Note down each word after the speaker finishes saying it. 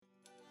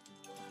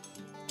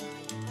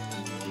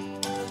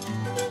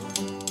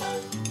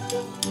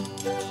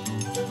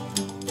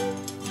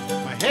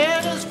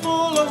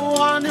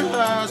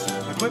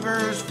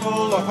quiver's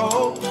full of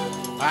hope.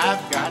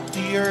 I've got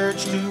the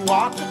urge to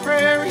walk the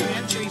prairie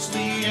and chase the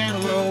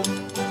antelope.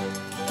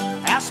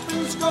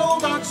 Aspens,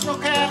 gold on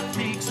snow-capped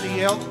peaks, the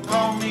elk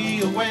call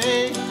me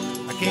away.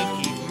 I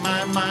can't keep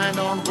my mind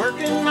on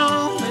working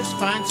on this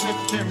fine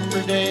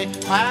September day.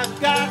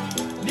 I've got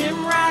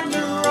Nimrod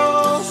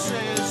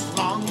neurosis,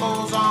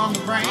 longbows on the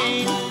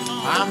brain.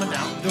 I'm an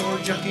outdoor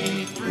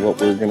junkie. What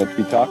we're going to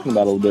be talking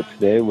about a little bit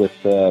today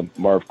with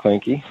Marv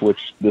Klinke,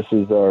 which this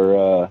is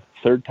our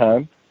third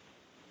time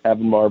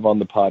having Marv on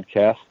the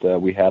podcast.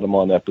 We had him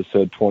on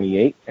episode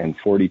 28 and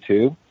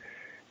 42,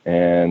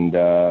 and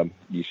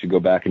you should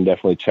go back and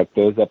definitely check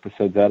those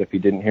episodes out if you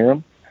didn't hear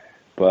them.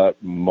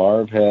 But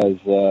Marv has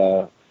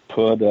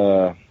put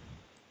a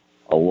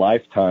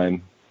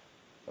lifetime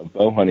of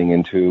bow hunting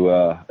into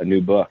a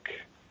new book.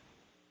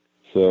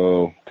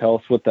 So tell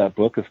us what that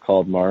book is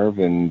called, Marv,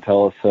 and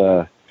tell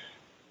us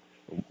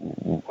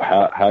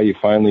how you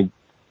finally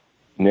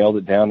nailed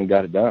it down and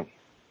got it done.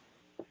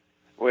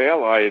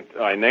 Well, I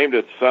named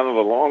it Son of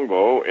the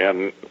Longbow,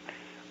 and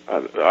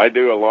I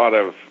do a lot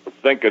of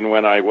thinking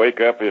when I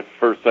wake up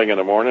first thing in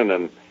the morning,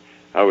 and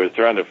I was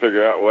trying to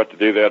figure out what to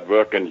do that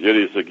book, and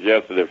Judy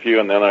suggested a few,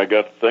 and then I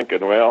got to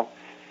thinking, well,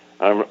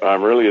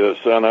 I'm really the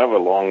son of a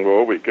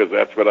longbow because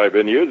that's what I've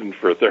been using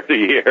for 30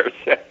 years.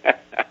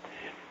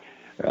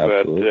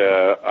 But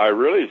I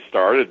really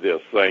started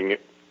this thing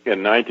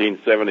in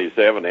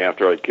 1977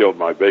 after I killed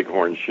my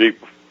bighorn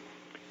sheep,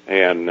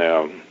 and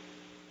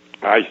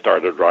I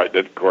started writing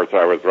it. Of course,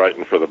 I was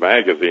writing for the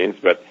magazines,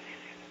 but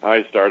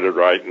I started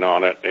writing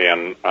on it,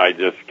 and I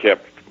just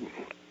kept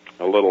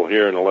a little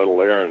here and a little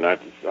there, and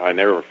I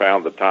never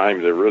found the time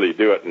to really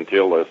do it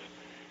until this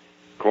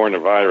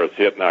coronavirus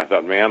hit, and I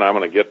thought, man, I'm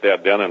going to get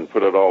that done and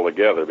put it all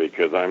together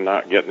because I'm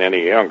not getting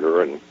any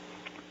younger,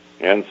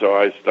 and so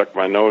I stuck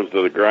my nose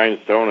to the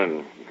grindstone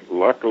and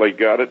luckily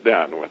got it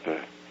done with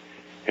the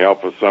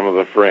help of some of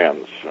the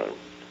friends.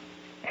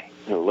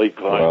 Lee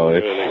Klein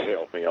really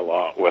helped me a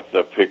lot with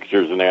the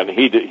pictures and that.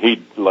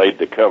 He laid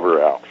the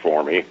cover out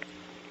for me,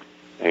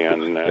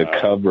 and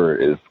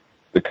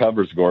the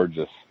cover's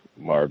gorgeous,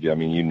 Marv. I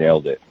mean, you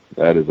nailed it.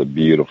 That is a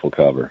beautiful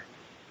cover.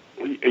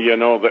 You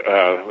know,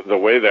 the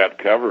way that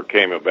cover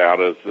came about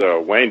is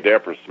Wayne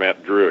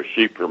Deppersmith drew a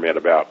sheep permit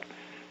about,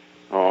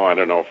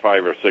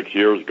 5 or 6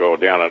 years ago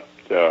down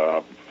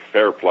at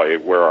Fairplay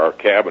where our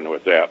cabin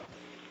was at.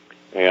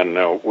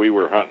 And we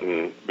were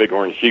hunting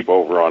bighorn sheep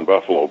over on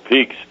Buffalo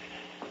Peaks.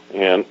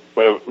 And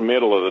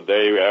middle of the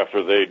day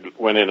after they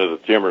went into the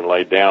timber and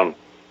laid down,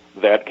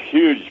 that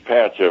huge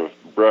patch of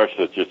brush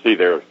that you see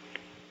there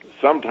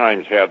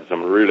sometimes had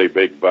some really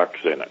big bucks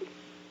in it.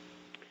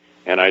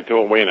 And I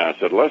told Wayne, I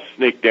said, let's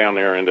sneak down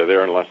there into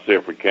there and let's see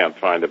if we can't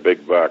find a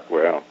big buck.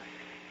 Well,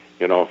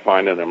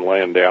 finding them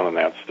laying down in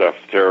that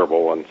stuff's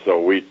terrible. And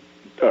so we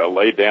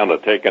laid down to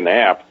take a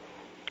nap,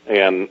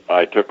 and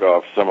I took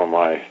off some of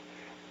my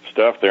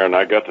stuff there, and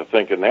I got to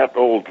thinking that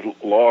old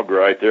log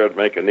right there would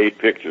make a neat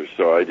picture.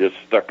 So I just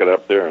stuck it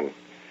up there and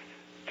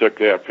took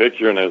that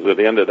picture, and as it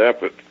ended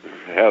up, it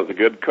has a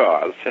good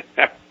cause.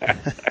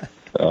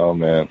 Oh,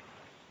 man.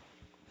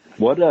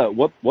 What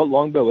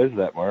longbow is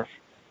that, Marv?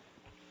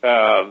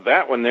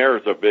 That one there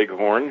is a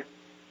bighorn.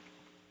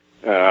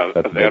 That's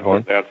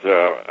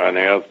an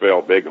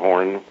Asbel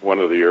bighorn, one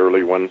of the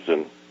early ones,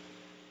 and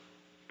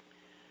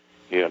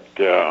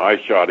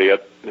I shot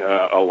it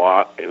a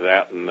lot.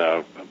 That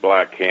and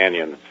Black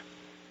Canyons,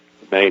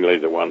 mainly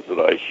the ones that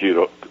I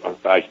shoot.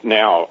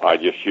 Now I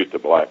just shoot the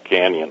Black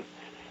Canyon.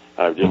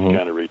 I've just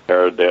kind of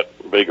retired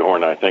that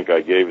bighorn. I think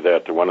I gave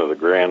that to one of the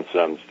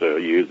grandsons to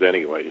use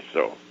anyway.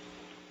 So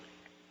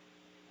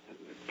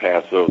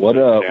pass those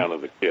down to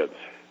the kids.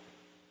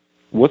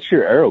 What's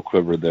your arrow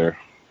quiver there?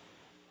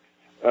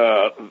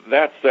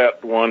 That's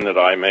that one that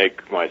I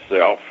make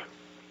myself.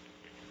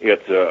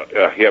 It's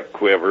a hip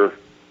quiver,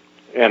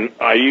 and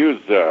I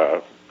use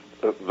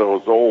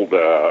those old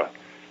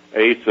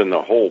ace in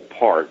the hole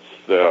parts,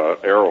 the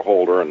arrow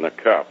holder and the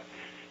cup.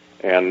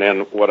 And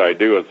then what I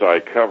do is I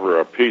cover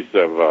a piece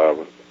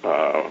of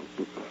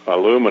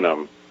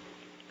aluminum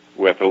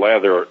with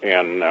leather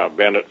and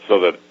bend it so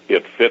that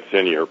it fits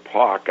in your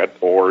pocket,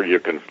 or you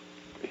can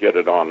hit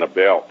it on the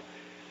belt.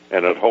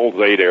 And it holds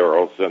 8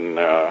 arrows, and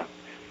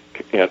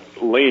it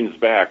leans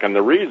back. And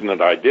the reason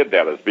that I did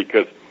that is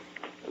because,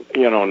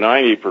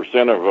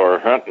 90% of our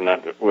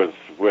hunting was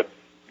with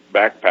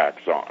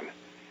backpacks on.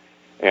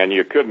 And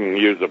you couldn't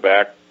use a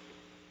back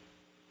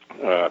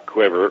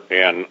quiver,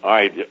 and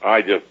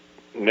I just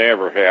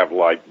never have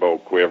liked bow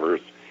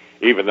quivers,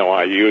 even though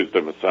I used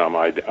them some.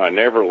 I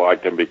never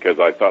liked them because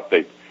I thought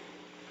they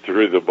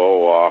threw the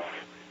bow off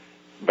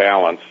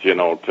balance, to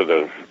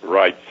the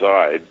right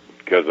side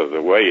because of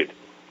the weight.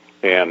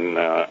 And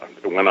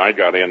when I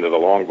got into the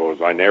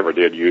longbows, I never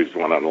did use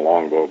one on a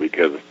longbow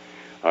because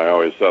I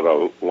always thought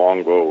a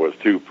longbow was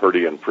too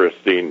pretty and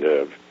pristine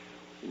to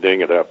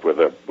ding it up with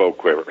a bow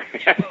quiver.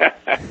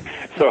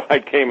 So I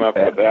came up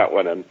with that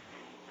one, and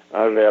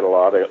I've made a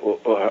lot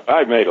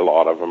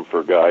of them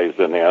for guys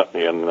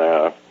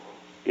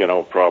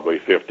probably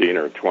 15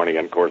 or 20,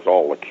 and of course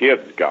all the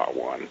kids got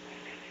one.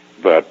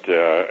 But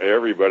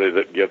everybody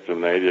that gets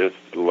them, they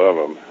just love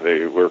them.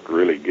 They work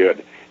really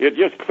good. It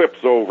just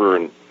clips over,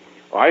 and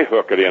I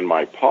hook it in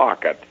my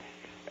pocket,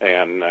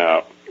 and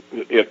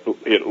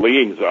it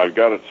leans. I've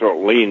got it so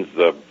it leans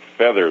the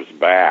feathers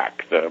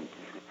back.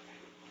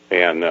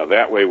 And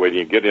that way, when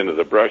you get into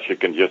the brush, you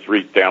can just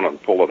reach down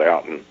and pull it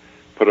out and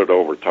put it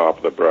over top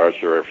of the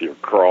brush, or if you're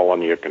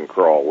crawling, you can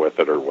crawl with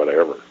it or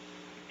whatever.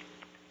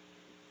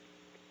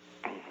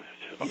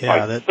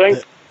 Yeah,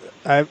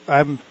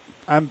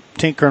 I'm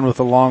tinkering with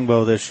a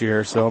longbow this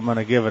year, so I'm going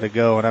to give it a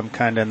go, and I'm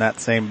kind of in that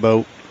same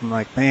boat. I'm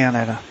like, man,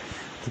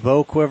 the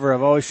bow quiver,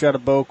 I've always shot a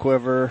bow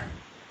quiver,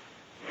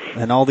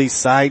 and all these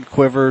side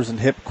quivers and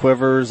hip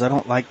quivers, I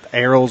don't like the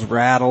arrows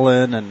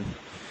rattling, and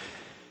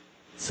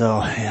so,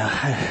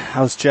 yeah,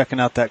 I was checking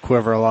out that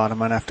quiver a lot. I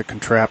might have to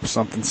contract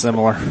something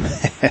similar.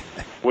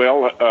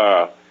 Well,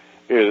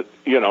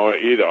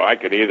 either I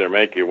can either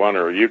make you one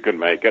or you can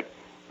make it.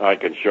 I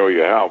can show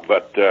you how,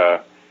 but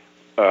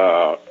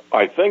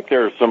I think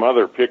there are some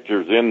other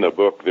pictures in the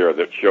book there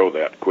that show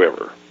that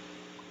quiver.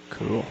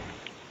 Cool.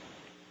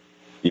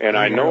 And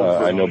I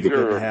know they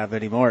didn't have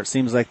anymore. It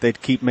seems like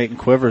they'd keep making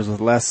quivers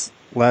with less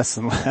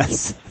and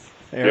less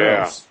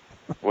arrows.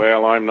 Yeah.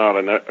 Well, I'm not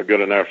a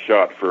good enough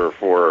shot for a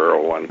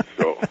 4-arrow one,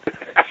 so.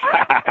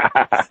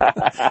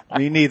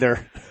 Me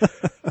neither.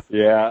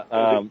 Yeah,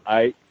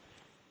 I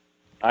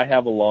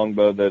have a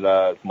longbow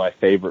that is my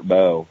favorite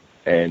bow,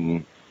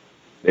 and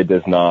it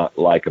does not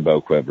like a bow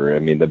quiver. I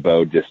mean, the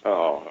bow just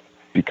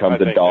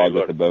becomes a dog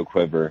with a bow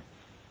quiver.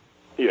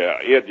 Yeah,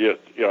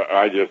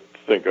 I just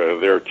think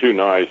they're too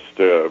nice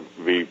to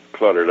be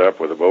cluttered up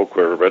with a bow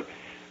quiver. But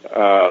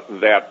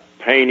that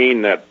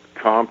painting that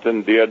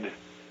Compton did,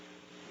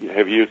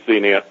 have you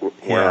seen it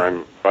where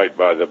I'm right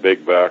by the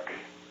big buck?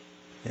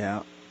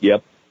 Yeah.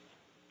 Yep.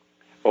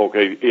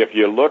 Okay, if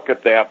you look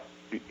at that,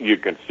 you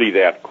can see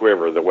that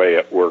quiver the way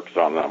it works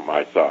on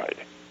my side.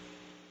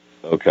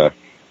 Okay.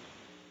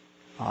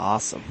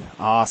 Awesome.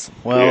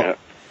 Well, yeah.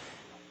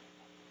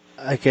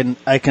 I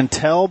can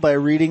tell by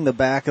reading the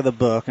back of the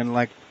book, and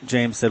like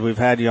James said, we've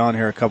had you on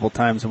here a couple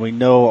times, and we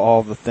know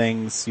all the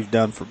things you've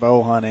done for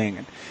bow hunting,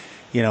 and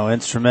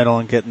instrumental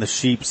in getting the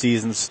sheep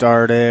season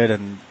started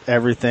and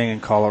everything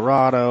in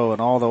Colorado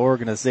and all the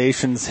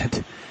organizations.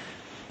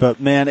 But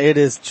man, it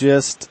is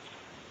just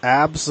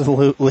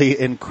absolutely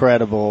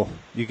incredible.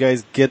 You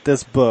guys get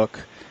this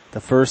book. The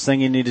first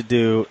thing you need to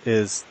do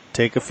is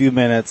take a few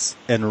minutes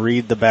and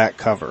read the back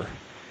cover.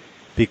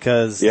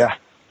 Because,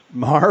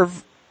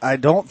 Marv,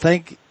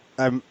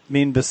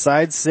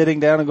 besides sitting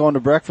down and going to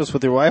breakfast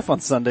with your wife on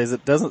Sundays,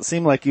 it doesn't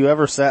seem like you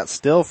ever sat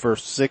still for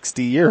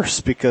 60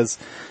 years because,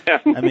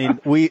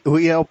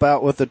 we help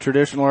out with the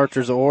Traditional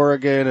Archers of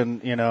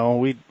Oregon and,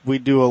 we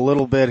do a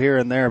little bit here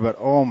and there, but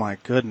oh my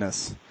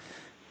goodness,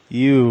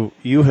 you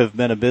have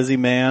been a busy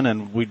man,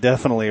 and we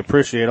definitely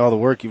appreciate all the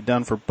work you've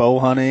done for bow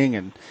hunting,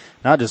 and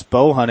not just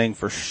bow hunting,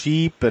 for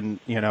sheep, and,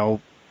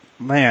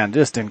 man,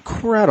 just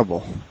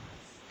incredible.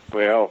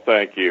 Well,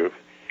 thank you.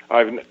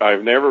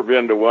 I've never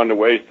been to one to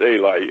waste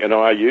daylight.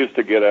 I used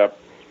to get up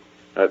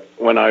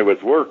when I was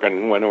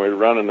working, when we were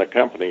running the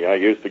company. I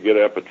used to get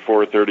up at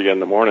 4:30 in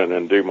the morning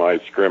and do my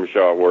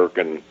scrimshaw work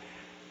and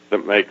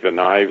make the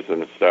knives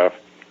and stuff,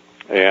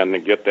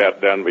 and get that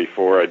done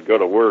before I'd go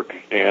to work.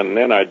 And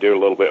then I'd do a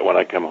little bit when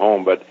I come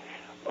home. But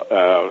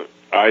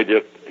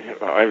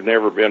I've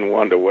never been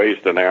one to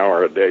waste an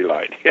hour of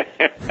daylight.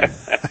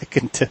 I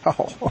can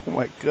tell. Oh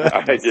my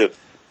goodness.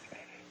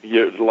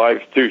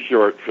 Life's too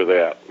short for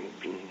that.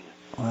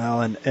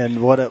 Well,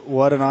 and what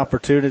an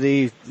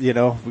opportunity. We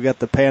got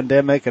the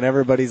pandemic and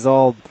everybody's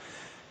all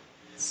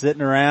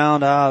sitting around,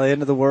 the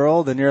end of the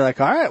world, and you're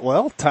like, all right,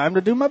 well, time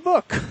to do my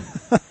book.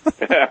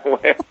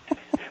 Well,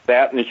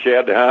 that and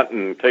shed hunt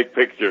and take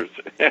pictures.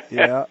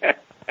 Yeah.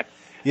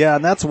 Yeah,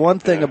 and that's one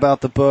thing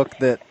about the book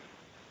that,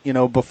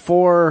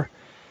 before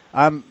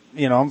I'm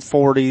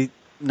 40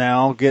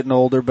 now, getting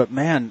older, but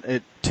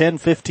man, 10,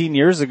 15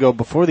 years ago,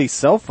 before these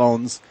cell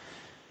phones,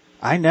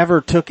 I never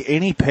took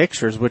any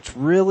pictures, which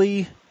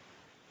I'm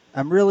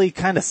really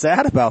kind of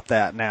sad about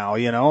that now,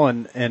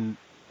 and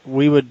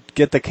we would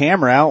get the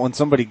camera out when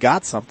somebody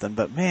got something,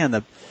 but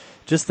man,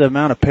 just the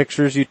amount of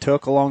pictures you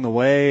took along the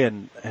way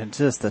and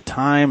just the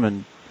time,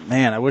 and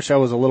man, I wish I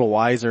was a little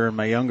wiser in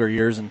my younger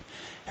years and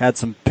had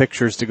some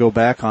pictures to go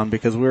back on,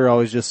 because we were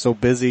always just so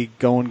busy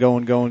going.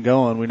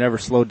 We never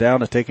slowed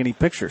down to take any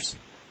pictures.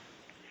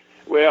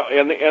 Well,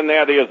 and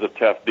that is a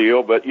tough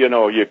deal, but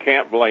you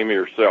can't blame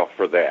yourself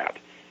for that.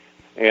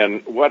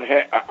 And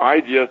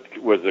I just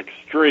was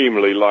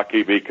extremely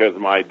lucky because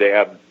my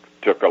dad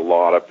took a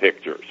lot of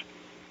pictures.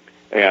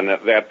 And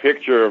that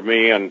picture of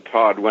me and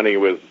Todd when he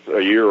was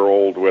a year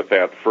old with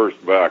that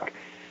first buck,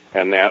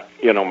 and that,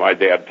 my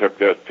dad took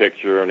this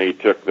picture, and he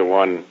took the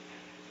one,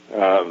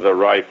 the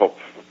rifle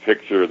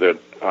picture that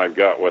I've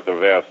got with the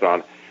vest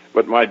on.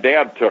 But my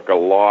dad took a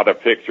lot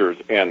of pictures,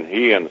 and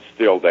he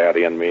instilled that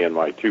in me and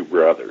my two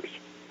brothers.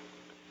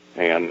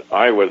 And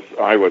I was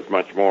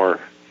much more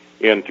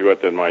into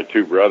it than my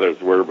two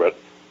brothers were, but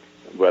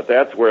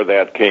that's where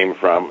that came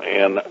from.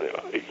 And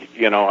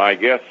I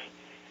guess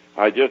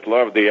I just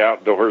loved the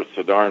outdoors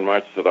so darn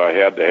much that I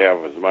had to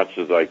have as much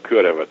as I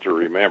could of it to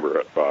remember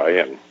it by,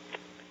 and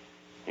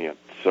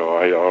so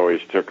I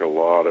always took a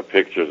lot of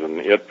pictures, and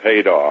it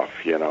paid off.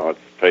 It's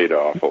paid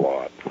off a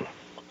lot.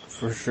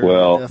 For sure.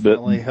 Well,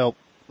 definitely help.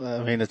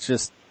 I mean, it's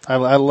just,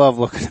 I love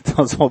looking at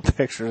those old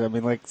pictures. I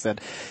mean, like I said,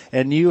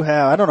 and you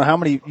have, I don't know how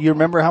many, you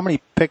remember how many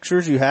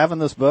pictures you have in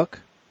this book?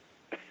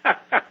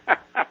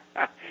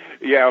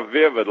 Yeah,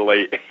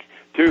 vividly.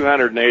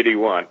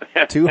 281.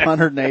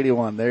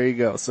 281. There you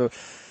go. So,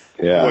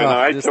 yeah. When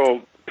I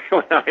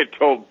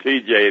told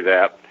TJ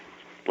that,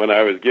 when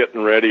I was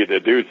getting ready to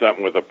do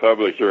something with a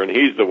publisher, and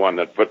he's the one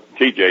that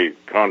TJ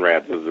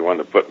Conrads is the one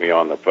that put me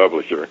on the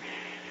publisher,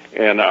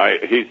 and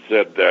he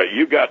said,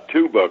 you got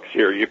 2 books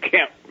here. You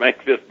can't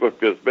make this book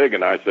this big.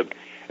 And I said,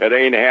 it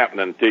ain't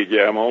happening,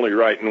 TJ. I'm only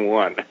writing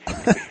 1.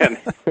 And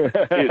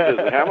he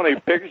says, how many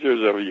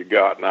pictures have you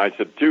got? And I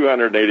said,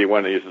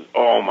 281. And he says,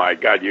 oh, my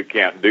God, you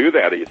can't do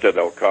that. He said,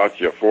 it'll cost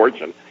you a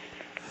fortune.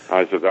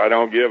 I said, I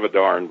don't give a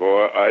darn,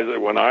 boy. I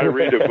said, when I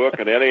read a book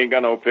and it ain't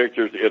got no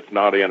pictures, it's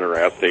not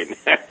interesting.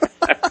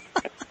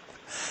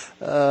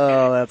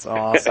 Oh, that's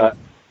awesome.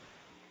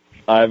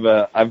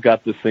 I've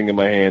got this thing in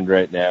my hand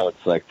right now.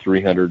 It's like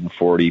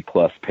 340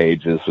 plus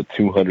pages with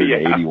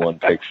 281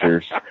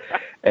 pictures.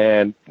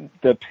 And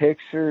the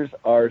pictures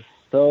are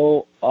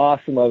so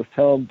awesome. I was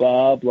telling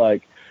Bob,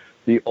 like,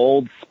 the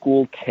old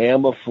school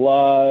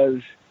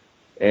camouflage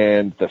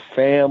and the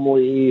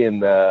family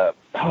and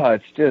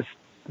it's just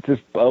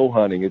bow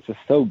hunting. It's just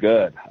so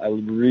good. I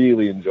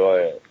really enjoy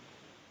it.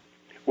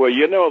 Well,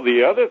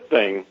 the other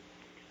thing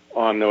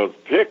on those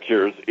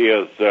pictures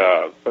is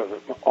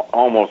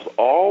almost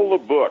all the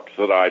books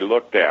that I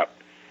looked at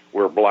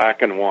were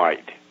black and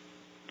white.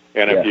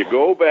 And if you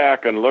go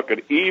back and look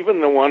at even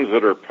the ones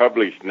that are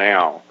published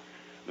now,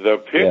 the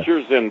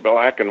pictures in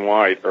black and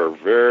white are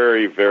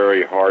very,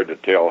 very hard to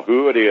tell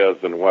who it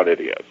is and what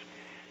it is,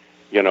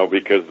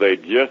 because they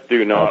just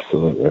do not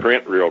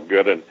print real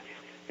good.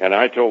 And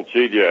I told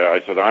CJ,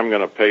 I said, I'm going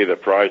to pay the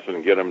price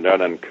and get them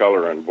done in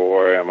color, and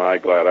boy, am I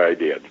glad I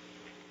did.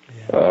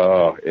 Yeah.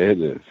 Oh,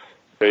 it is.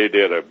 They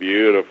did a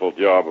beautiful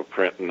job of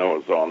printing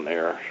those on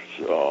there,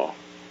 so...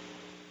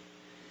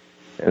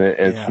 And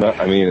it's not,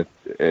 I mean,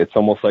 it's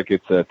almost like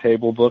it's a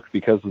table book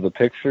because of the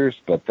pictures,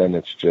 but then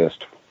it's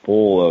just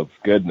full of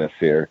goodness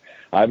here.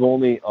 I've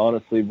only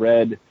honestly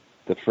read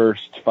the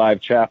first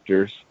 5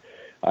 chapters.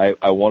 I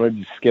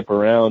wanted to skip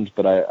around,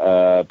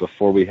 but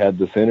before we had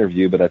this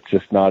interview, but I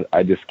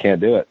just can't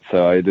do it.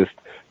 So I just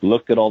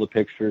looked at all the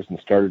pictures and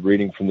started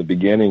reading from the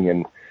beginning,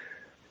 and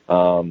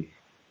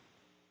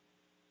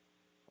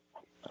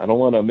I don't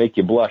want to make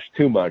you blush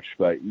too much,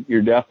 but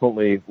you're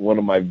definitely one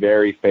of my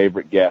very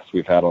favorite guests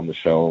we've had on the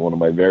show, and one of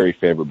my very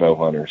favorite bow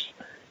hunters.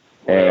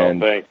 Well,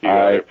 thank you.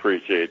 I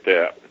appreciate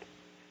that.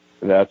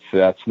 That's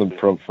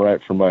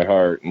right from my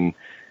heart. And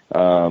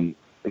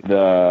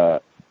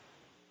the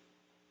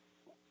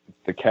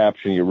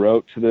caption you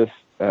wrote to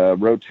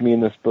me in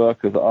this book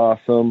is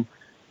awesome.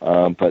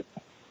 But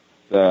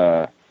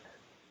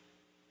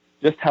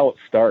just how it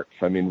starts.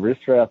 I mean,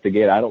 just right out the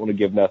gate, I don't want to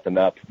give nothing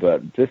up,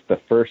 but just the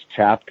first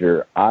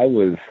chapter, I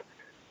was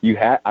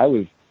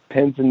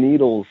pins and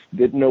needles,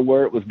 didn't know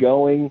where it was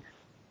going,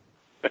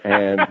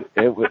 and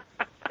it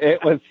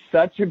was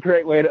such a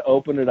great way to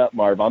open it up,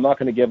 Marv. I'm not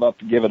going to give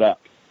it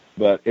up,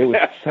 but it was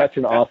such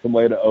an awesome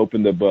way to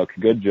open the book.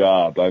 Good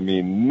job. I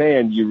mean,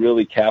 man, you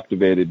really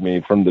captivated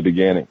me from the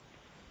beginning.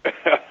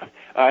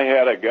 I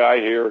had a guy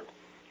here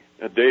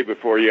a day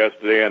before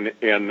yesterday,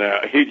 and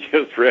he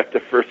just read the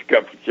first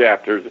couple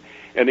chapters,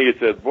 and he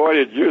said, boy,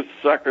 did you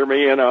sucker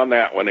me in on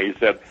that one. He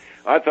said,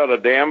 I thought a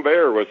damn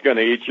bear was going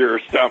to eat you or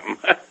something.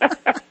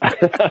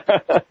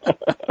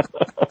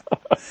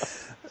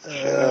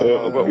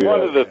 But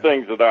one of the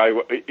things that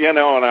and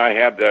I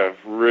had to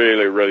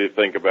really, really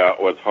think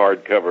about was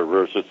hardcover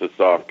versus the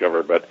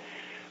softcover, but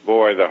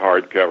boy, the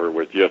hardcover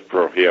was just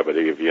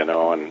prohibitive,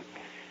 and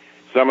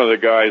some of the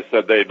guys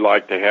said they'd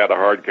like to have a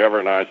hardcover,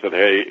 and I said,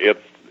 hey,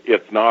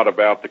 it's not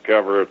about the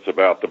cover, it's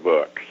about the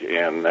book.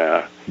 And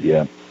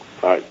it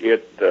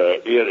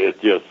is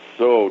just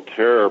so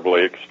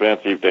terribly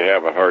expensive to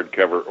have a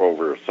hardcover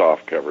over a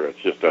softcover. It's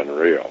just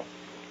unreal.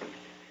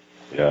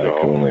 Yeah, so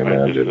I can only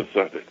imagine.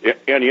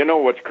 And you know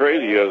what's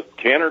crazy is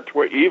 10 or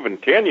 12, even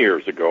 10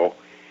 years ago,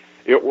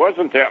 it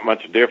wasn't that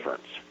much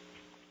difference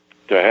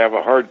to have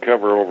a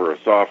hardcover over a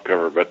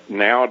softcover. But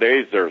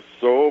nowadays, there's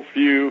so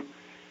few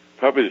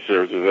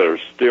publishers that are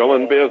still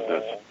in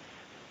business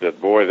that,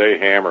 boy, they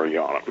hammer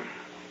you on them.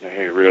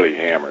 They really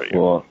hammer you.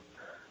 Well,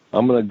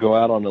 I'm going to go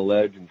out on a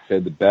ledge and say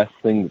the best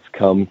thing that's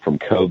come from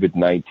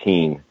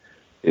COVID-19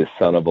 is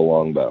Son of a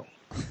Longbow.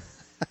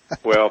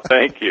 Well,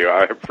 thank you.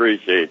 I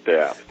appreciate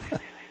that.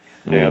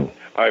 And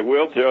I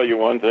will tell you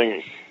one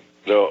thing,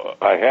 though.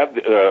 I had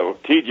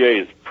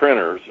TJ's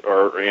printers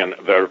and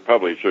their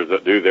publishers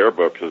that do their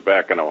books is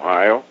back in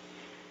Ohio,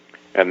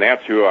 and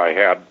that's who I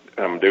had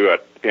them do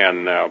it.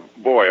 And,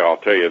 boy, I'll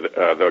tell you,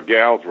 the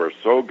gals were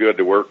so good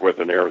to work with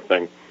and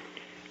everything.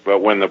 But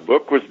when the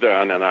book was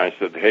done and I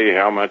said, hey,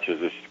 how much is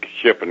this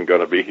shipping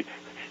going to be?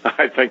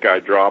 I think I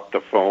dropped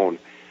the phone.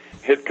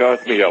 It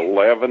cost me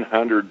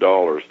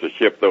 $1,100 to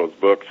ship those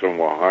books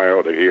from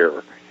Ohio to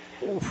here.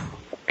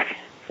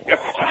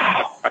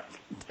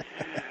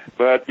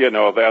 But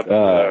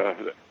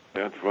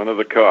that's one of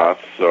the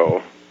costs.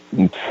 So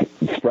I'm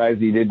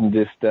surprised you didn't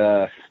just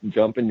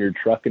jump in your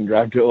truck and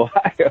drive to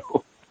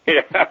Ohio.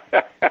 Yeah.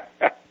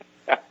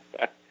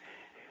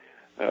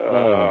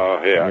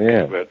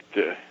 Yeah. But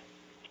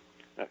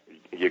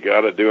you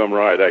got to do them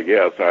right, I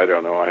guess. I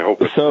don't know. I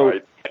hope it's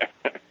right.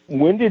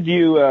 When did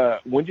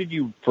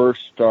you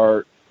first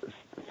start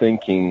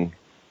thinking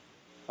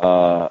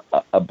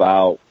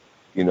about,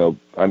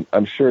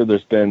 I'm sure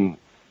there's been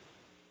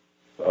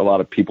a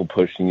lot of people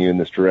pushing you in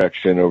this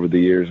direction over the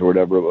years or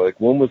whatever. Like,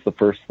 when was the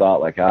first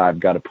thought, like, I've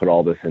got to put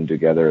all this in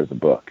together as a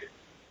book?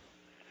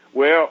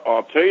 Well,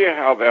 I'll tell you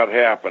how that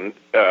happened.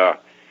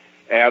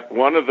 At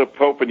one of the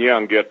Pope and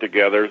Young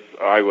get-togethers,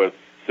 I was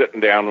sitting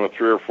down with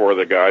 3 or 4 of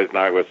the guys, and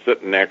I was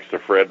sitting next to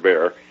Fred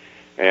Bear.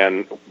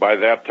 And by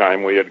that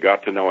time, we had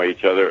got to know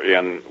each other,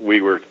 and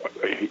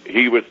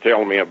he was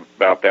telling me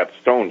about that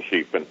stone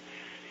sheep,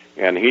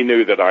 and he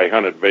knew that I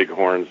hunted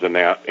bighorns and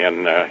that,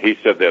 and he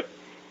said,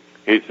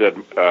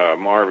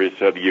 Marv, he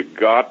said, you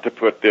got to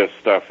put this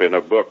stuff in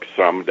a book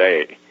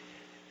someday.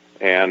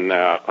 And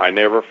I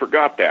never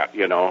forgot that,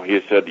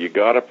 He said, you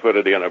got to put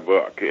it in a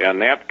book.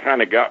 And that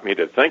kind of got me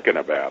to thinking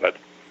about it.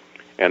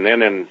 And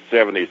then in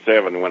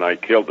 1977, when I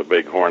killed the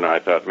bighorn, I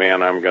thought,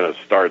 man, I'm going to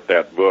start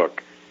that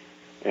book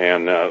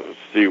and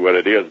see what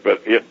it is.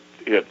 But it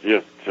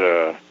just,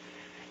 at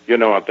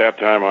that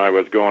time I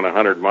was going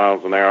 100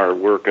 miles an hour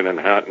working and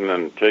hunting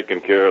and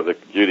taking care of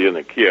Judy and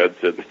the kids.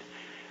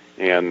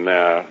 And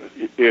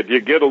you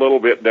get a little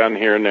bit done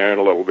here and there and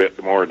a little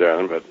bit more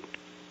done.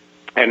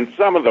 And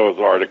some of those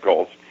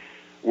articles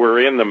were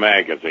in the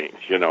magazines.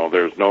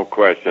 There's no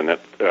question that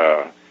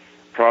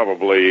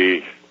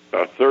probably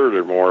a third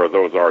or more of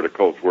those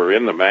articles were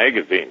in the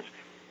magazines.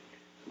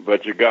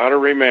 But you got to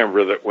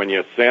remember that when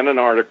you send an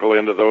article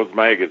into those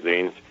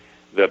magazines,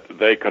 that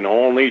they can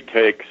only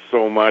take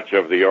so much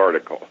of the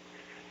article.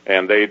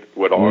 And they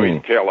would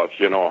always tell us,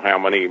 how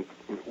many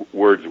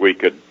words we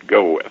could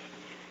go with.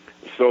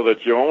 So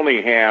that you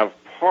only have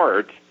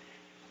part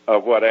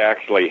of what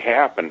actually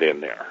happened in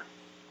there.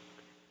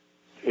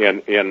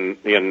 In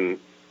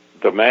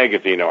the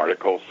magazine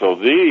article. So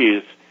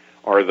these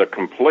are the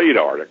complete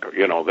article.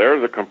 They're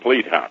the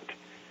complete hunt.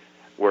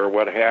 Where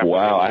what happened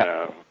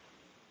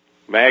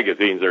in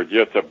magazines are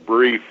just a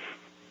brief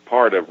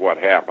part of what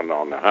happened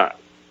on the hunt.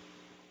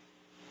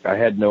 I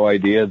had no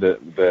idea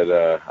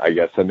that I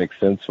guess that makes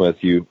sense when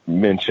you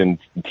mentioned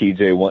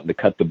TJ wanting to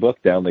cut the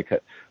book down. They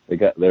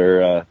got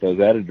their those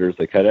editors,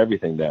 they cut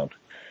everything down.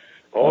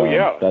 Oh,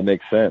 yeah. That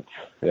makes sense.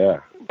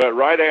 Yeah. But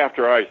right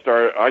after I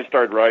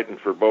started writing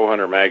for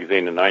Bowhunter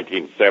magazine in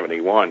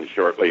 1971,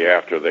 shortly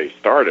after they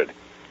started.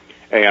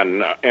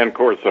 And of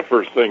course, the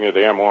first thing that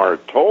MR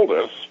told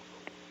us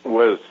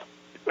was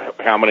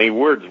how many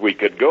words we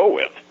could go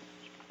with.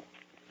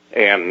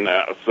 And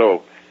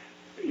so,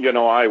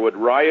 I would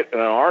write an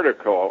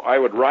article. I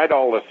would write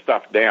all this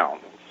stuff down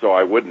so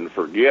I wouldn't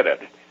forget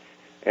it.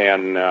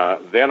 And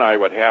then I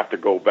would have to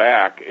go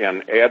back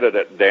and edit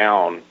it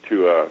down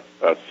to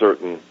a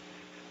certain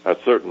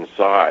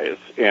size.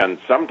 And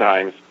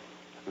sometimes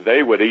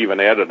they would even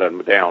edit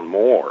them down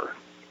more.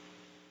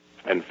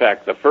 In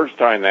fact, the first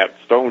time that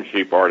stone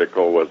sheep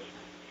article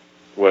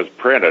was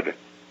printed,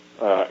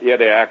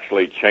 it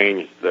actually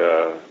changed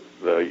the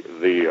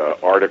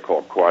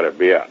article quite a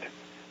bit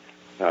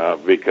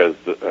because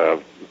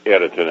of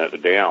editing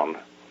it down.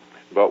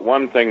 But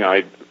one thing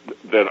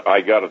that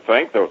I got to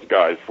thank those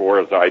guys for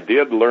is I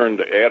did learn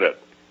to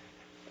edit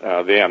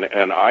then,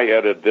 and I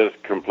edited this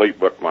complete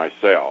book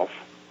myself.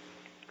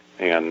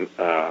 And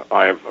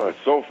I've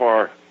so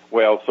far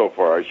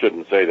I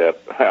shouldn't say that.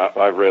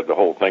 I've read the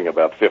whole thing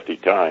about 50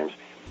 times.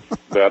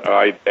 But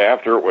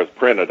after it was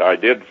printed, I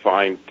did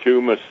find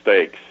 2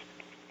 mistakes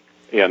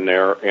in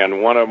there,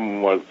 and one of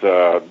them was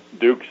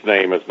Duke's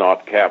name is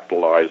not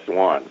capitalized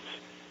once.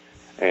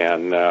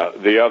 And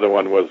the other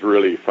one was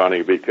really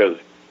funny because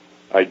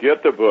I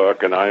get the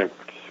book and I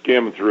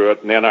skim through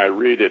it, and then I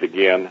read it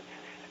again,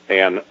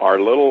 and our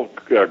little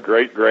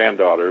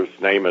great-granddaughter's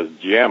name is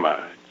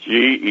Gemma,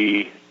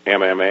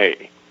 Gemma.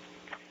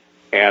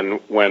 And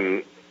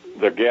when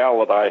the gal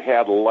that I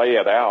had lay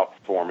it out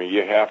for me,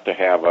 you have to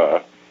have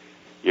a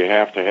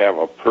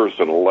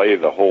person lay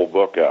the whole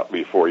book out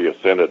before you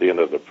send it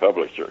into the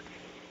publisher.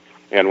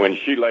 And when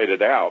she laid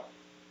it out,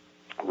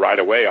 right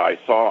away I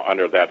saw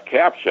under that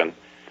caption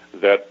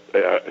that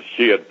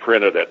she had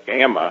printed it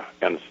Emma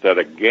instead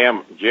of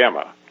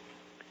Gemma.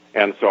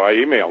 And so I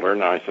emailed her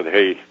and I said,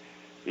 hey,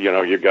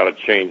 you got to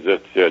change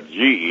this to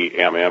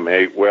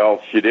Gemma. Well,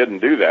 she didn't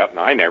do that, and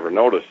I never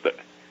noticed it.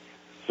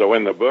 So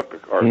in the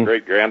book, our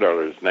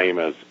great-granddaughter's name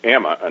is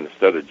Emma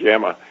instead of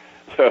Gemma.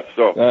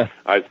 So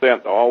I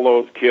sent all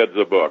those kids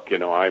a book.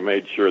 I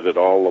made sure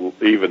that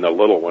even the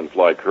little ones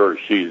like her,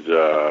 she's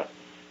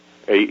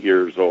 8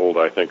 years old,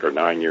 I think, or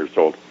 9 years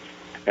old.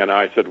 And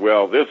I said,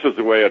 well, this is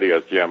the way it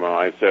is, Gemma.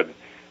 I said,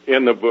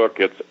 in the book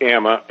it's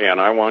Emma, and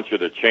I want you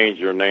to change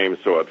your name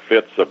so it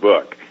fits the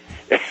book.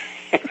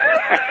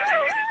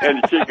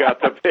 And she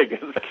got the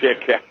biggest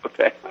kick out of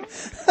that.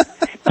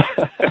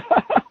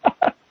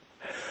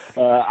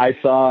 I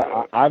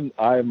saw. I'm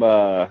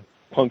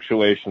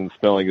punctuation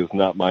spelling is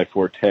not my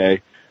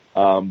forte,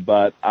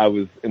 but I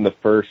was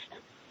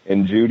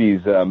in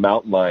Judy's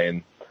mountain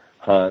lion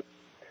hunt.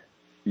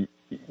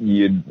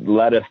 You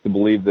led us to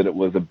believe that it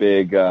was a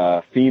big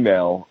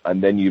female,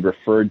 and then you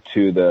referred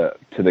to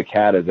the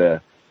cat as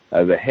a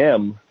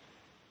him,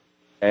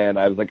 and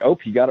I was like, "Oh,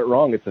 you got it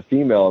wrong. It's a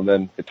female." And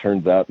then it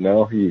turns out,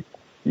 no, you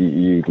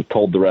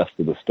told the rest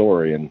of the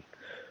story, and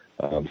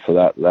so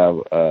that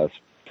was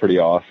pretty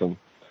awesome.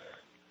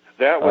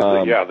 That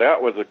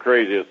was the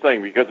craziest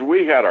thing, because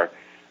we had our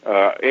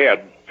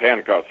Ed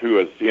Pankos, who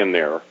was in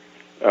there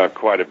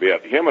quite a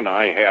bit. Him and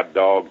I had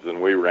dogs, and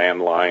we ran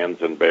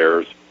lions and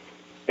bears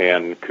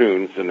and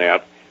coons and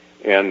that,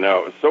 and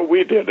so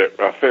we did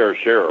a fair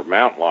share of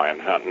mountain lion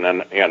hunting,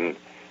 and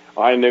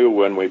I knew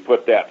when we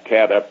put that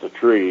cat up the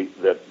tree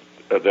that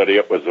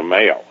it was a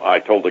male. I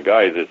told the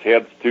guys, his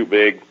head's too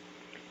big,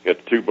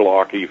 it's too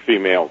blocky.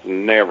 Females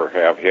never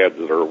have heads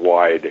that are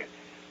wide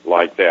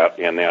like that,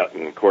 and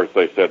of course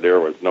they said there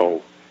was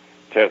no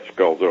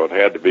testicles, so it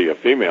had to be a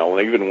female.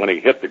 And even when he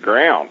hit the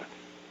ground,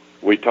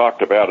 we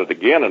talked about it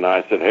again, and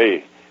I said,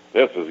 "Hey,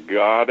 this has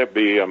got to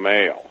be a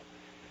male."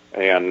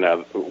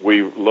 And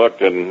we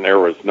looked, and there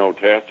was no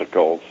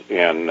testicles.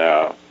 And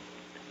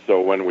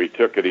so when we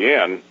took it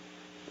in,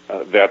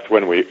 that's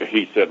when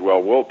he said,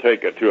 "Well, we'll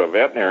take it to a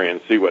veterinarian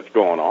and see what's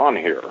going on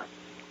here."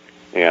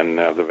 And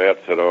the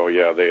vet said, "Oh,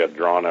 yeah, they had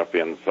drawn up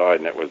inside,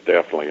 and it was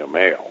definitely a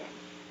male."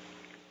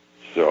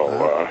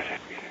 So,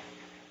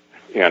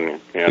 and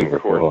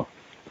of course,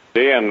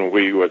 then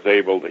we was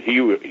able to,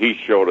 he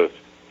showed us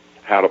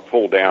how to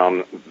pull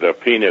down the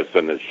penis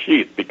in the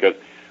sheath, because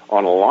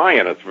on a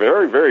lion, it's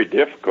very, very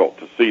difficult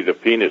to see the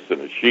penis in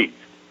the sheath.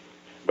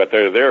 But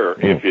they're there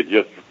if you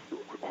just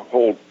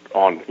hold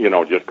on,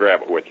 just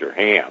grab it with your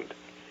hand,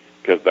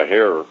 because the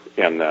hair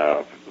and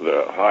the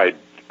hide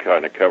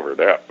kind of covered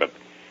up.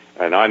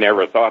 And I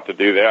never thought to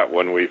do that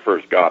when we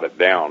first got it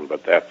down,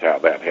 but that's how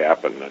that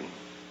happened. And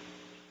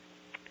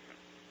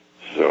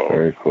so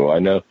very cool. I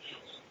know.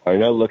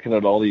 Looking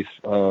at all these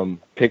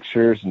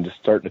pictures and just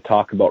starting to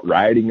talk about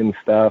riding and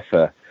stuff.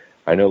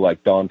 I know,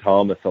 like Don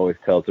Thomas always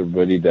tells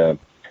everybody to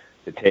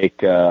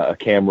take a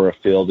camera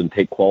field and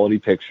take quality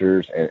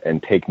pictures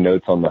and take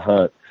notes on the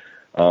hunt.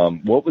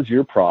 What was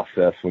your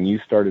process when you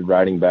started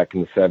riding back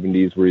in the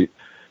 70s? Where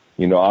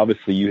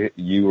obviously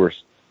you were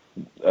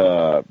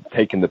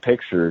taking the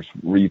pictures.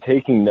 Were you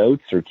taking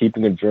notes or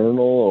keeping a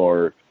journal,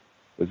 or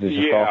was this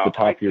just off the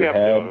top of your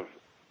head?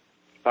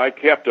 I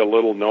kept a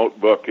little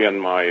notebook in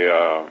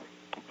my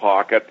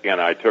pocket, and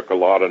I took a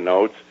lot of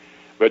notes.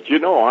 But,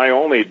 I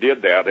only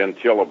did that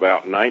until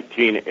about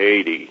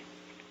 1980.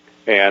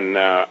 And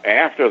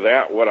after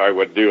that, what I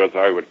would do is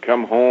I would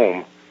come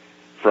home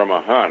from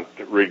a hunt,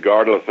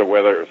 regardless of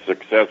whether it was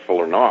successful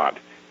or not,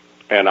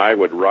 and I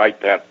would write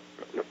the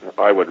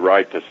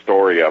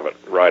story of it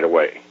right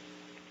away.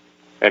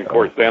 And, of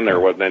course, then there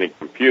wasn't any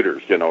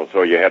computers,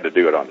 so you had to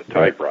do it on the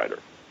typewriter.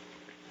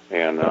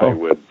 And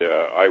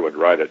I would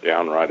write it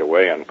down right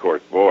away. And, of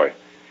course, boy,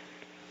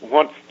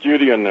 once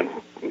Judy and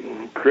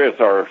Chris,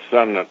 our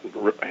son that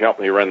helped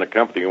me run the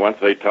company, once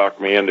they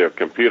talked me into a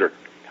computer,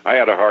 I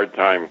had a hard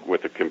time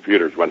with the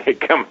computers when they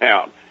come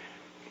out.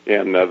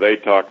 And they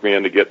talked me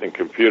into getting a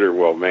computer.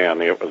 Well,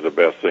 man, it was the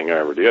best thing I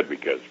ever did,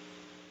 because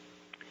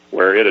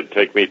where it'd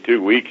take me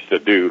 2 weeks to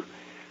do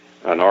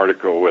an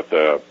article with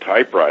a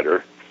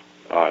typewriter,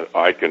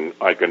 I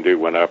can do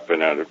one up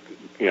in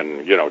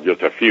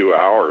just a few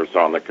hours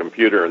on the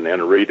computer, and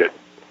then read it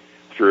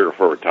 3 or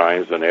 4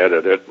 times and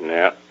edit it, and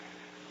that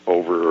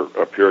over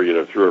a period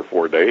of 3 or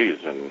 4 days,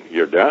 and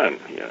you're done.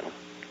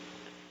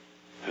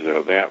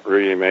 So that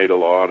really made a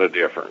lot of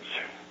difference.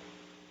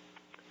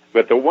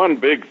 But the one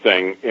big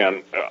thing,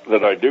 and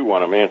that I do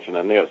want to mention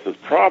in this, is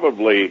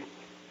probably,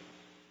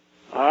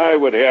 I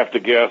would have to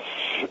guess,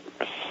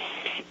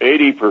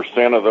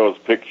 80% of those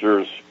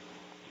pictures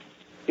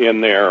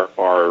in there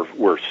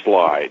were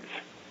slides,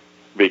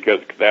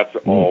 because that's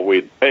all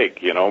we'd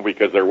take,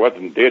 because there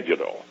wasn't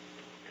digital.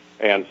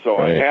 And so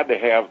I had to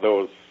have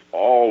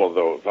all of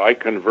those. I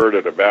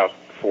converted about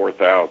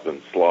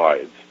 4,000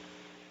 slides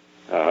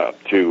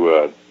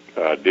to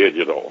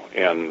digital.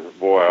 And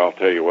boy, I'll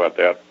tell you what,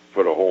 that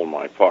put a hole in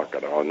my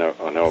pocket. I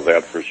know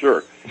that for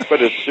sure.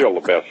 But it's still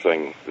the best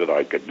thing that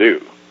I could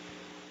do.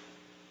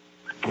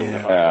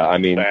 Yeah,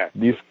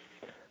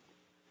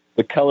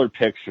 the color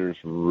pictures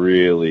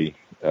really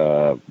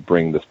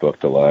bring this book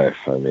to life.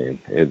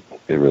 They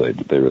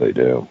really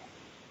do.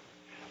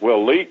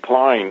 Well, Lee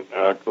Klein,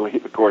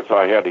 of course,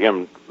 I had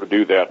him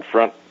do that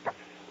front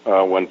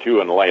one too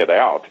and lay it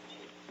out.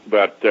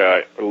 But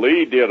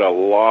Lee did a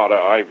lot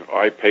of.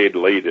 I paid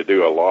Lee to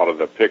do a lot of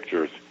the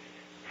pictures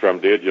from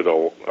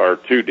digital or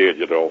to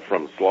digital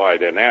from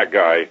slide, and that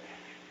guy,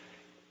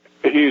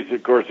 he's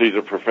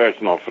a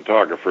professional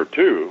photographer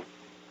too,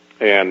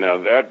 and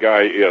that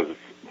guy is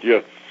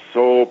just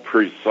so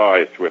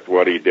precise with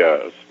what he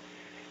does.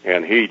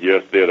 And he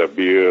just did a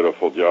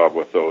beautiful job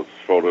with those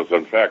photos.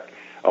 In fact,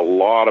 a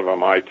lot of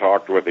them I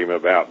talked with him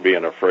about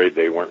being afraid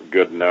they weren't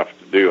good enough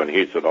to do, and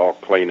he said, I'll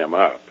clean them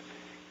up.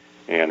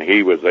 And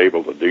he was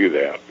able to do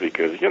that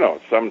because,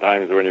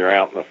 sometimes when you're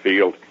out in the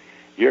field,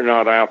 you're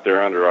not out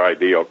there under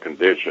ideal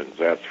conditions,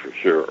 that's for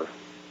sure.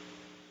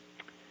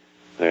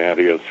 That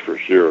is for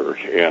sure.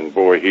 And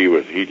boy,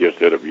 he just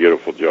did a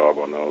beautiful job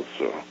on those,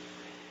 so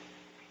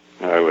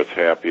I was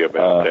happy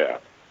about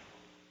that.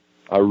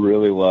 I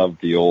really love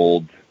the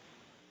old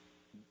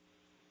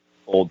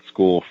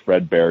school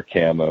Fred Bear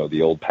camo,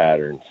 the old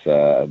patterns.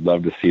 I'd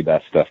love to see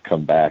that stuff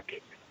come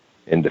back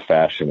into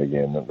fashion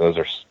again. Those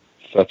are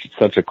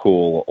such a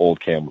cool old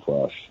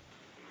camouflage.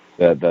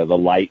 The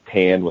light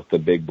tan with the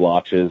big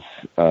blotches,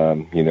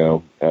 that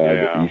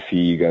you see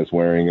you guys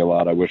wearing a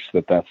lot. I wish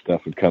that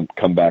stuff would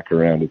come back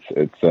around.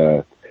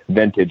 It's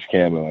vintage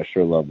camo. I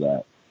sure love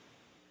that.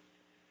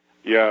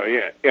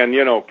 Yeah, and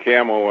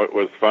camo, it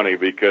was funny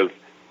because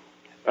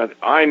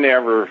I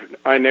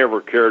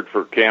never cared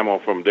for camo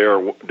from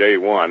day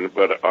one,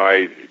 but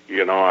I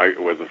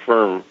was a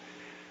firm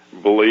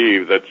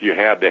believer that you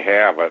had to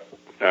have it,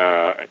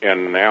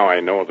 and now I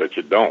know that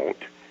you don't.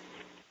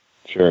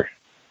 Sure.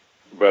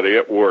 But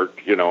it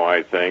worked,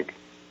 I think.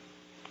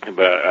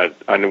 But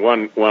and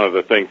one of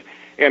the things,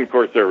 and of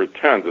course there were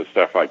tons of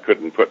stuff I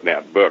couldn't put in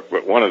that book,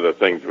 but one of the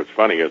things that was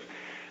funny is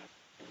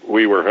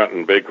we were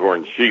hunting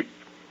bighorn sheep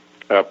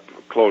up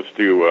close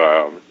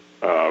to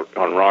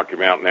on Rocky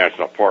Mountain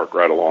National Park,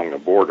 right along the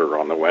border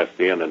on the west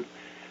end, and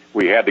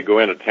we had to go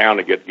into town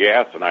to get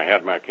gas, and I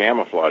had my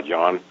camouflage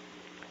on,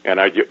 and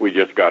we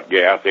just got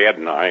gas, Ed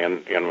and I,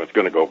 and was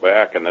going to go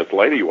back, and this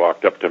lady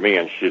walked up to me,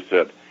 and she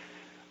said,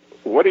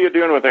 what are you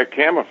doing with that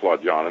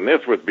camouflage on? And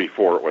this was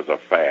before it was a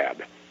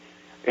fad.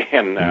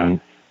 And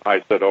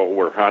I said, oh,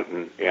 we're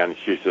hunting. And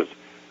she says,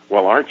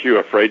 well, aren't you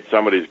afraid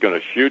somebody's going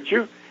to shoot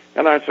you?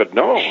 And I said,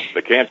 no,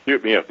 they can't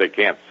shoot me if they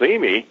can't see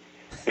me.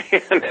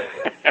 And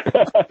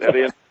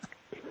that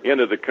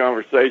ended the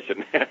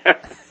conversation.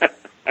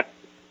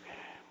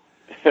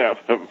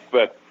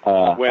 But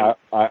when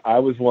I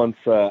was once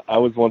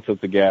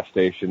at the gas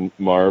station,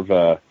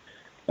 Marv,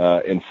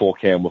 in full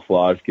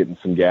camouflage, getting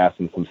some gas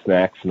and some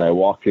snacks, and I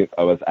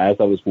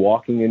was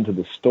walking into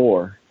the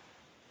store,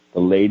 the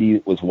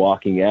lady was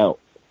walking out,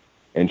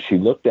 and she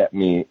looked at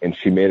me and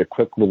she made a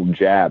quick little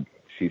jab.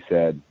 She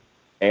said,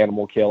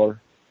 "Animal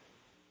killer."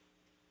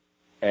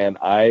 And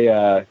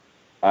I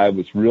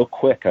was real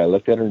quick. I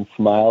looked at her and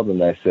smiled,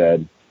 and I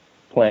said,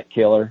 "Plant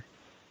killer."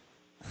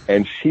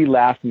 And she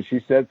laughed and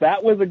she said,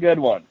 "That was a good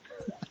one."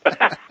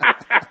 That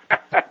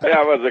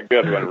was a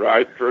good one,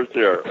 right? For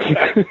sure.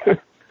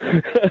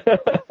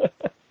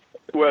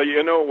 Well,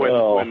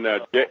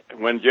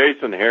 when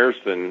Jason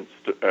Harrison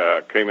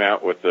came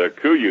out with the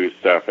Kuiu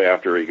stuff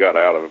after he got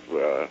out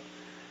of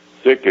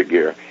Sitka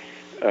gear,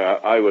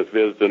 I was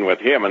visiting with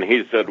him, and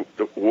he said,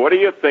 what do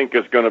you think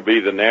is going to be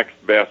the next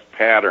best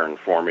pattern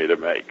for me to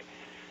make?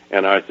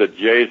 And I said,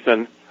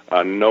 Jason,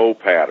 a no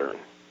pattern.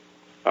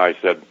 I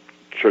said,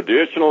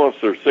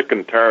 traditionalists are sick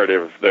and tired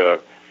of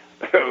the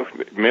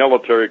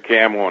military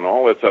camo and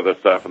all this other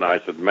stuff, and I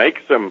said,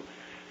 make some,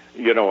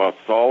 a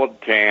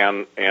solid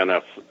tan and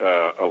a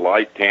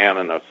light tan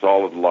and a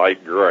solid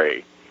light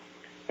gray.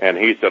 And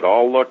he said,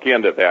 I'll look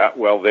into that.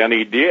 Well, then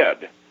he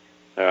did.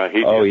 And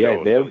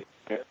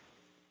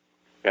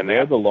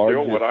that's the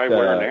largest, still what I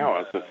wear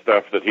now is the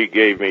stuff that he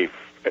gave me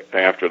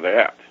after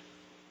that.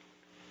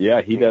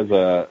 Yeah, he does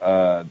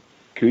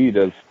Kuiu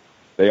does,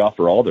 they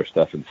offer all their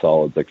stuff in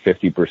solids, like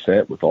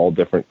 50% with all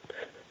different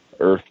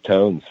earth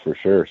tones for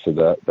sure.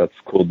 So that's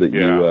cool that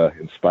you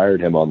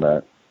inspired him on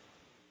that.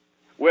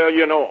 Well,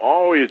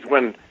 always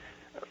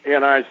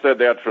and I said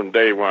that from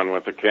day one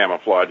with the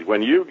camouflage,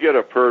 when you get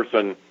a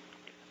person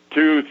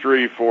 200,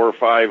 300, 400,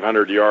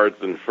 500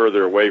 yards and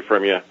further away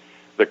from you,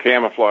 the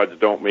camouflage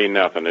don't mean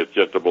nothing. It's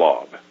just a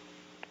blob.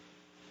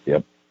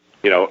 Yep.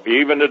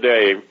 Even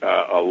today,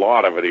 a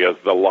lot of it is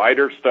the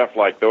lighter stuff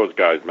like those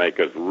guys make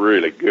is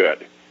really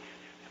good.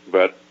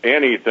 But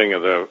anything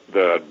of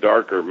the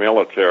darker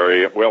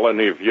military, well,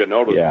 and if you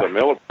notice, the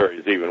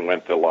militaries even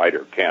went to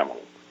lighter camo.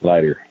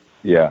 Lighter,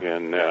 yeah.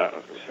 And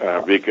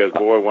because,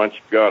 boy, once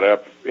you got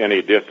up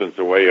any distance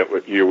away,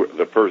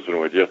 the person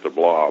was just a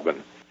blob.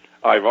 And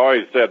I've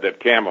always said that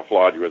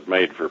camouflage was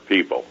made for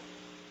people.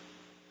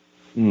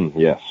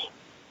 Yes,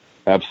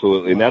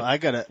 absolutely. Well,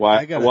 and that's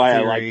why I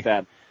like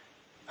that.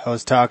 I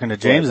was talking to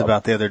James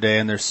about the other day,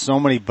 and there's so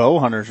many bow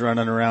hunters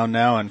running around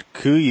now in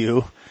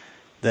Kuiu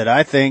that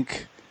I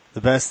think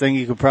the best thing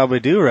you could probably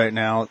do right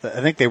now,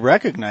 I think they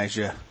recognize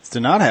you, is to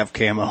not have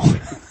camo.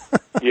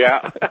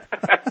 Yeah.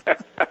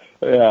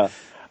 Yeah.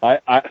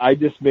 I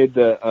just made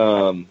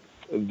the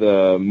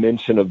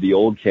mention of the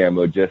old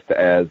camo just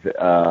as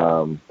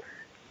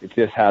it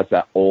just has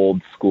that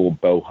old school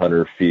bow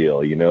hunter feel.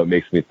 It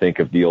makes me think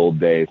of the old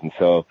days. And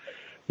so,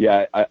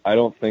 yeah, I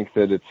don't think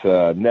that it's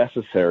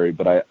necessary,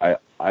 but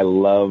I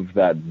love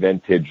that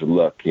vintage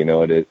look.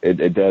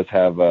 It does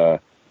have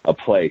a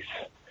place.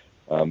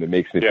 It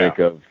makes me think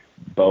of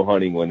bow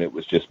hunting when it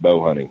was just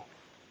bow hunting.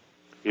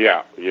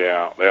 Yeah,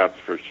 that's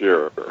for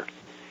sure.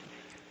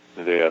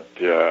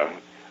 That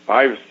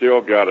I've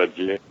still got a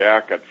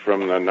jacket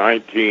from the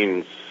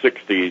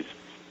 1960s,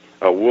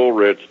 a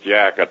Woolrich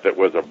jacket that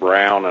was a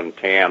brown and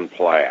tan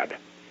plaid,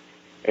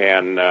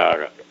 and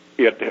I've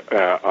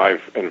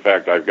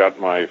got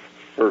my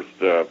first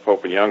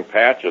Pope and Young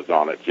patches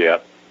on it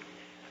yet,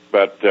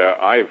 but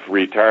I've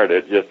retired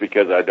it just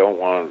because I don't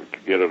want to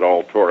get it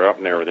all tore up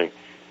and everything.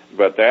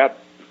 But that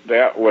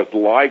was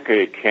like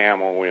a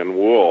camo in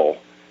wool,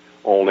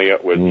 only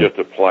it was just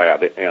a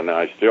plaid, and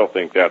I still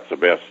think that's the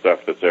best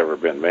stuff that's ever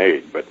been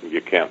made, but you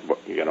can't,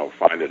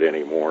 find it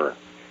anymore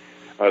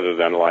other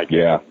than like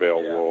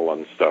bell wool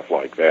and stuff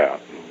like that.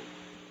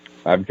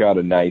 I've got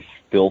a nice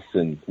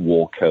Filson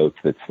wool coat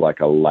that's like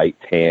a light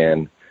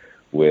tan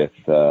with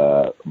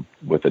a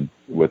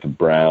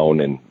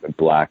brown and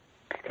black,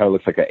 kind of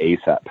looks like an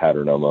ASAP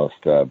pattern almost,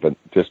 but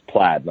just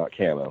plaid, not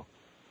camo.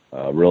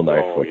 Real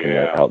nice looking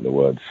out in the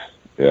woods.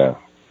 Yeah.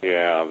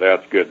 Yeah,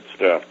 that's good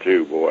stuff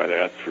too, boy.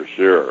 That's for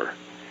sure.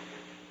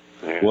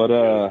 And, what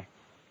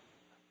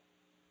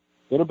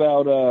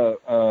about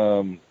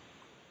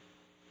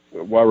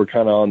while we're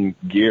kind of on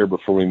gear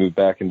before we move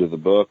back into the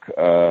book?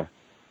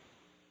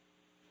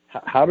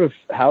 How's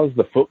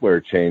the footwear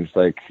changed?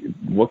 Like,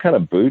 what kind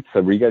of boots?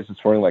 Were you guys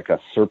just wearing like a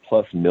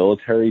surplus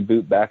military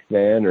boot back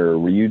then, or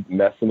were you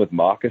messing with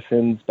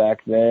moccasins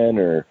back then,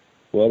 or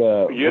what?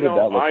 What did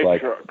that look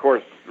like? Of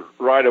course,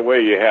 right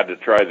away you had to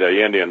try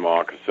the Indian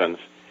moccasins.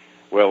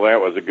 Well,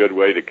 that was a good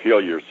way to kill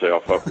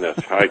yourself up in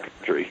this high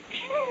country,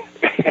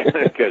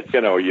 because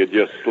you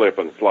just slip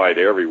and slide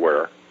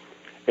everywhere.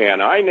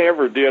 And I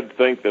never did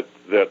think that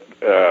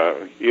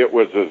it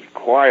was as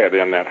quiet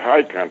in that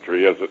high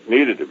country as it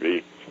needed to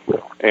be.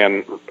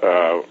 And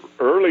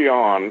early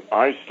on,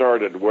 I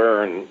started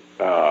wearing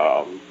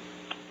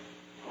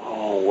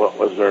what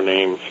was their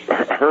names?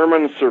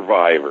 Herman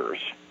Survivors.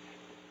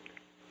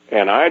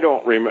 And I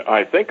don't remember.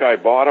 I think I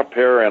bought a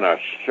pair in a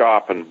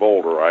shop in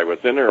Boulder. I was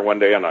in there one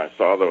day and I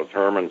saw those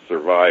Herman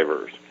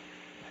Survivors,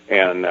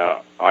 and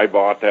I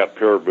bought that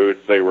pair of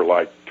boots. They were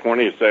like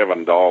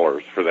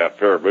 $27 for that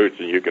pair of boots,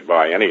 and you could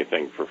buy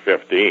anything for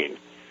 $15.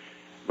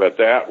 But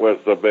that was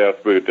the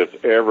best boot that's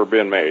ever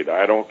been made.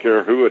 I don't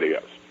care who it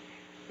is.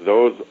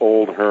 Those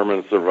old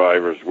Herman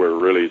Survivors were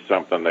really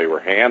something. They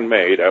were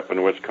handmade up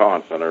in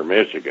Wisconsin or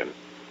Michigan,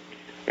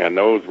 and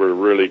those were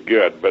really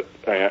good. But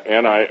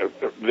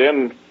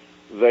then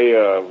they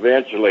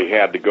eventually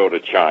had to go to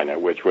China,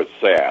 which was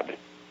sad.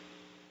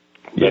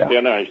 But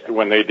then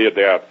when they did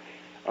that,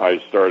 I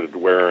started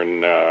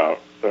wearing, I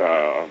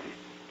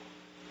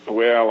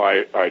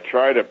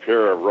tried a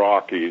pair of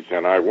Rockies,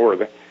 and I wore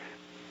them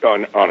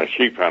on a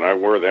sheep hunt. I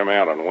wore them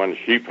out on one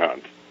sheep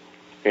hunt.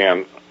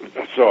 And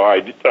so I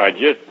just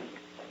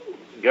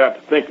got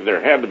to think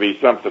there had to be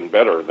something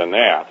better than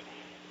that.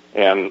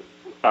 And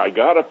I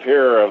got a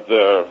pair of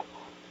the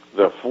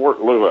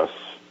Fort Lewis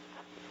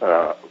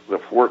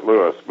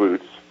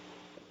boots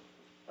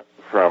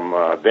from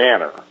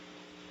Danner,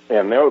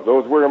 and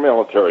those were a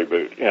military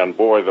boot. And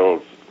boy,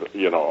 those,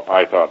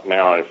 I thought,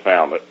 now I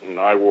found it. And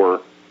I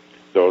wore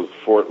those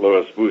Fort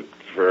Lewis boots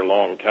for a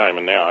long time,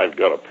 and now I've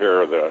got a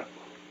pair of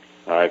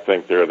I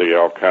think they're the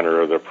elk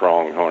hunter or the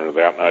pronghorn or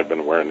that, and I've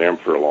been wearing them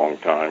for a long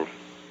time.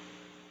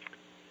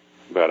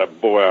 But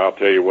boy, I'll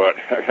tell you what,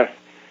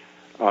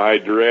 I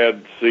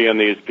dread seeing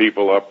these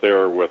people up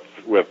there with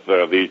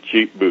these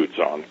cheap boots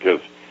on,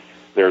 because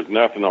there's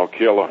nothing that'll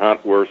kill a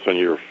hunt worse than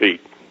your feet.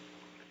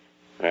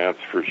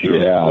 That's for sure.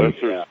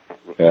 Blisters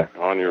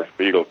on your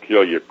feet will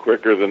kill you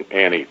quicker than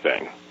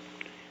anything.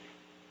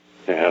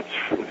 And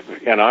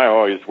I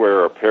always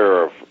wear a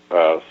pair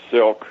of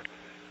silk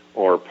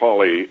or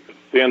poly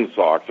thin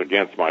socks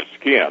against my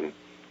skin,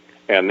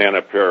 and then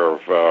a pair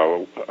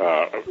of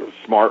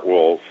smart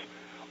wools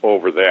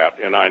over that,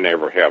 and I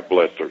never have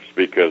blisters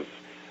because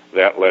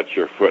that lets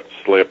your foot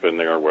slip in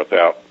there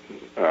without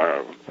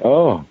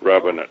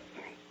rubbing it.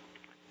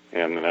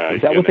 And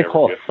is that what they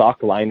call a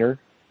sock liner?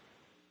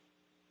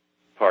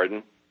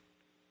 Pardon?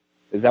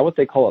 Is that what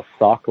they call a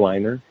sock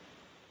liner?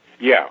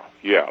 Yeah,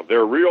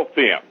 they're real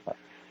thin.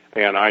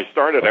 And I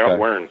started out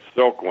wearing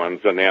silk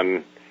ones, and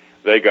then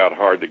they got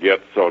hard to get,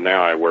 so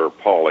now I wear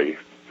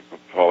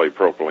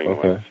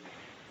polypropylene ones.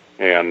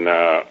 And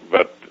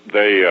but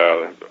they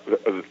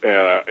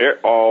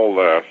all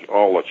the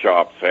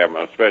shops have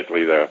them,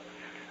 especially the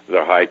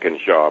hiking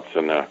shops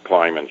and the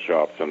climbing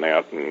shops and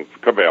that, and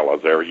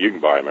Cabela's there. You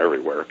can buy them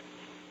everywhere.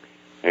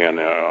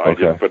 And I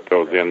just put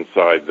those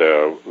inside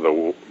the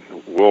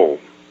wool,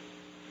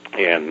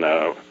 and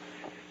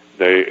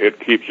it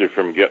keeps you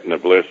from getting the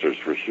blisters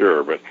for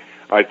sure. But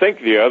I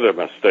think the other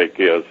mistake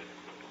is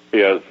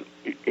a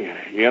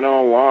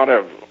lot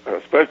of,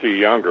 especially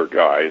younger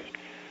guys,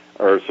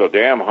 are so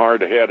damn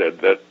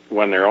hard-headed that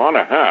when they're on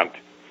a hunt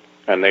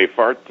and they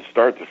start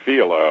to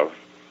feel a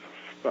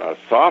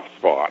soft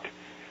spot,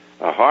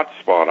 a hot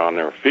spot on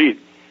their feet,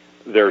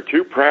 they're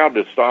too proud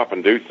to stop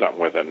and do something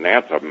with it, and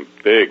that's a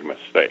big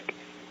mistake.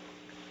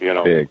 You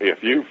know, Big.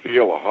 if you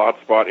feel a hot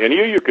spot, and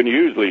you can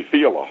usually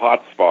feel a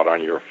hot spot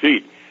on your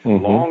feet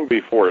long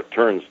before it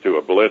turns to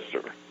a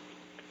blister.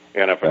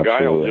 And if a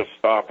guy will just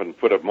stop and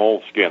put a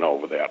moleskin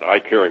over that, I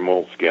carry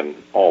moleskin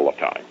all the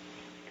time,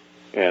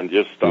 and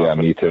just stop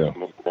and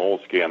put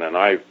moleskin, and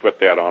I've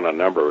put that on a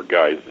number of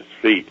guys'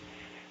 feet.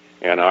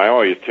 And I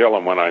always tell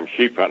them when I'm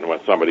sheep hunting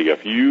with somebody,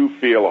 if you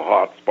feel a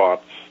hot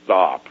spot,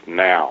 stop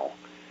now,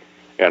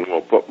 and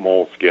we'll put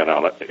moleskin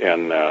on it,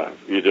 and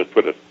you just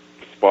put a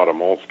spot of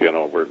moleskin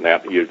over it, and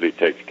that usually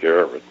takes care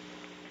of it.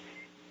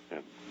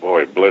 And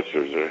boy,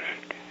 blisters are...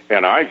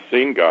 And I've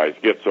seen guys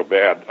get so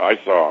bad. I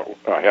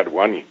had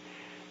one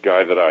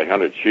guy that I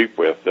hunted sheep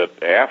with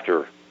that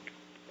after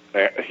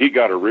he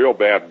got a real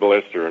bad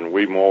blister, and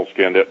we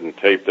moleskinned it and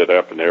taped it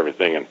up and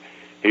everything, and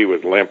he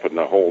was limping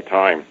the whole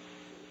time.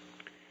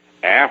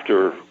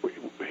 After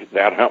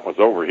that hunt was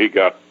over, he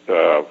got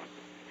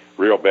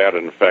real bad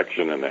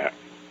infection in that.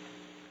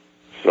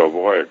 So,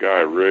 boy, a guy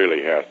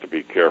really has to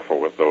be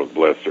careful with those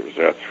blisters,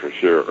 that's for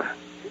sure.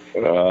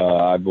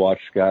 I've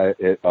watched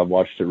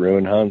it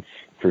ruin hunts.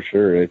 For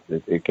sure,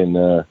 it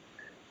can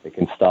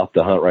stop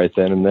the hunt right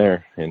then and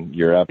there. And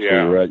you're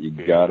absolutely right. You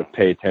got to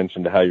pay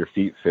attention to how your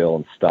feet feel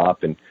and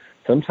stop. And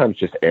sometimes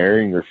just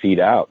airing your feet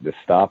out, just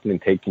stopping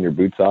and taking your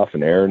boots off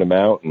and airing them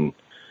out, and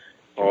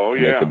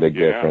make a big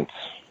difference.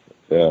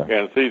 Yeah.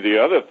 And see,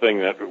 the other thing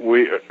that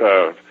we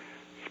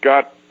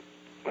Scott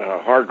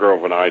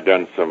Hargrove and I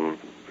done some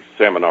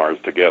seminars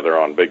together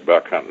on big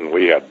buck hunting.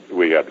 We had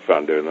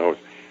fun doing those.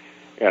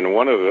 And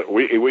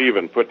we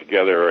even put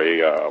together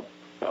a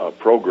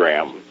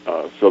program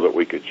so that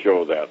we could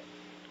show that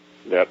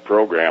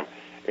program.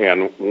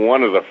 And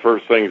one of the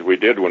first things we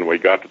did when we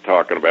got to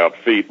talking about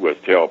feet was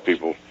tell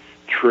people,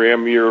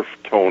 trim your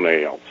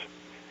toenails.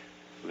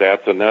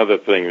 That's another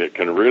thing that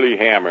can really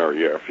hammer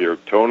you. If your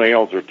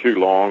toenails are too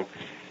long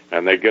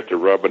and they get to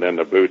rubbing in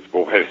the boots,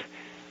 boy,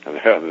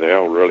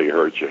 they'll really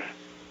hurt you.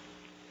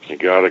 You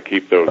got to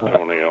keep those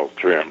toenails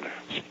trimmed.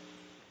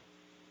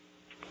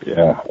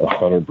 Yeah,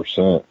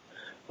 100%.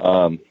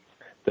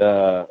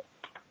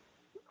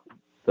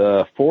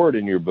 The foreword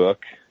in your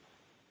book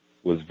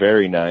was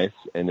very nice,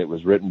 and it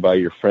was written by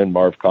your friend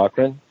Marv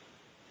Cochran.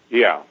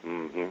 Yeah.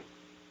 Mm-hmm.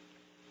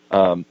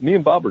 Me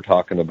and Bob were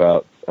talking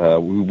about,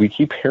 we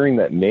keep hearing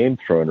that name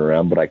thrown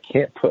around, but I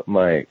can't put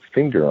my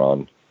finger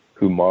on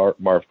who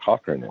Marv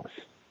Cochran is.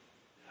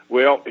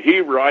 Well,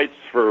 he writes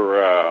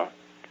for,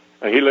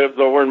 he lives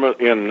over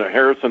in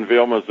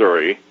Harrisonville,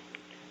 Missouri,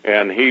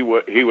 and he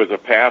was a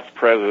past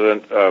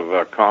president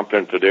of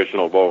Compton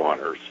Traditional Bow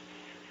Hunters.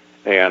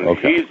 And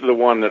he's the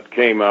one that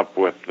came up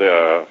with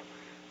the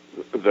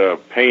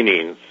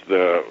paintings,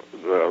 the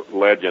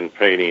legend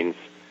paintings,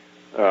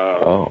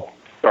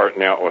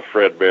 starting out with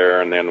Fred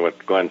Bear and then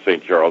with Glenn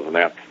St. Charles and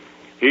that.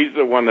 He's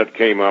the one that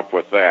came up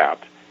with that.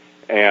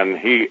 And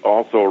he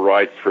also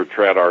writes for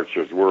Trad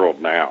Archer's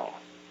World now.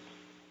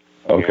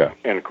 Okay.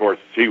 And of course,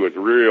 he was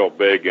real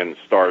big in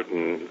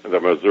starting the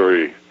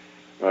Missouri,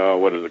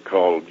 what is it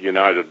called,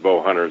 United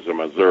Bow Hunters of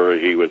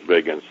Missouri. He was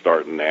big in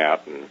starting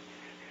that. And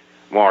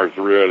Marv's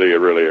really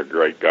a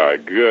great guy,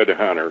 good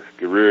hunter,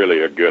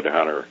 really a good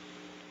hunter.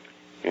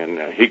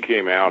 And he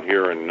came out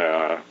here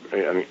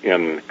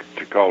to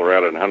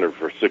Colorado and hunted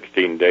for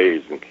 16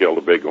 days and killed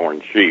a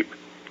bighorn sheep.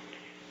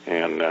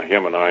 And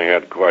him and I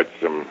had quite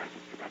some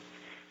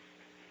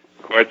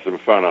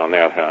fun on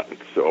that hunt.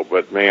 So,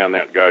 but man,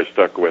 that guy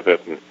stuck with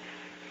it. And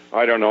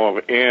I don't know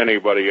of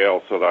anybody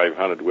else that I've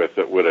hunted with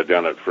that would have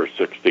done it for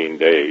 16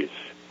 days,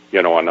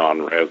 a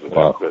non-resident.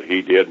 Wow. But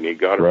he did, and he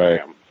got it for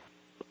him.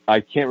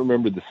 I can't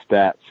remember the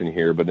stats in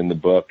here, but in the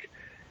book,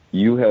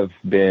 you have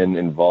been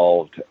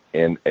involved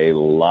in a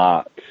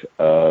lot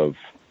of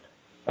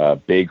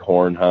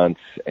bighorn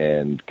hunts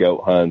and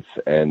goat hunts,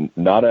 and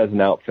not as an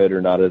outfitter,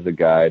 not as a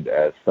guide,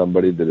 as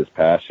somebody that is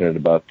passionate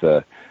about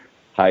the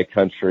high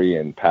country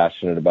and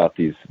passionate about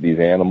these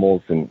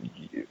animals. And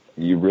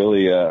you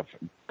really have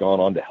gone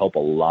on to help a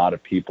lot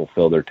of people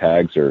fill their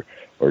tags or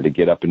to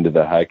get up into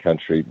the high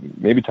country.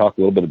 Maybe talk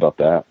a little bit about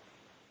that.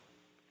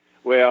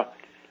 Well,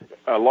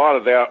 a lot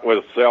of that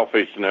was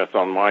selfishness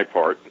on my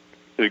part.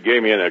 It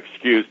gave me an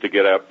excuse to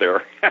get up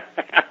there.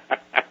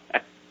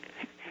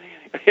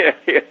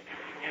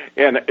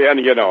 and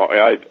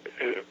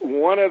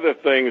one of the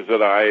things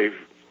that I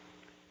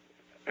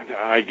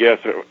guess,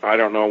 I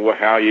don't know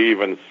how you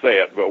even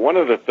say it, but one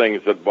of the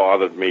things that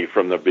bothered me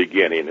from the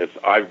beginning is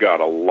I've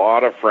got a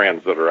lot of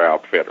friends that are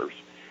outfitters,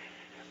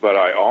 but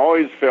I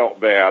always felt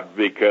bad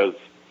because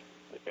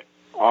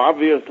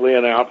obviously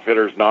an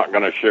outfitter's not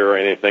going to share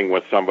anything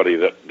with somebody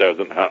that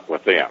doesn't hunt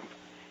with them.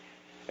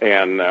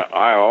 And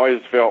I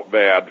always felt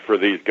bad for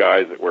these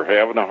guys that were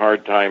having a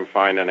hard time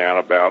finding out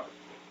about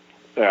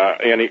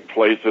any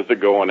places to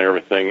go and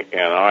everything.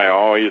 And I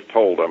always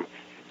told them,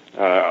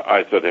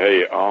 I said,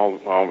 hey,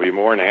 I'll be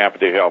more than happy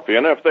to help you.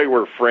 And if they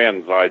were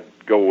friends, I'd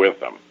go with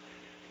them.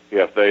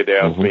 If they'd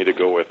ask me to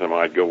go with them,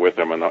 I'd go with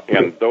them.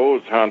 And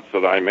those hunts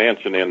that I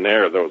mentioned in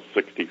there, those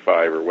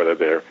 65 or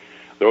whatever,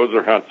 those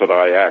are hunts that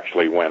I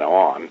actually went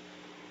on.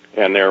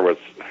 And there was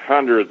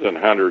hundreds and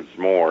hundreds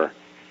more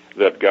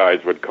that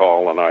guys would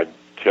call, and I'd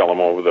tell them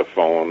over the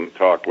phone,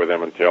 talk with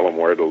them, and tell them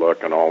where to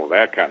look and all of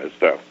that kind of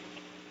stuff.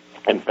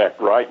 In fact,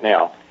 right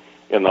now,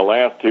 in the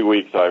last 2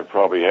 weeks, I've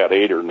probably had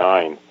 8 or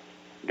 9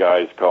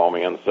 guys call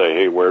me and say,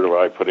 "Hey, where do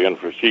I put in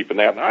for sheep and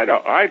that?" And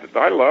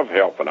I love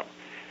helping them,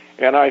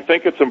 and I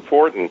think it's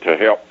important to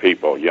help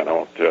people,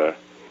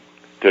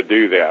 to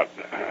do that.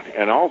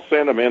 And I'll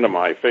send them into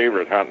my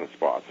favorite hunting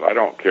spots. I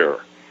don't care.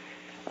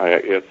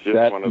 It's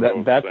just one of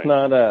those that's things.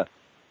 Not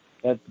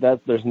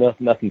there's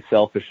nothing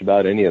selfish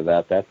about any of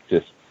that. That's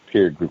just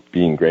pure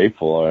being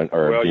grateful or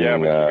well, being. Yeah,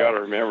 but you got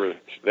to remember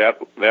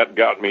that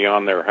got me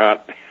on their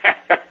hunt.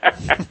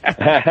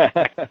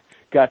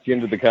 Got you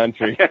into the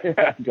country.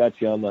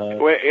 Got you on the hunt.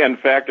 Well, in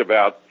fact,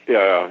 about I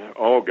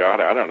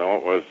don't know,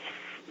 it was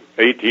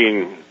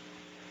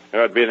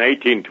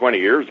 20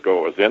 years ago.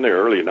 It was in the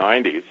early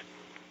 90s.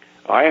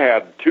 I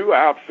had 2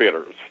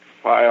 outfitters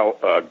file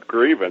a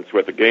grievance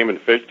with the Game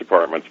and Fish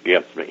departments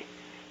against me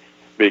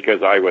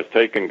because I was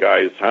taking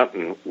guys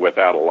hunting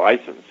without a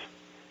license.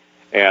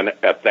 And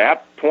at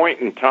that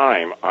point in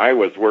time, I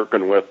was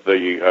working with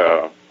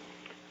the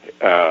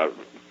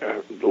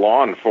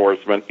law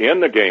enforcement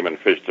in the Game and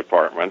Fish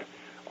department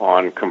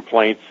on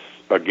complaints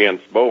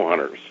against bow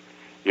hunters,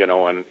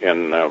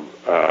 and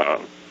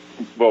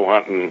bow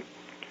hunting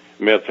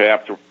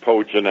mishaps,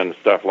 poaching and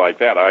stuff like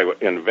that. I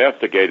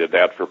investigated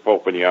that for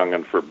Pope and Young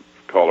and for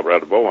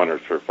Colorado bow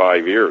hunters for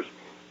 5 years.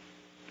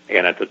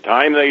 And at the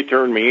time they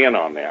turned me in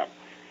on that,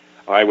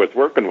 I was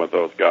working with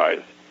those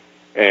guys.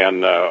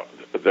 And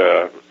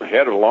the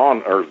head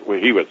of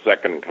he was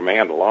second in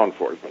command of law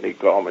enforcement. He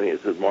called me and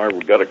he said, "Marv,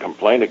 we've got a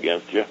complaint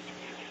against you."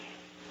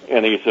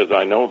 And he says,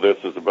 "I know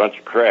this is a bunch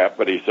of crap,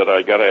 but he said,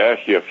 I got to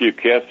ask you a few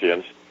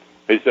questions."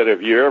 He said,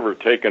 "Have you ever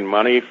taken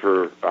money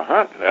for a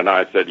hunt?" And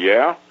I said,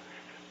 "Yeah."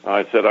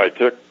 I said, "I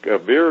took a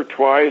beer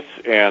twice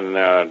and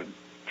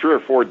 3 or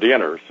 4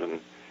 dinners." And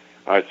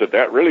I said,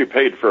 "That really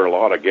paid for a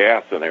lot of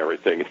gas and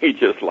everything." And he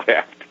just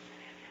laughed.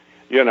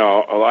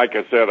 Like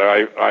I said,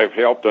 I've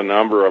helped a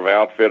number of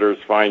outfitters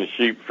find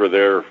sheep for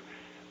their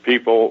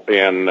people,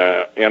 and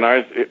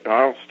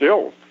I'll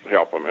still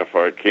help them if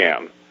I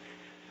can.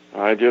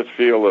 I just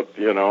feel that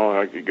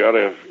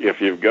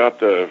if you've got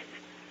the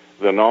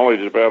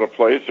knowledge about a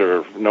place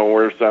or know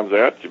where something's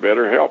at, you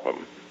better help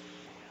them.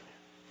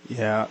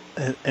 Yeah,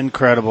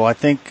 incredible. I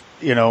think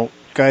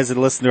guys that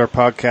listened to our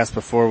podcast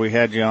before we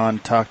had you on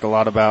talked a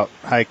lot about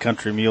high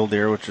country mule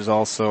deer, which is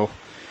also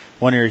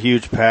one of your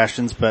huge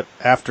passions. But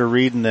after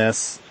reading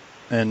this,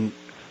 and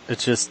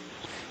it's just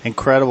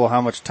incredible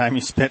how much time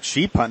you spent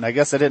sheep hunting. I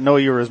guess I didn't know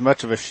you were as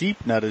much of a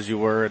sheep nut as you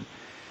were,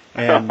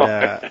 and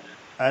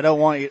I don't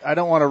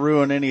want to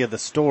ruin any of the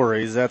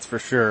stories, that's for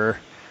sure.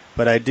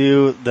 But I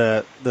do.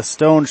 The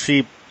stone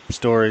sheep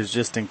story is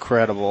just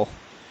incredible,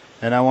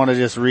 and I want to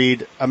just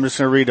read. I'm just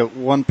going to read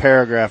one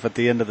paragraph at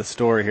the end of the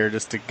story here,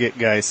 just to get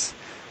guys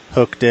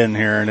hooked in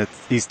here. And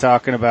he's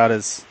talking about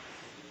his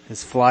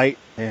flight,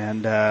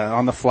 and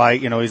on the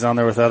flight, he's on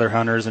there with other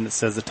hunters, and it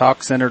says the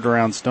talk centered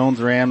around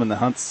Stone's Ram and the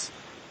hunts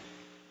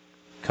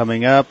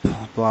coming up,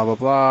 blah, blah,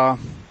 blah.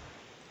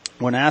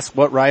 When asked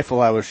what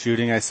rifle I was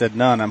shooting, I said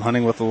none. I'm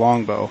hunting with a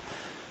longbow.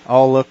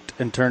 All looked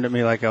and turned at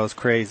me like I was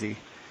crazy.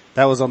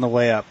 That was on the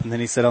way up. And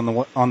then he said on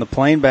the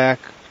plane back,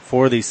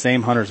 4 of these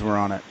same hunters were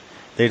on it.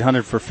 They'd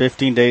hunted for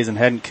 15 days and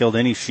hadn't killed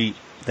any sheep.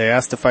 They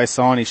asked if I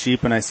saw any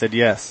sheep, and I said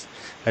yes.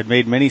 I'd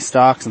made many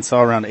stalks and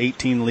saw around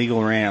 18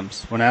 legal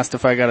rams. When asked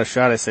if I got a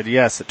shot, I said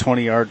yes, at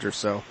 20 yards or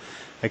so.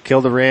 I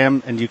killed a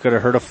ram, and you could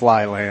have heard a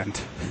fly land.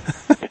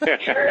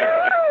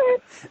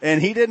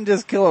 And he didn't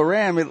just kill a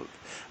ram.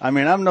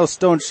 I'm no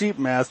stone sheep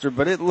master,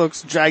 but it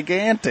looks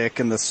gigantic.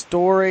 And the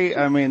story,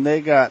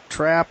 they got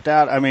trapped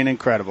out.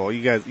 Incredible.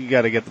 You got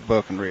to get the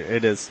book and read it.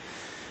 It is.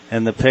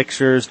 And the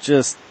pictures,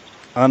 just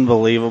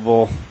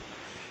unbelievable.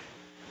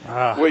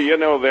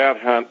 Well,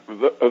 that hunt,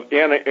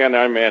 and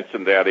I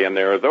mentioned that in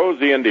there,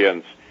 those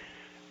Indians,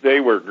 they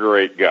were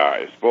great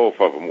guys.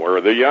 Both of them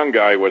were. The young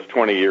guy was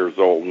 20 years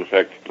old. In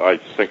fact, I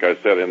think I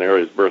said in there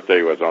his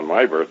birthday was on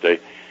my birthday.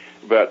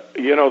 But,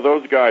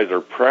 those guys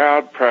are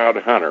proud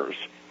hunters.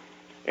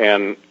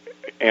 And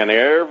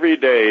every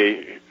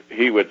day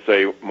he would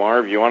say,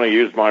 "Marv, you want to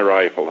use my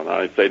rifle?" And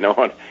I'd say,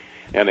 "No."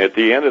 And at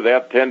the end of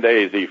that 10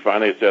 days, he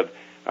finally said,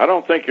 "I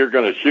don't think you're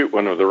going to shoot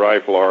one with the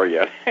rifle, are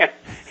you?"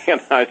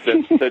 And I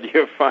said,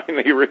 "You're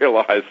finally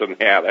realizing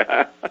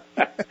that."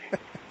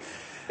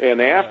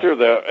 And after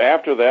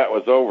that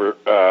was over,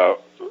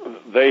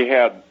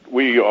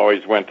 we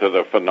always went to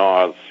the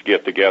FNAWS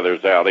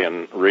get-togethers out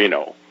in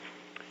Reno.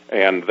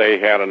 And they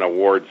had an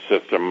award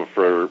system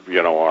for,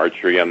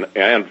 archery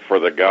and for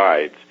the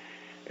guides.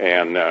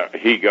 And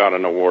he got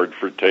an award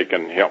for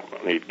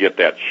he'd get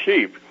that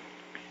sheep.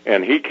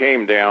 And he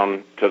came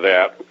down to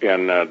that,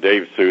 and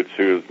Dave Suits,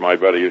 who's my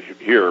buddy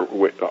here,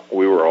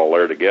 we were all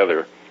there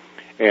together.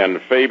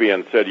 And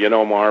Fabian said,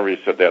 "Marv," he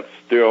said, "that's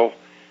still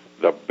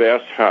the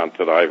best hunt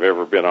that I've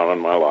ever been on in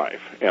my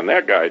life." And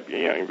that guy,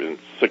 he'd been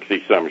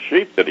 60-some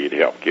sheep that he'd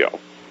helped kill.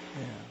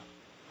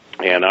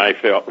 And I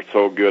felt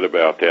so good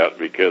about that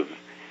because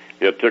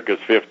It took us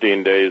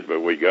 15 days,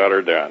 but we got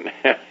her done.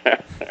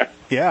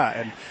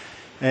 Yeah,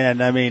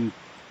 and I mean,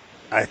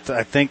 I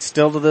think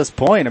still to this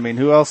point, I mean,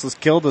 who else has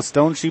killed a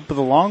stone sheep with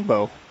a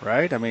longbow,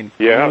 right? I mean,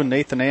 yeah. You and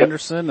Nathan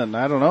Anderson, and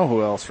I don't know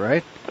who else,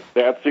 right?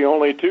 That's the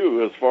only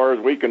two as far as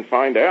we can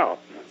find out.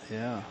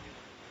 Yeah.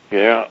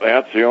 Yeah,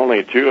 that's the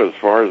only two as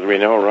far as we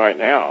know right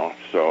now.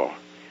 So,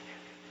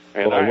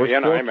 and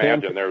I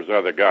imagine there's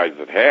other guys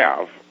that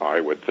have.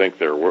 I would think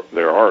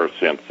there are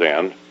since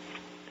then.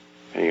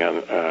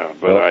 And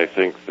but I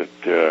think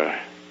that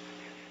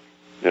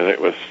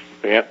it was,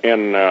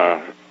 and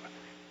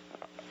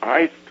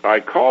I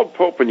called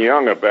Pope and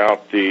Young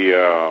about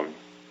the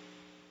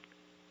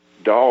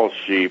Dall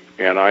sheep,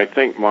 and I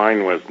think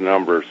mine was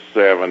number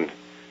 7.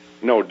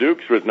 No,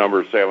 Duke's was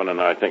number 7,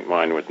 and I think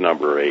mine was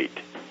number 8.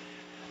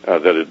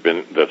 That had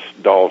been the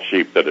Dall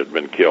sheep that had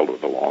been killed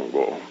with a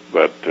longbow.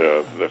 But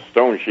the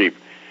stone sheep,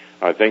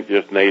 I think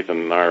just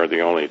Nathan and I are the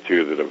only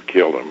two that have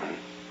killed them.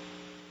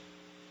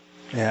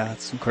 Yeah,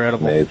 it's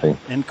incredible. Amazing.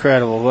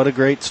 Incredible. What a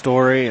great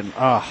story. And,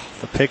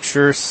 the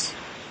pictures.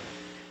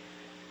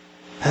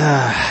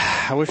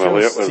 I wish it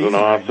was an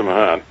awesome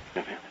hunt.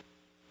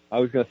 I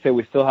was going to say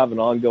we still have an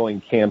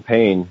ongoing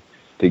campaign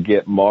to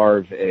get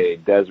Marv a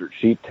desert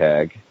sheep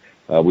tag.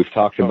 We've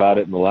talked about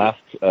it in the last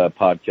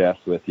podcast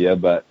with you,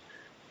 but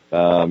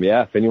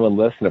if anyone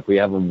listens, if we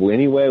have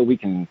any way we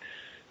can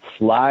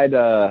slide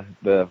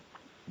the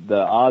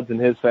odds in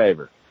his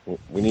favor,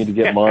 we need to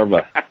get Marv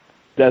a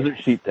desert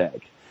sheep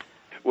tag.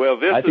 Well,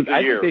 I think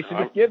they should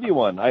just give you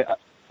one.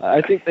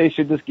 I think they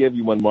should just give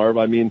you one, Marv.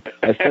 I mean,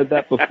 I said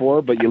that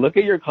before, but you look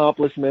at your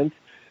accomplishments,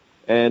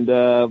 and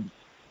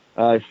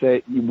I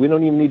say we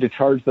don't even need to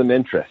charge them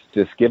interest.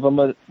 Just give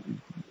Marv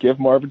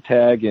a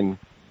tag, and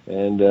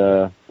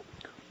we'll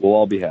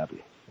all be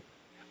happy.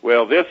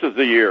 Well, this is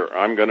the year.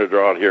 I'm going to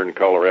draw it here in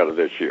Colorado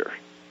this year.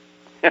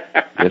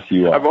 Yes,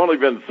 you are. I've only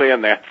been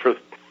saying that for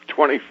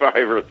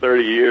 25 or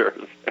 30 years.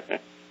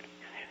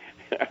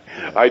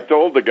 I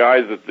told the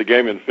guys at the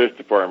Game and Fish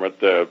Department,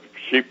 the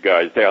sheep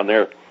guys down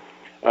there,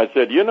 I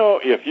said,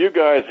 if you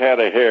guys had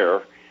a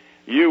hare,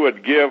 you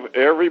would give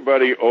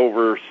everybody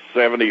over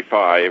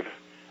 75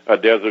 a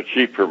desert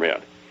sheep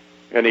permit.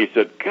 And he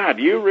said, God,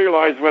 do you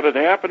realize what had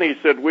happened? He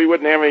said, we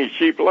wouldn't have any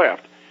sheep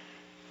left.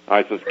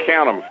 I said,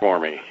 count them for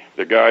me,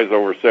 the guys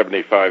over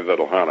 75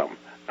 that'll hunt them.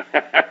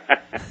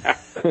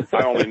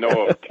 I only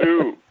know of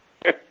 2.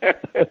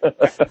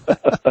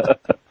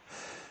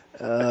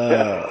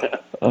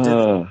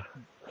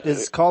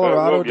 Is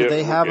Colorado, do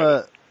they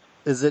have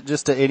is it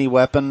just any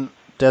weapon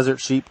desert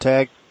sheep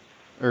tag?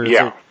 Or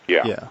yeah.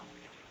 Yeah,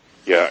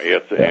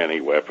 it's any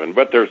weapon,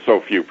 but there's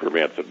so few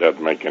permits it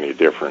doesn't make any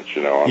difference,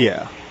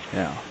 Yeah.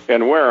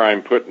 And where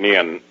I'm putting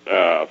in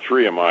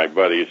 3 of my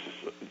buddies,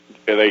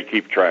 they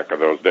keep track of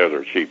those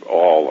desert sheep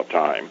all the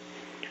time.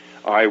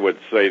 I would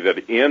say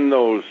that in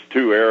those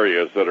 2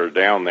 areas that are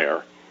down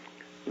there,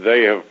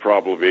 they have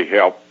probably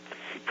helped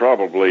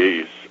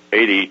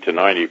 80 to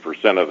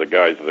 90% of the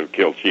guys that have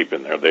killed sheep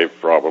in there. They've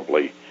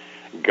probably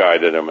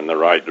guided them in the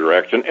right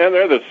direction, and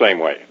they're the same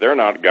way. They're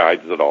not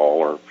guides at all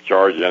or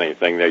charge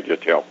anything. They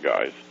just help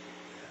guys.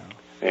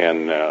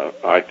 And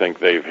I think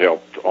they've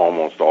helped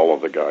almost all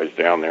of the guys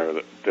down there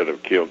that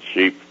have killed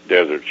sheep,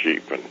 desert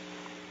sheep. And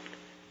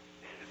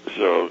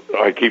so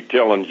I keep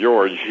telling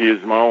George,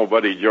 he's my old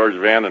buddy George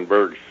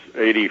Vandenberg's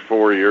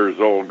 84 years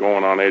old,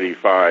 going on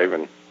 85,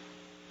 and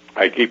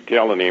I keep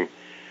telling him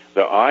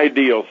the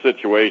ideal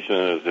situation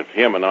is if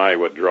him and I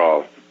would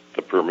draw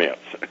the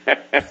permits.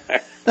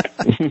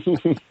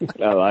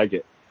 I like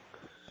it.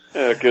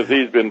 Because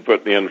he's been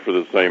putting in for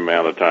the same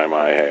amount of time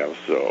I have,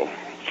 so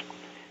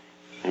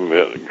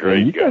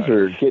great. You guys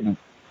are getting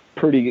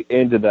pretty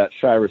into that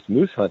Shiras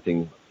moose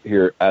hunting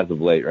here as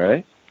of late,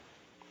 right?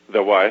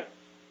 The what?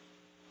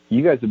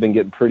 You guys have been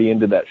getting pretty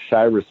into that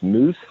Shiras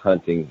moose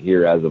hunting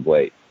here as of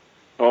late.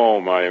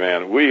 Oh, my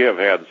man. We have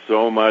had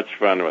so much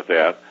fun with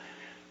that.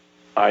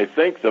 I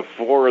think the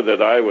 4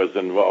 that I was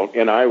involved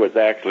in, I was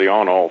actually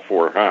on all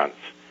 4 hunts.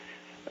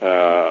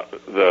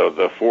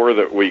 The 4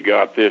 that we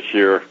got this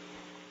year,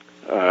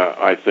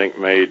 I think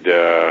made 10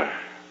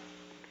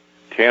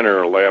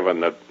 or 11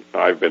 that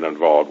I've been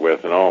involved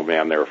with, and oh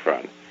man, they're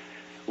fun.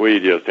 We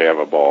just have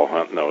a ball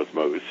hunting those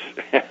moose.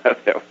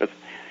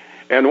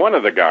 And one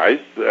of the guys,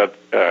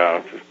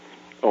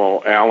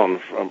 Alan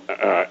from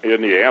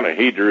Indiana,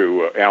 he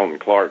drew Alan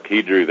Clark.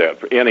 He drew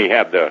that, and he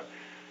had the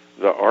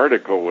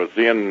article was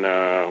in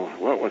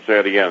what was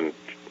that again?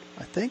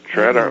 I think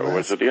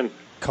was it in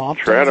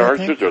Compton's,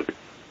 Arches or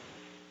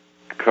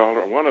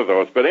one of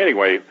those? But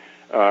anyway,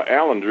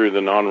 Alan drew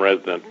the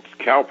non-resident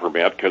cow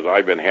permit because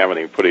I've been having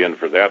him put in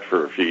for that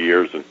for a few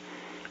years, and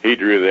he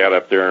drew that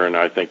up there, and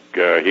I think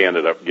he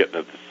ended up getting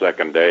it the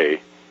second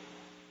day.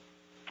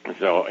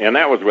 So, and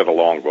that was with a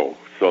longbow,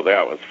 so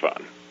that was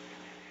fun.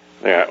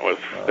 That was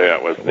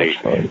neat.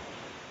 Fun.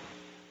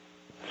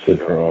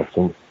 Super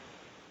awesome.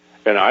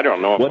 And I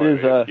don't know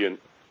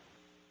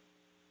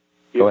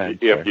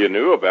if you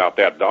knew about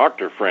that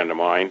doctor friend of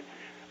mine,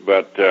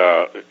 but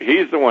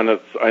he's the one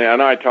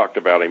and I talked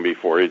about him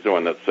before. He's the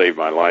one that saved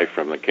my life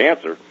from the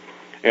cancer.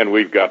 and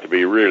we've got to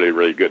be really,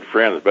 really good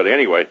friends. But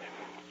anyway,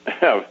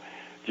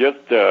 just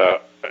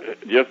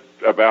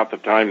about the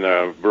time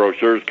the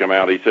brochures come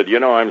out, he said,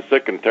 I'm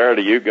sick and tired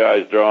of you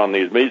guys drawing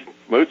these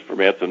moose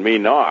permits and me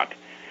not.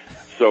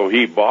 So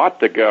he bought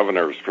the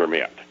governor's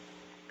permit,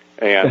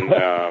 and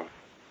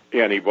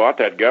he bought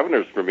that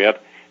governor's permit,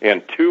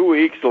 and 2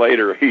 weeks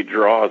later he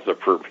draws a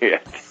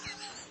permit.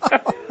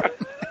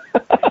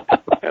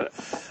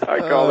 I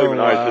called him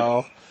and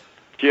I said,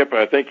 Chip,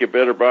 I think you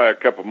better buy a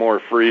couple more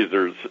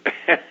freezers.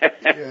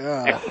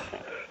 Yeah.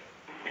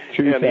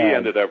 And he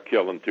ended up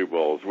killing 2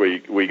 bulls.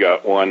 We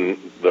got one.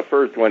 The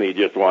first one, he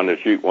just wanted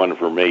to shoot one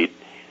for meat,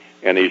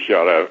 and he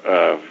shot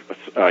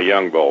a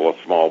young bull, a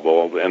small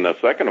bull. And the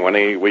second one,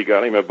 we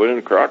got him a Boone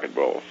and Crockett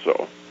bull.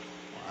 So,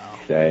 wow.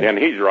 And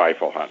he's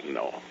rifle hunting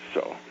though.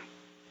 So,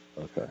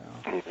 okay,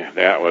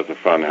 that was a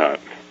fun hunt.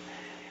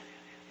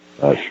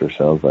 That sure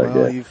sounds like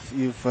it.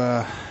 You've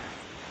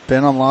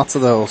been on lots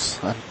of those.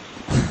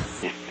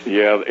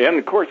 Yeah, and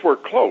of course we're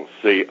close.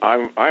 See,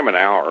 I'm an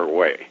hour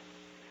away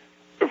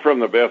from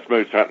the best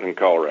moose hunting in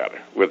Colorado,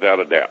 without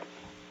a doubt.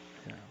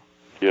 Yeah.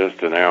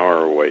 Just an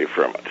hour away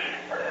from it.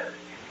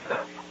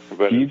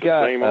 But it's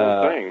the same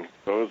old thing.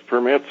 Those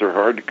permits are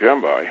hard to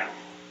come by.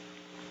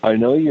 I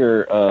know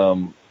you're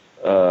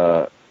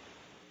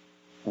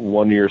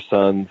one of your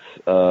sons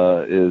is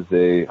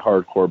a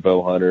hardcore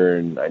bow hunter,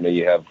 and I know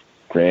you have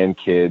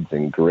grandkids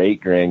and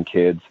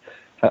great-grandkids.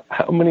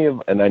 How many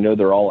of, and I know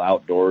they're all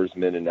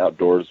outdoorsmen and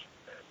outdoors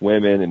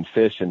women and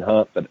fish and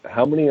hunt, but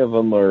how many of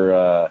them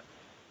are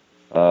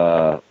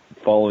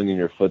following in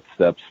your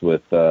footsteps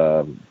with,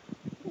 putting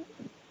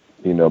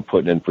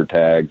in for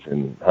tags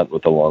and hunting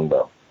with a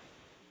longbow?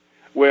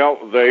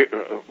 Well, they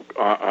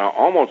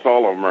almost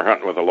all of them are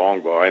hunting with a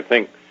longbow. I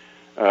think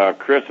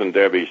Chris and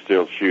Debbie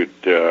still shoot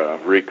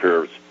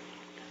recurves,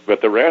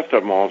 but the rest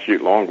of them all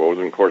shoot longbows.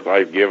 And of course,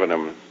 I've given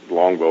them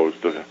longbows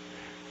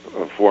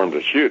for them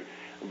to shoot.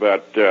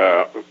 But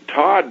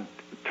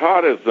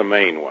Todd is the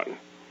main one,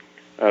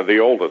 the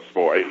oldest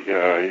boy.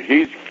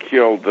 He's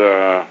killed.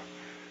 I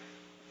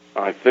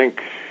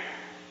think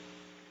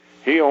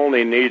he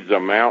only needs a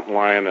mountain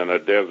lion and a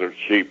desert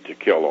sheep to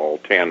kill all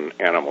 10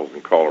 animals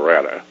in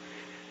Colorado.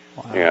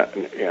 Wow.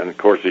 And of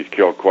course, he's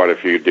killed quite a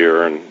few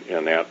deer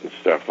and that and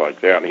stuff like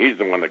that. And he's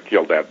the one that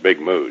killed that big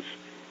moose.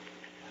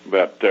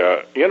 But,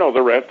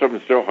 the rest of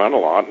them still hunt a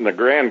lot. And the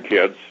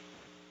grandkids,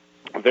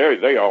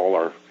 they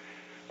all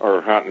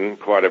are hunting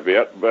quite a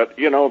bit. But,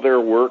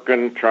 they're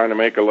working, trying to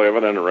make a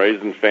living and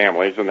raising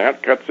families, and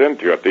that cuts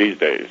into it these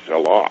days a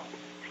lot.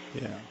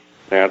 Yeah.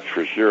 That's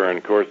for sure. And,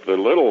 of course,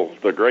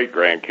 the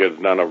great-grandkids,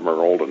 none of them are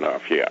old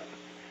enough yet.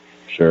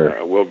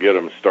 Sure. We'll get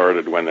them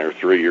started when they're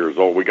 3 years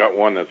old. We got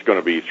one that's going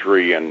to be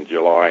 3 in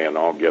July, and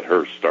I'll get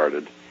her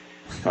started.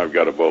 I've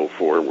got a bow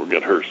for her. We'll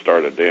get her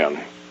started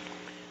then.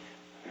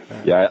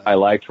 Yeah, I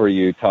liked where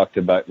you talked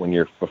about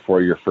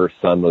before your first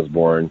son was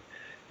born,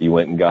 you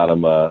went and got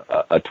him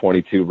a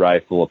 22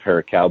 rifle, a pair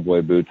of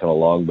cowboy boots, and a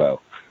longbow.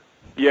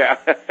 Yeah,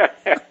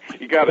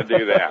 you got to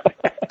do that.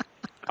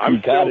 I'm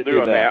still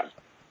doing that.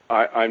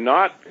 I'm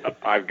not.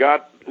 I've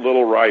got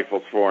little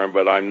rifles for him,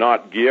 but I'm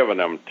not giving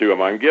them to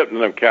him. I'm getting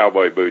them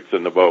cowboy boots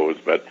and the bows,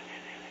 but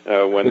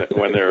when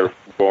they're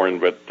born.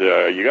 But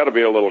you got to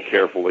be a little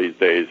careful these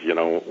days.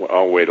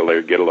 I'll wait till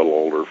they get a little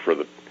older for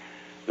the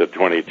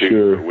 22.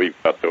 Sure. We've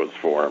got those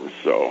for them.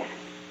 So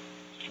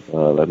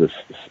that is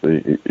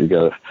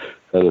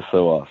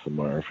so awesome,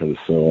 Marv. That is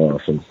so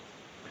awesome.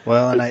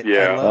 Well, and I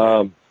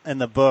love, in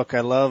the book,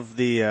 I love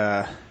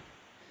the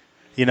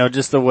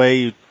just the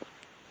way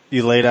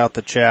you laid out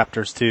the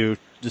chapters too.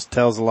 Just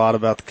tells a lot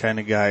about the kind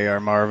of guy you are,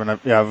 Marvin.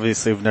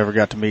 Obviously, we've never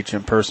got to meet you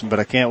in person,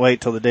 but I can't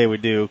wait till the day we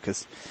do,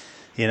 because,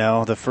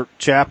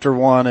 chapter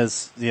 1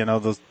 is,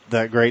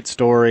 that great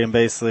story and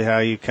basically how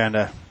you kind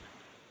of,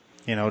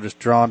 just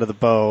drawn to the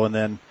bow,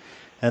 and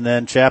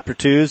then chapter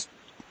 2 is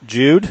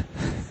Jude,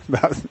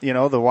 about,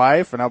 the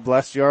wife and how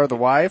blessed you are, the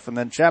wife, and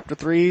then chapter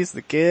 3 is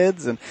the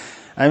kids, and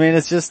I mean,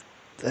 it's just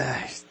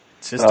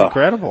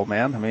incredible,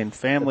 man. I mean,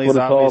 family's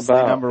obviously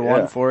number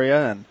one for you,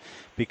 and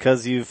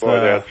because you've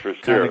kind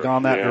of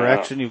gone that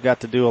direction, you've got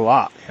to do a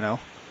lot,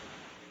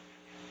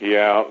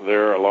 Yeah,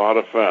 they're a lot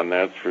of fun,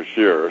 that's for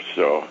sure.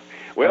 So,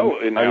 well,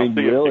 if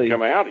you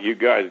come out, you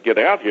guys get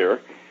out here,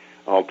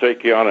 I'll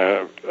take you on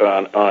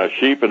a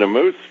sheep and a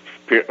moose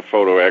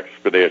photo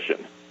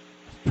expedition.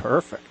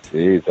 Perfect.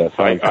 Jeez, that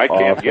sounds I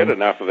can't get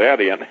enough of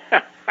that in.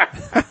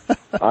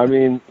 I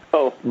mean,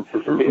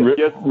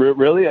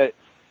 really,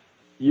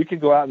 you could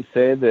go out and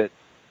say that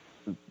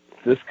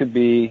this could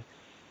be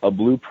a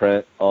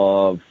blueprint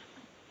of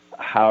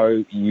how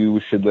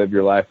you should live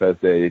your life as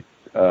if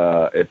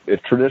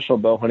traditional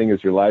bow hunting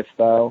is your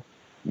lifestyle,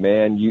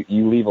 man,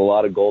 you leave a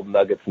lot of gold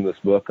nuggets in this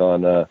book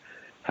on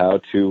how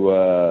to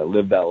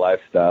live that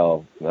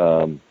lifestyle.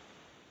 The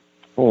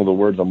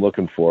words I'm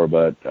looking for,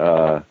 but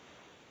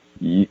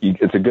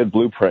it's a good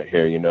blueprint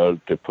here,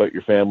 to put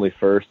your family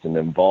first and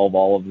involve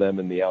all of them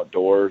in the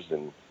outdoors,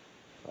 and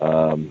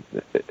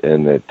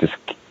it just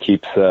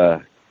keeps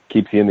you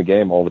in the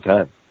game all the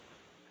time.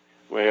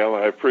 Well,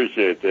 I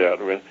appreciate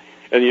that.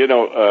 And, you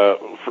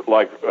know,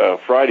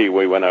 Friday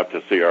we went up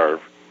to see our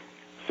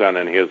son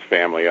and his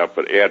family up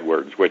at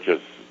Edwards, which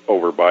is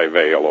over by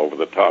Vail, over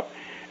the top.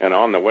 And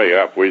on the way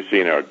up, we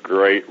seen a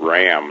great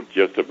ram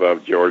just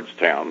above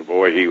Georgetown.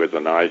 Boy, he was a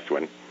nice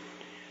one.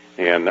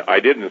 And I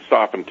didn't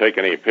stop and take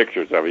any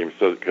pictures of him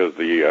because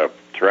the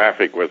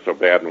traffic was so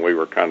bad, and we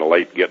were kind of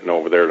late getting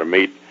over there to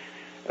meet.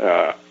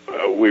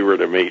 We were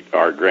to meet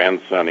our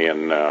grandson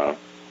in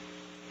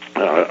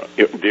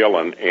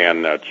Dylan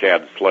and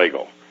Chad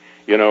Slagle.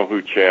 You know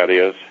who Chad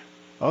is?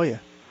 Oh, yeah.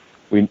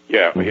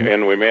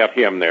 And we met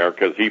him there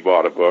because he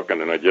bought a book,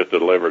 and then I just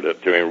delivered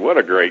it to him. What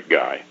a great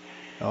guy.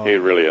 Oh, He's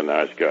really a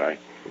nice guy.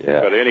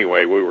 Yeah. But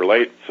anyway, we were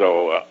late,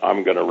 so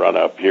I'm going to run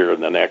up here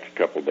in the next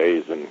couple of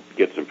days and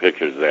get some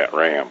pictures of that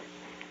ram.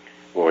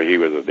 Boy, he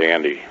was a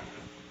dandy.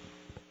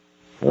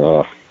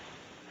 Oh,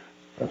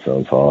 that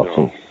sounds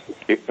awesome.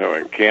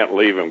 So, can't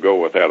leave him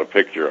go without a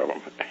picture of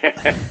him.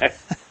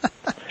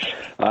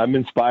 I'm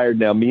inspired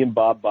now. Me and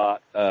Bob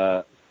bought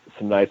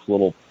some nice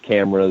little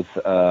cameras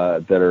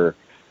they're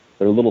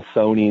little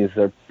Sonys.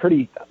 They're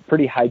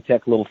pretty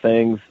high-tech little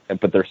things,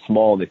 but they're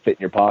small and they fit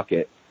in your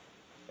pocket.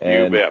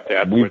 And you bet.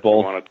 That's what you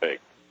want to take.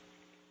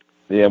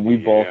 Yeah, we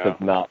both have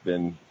not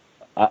been.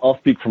 I'll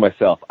speak for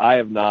myself. I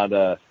have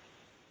not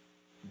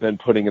been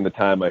putting in the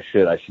time I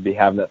should. I should be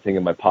having that thing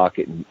in my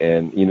pocket.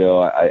 And you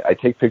know, I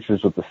take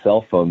pictures with the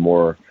cell phone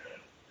more,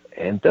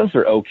 and those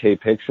are okay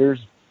pictures,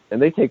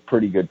 and they take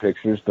pretty good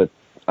pictures. But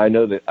I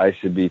know that I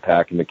should be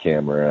packing the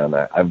camera, and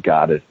I've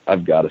got to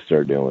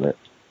start doing it.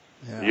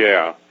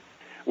 Yeah.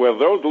 Well,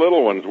 those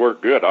little ones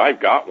work good. I've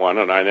got one,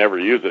 and I never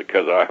use it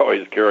because I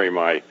always carry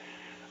my.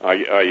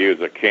 I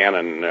use a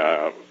Canon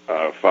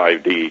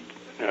 5D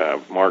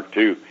Mark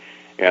II,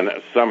 and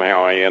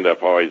somehow I end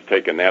up always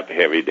taking that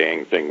heavy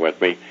dang thing with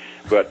me.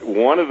 But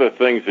one of the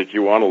things that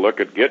you want to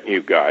look at getting,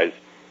 you guys,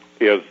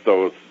 is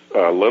those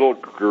little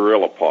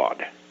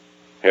GorillaPod.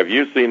 Have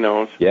you seen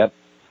those? Yep,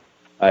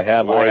 I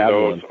have. Boy, I have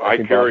those. one.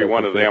 I carry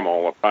one of them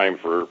all the time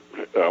for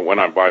when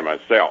I'm by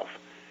myself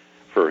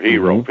for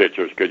hero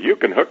pictures, because you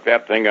can hook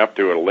that thing up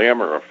to a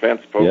limb or a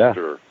fence post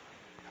or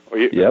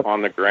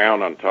on the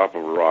ground on top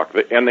of a rock,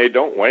 and they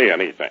don't weigh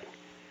anything.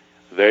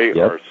 They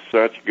are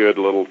such good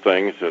little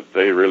things that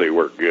they really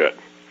work good.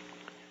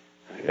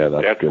 Yeah,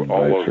 that's good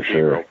all advice those for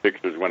sure.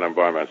 pictures when I'm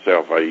by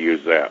myself, I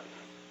use that.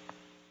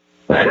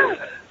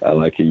 I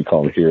like how you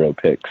call them hero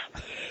pics.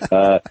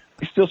 Are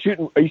you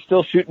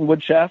still shooting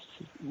wood shafts,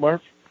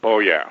 Marv? Oh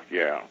yeah.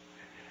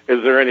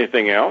 Is there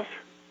anything else?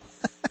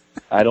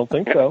 I don't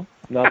think so.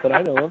 Not that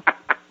I know of.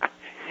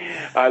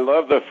 I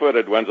love the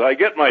footed ones. I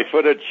get my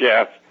footed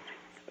shafts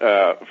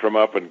from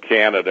up in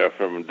Canada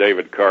from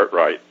David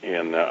Cartwright,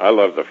 and I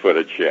love the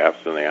footed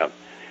shafts and that.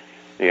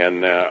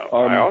 And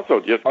I also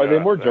just are they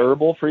more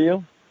durable for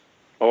you?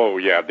 Oh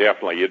yeah,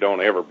 definitely. You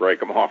don't ever break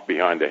them off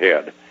behind the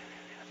head.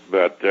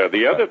 But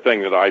the other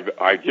thing that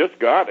I just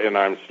got, and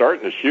I'm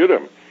starting to shoot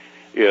them,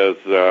 is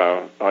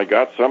I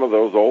got some of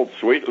those old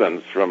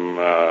Sweetlands from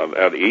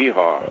that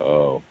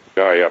EHA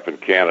guy up in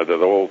Canada,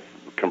 the old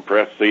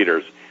compressed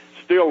cedars.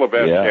 Still the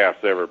best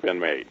shafts ever been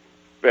made.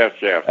 Best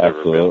shafts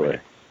ever been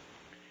made.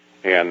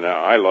 And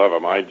I love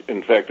them.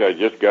 In fact, I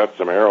just got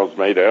some arrows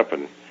made up,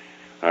 and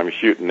I'm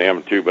shooting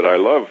them too. But I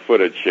love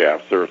footed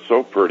shafts. They're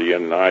so pretty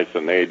and nice,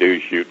 and they do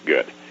shoot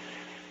good.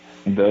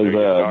 Those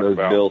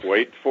bills.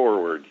 Weight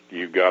forward,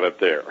 you got it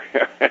there.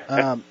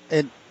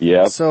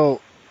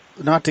 So,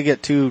 not to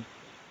get too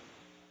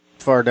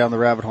far down the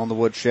rabbit hole in the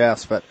wood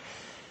shafts, but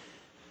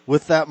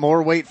with that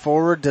more weight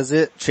forward, does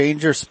it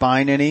change your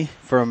spine any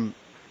from,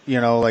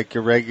 like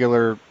your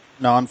regular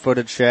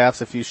non-footed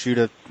shafts? If you shoot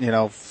a,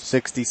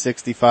 60,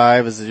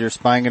 65, is your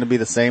spine going to be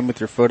the same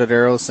with your footed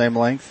arrows, same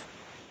length?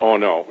 Oh,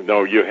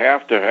 no, you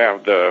have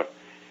to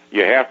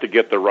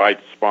get the right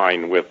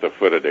spine with the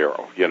footed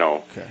arrow,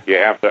 Okay. You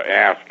have to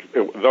ask,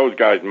 those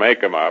guys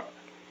make them up,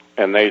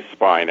 and they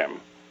spine them.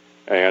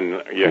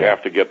 And you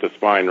have to get the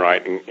spine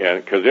right, and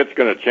because it's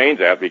going to change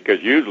that,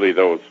 because usually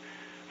those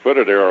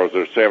footed arrows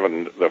are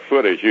the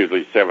foot is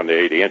usually 7 to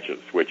 8 inches,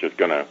 which is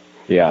going to,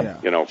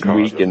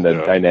 weaken the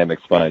dynamic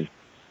spine.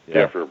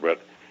 Differ, but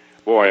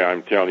boy,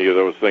 I'm telling you,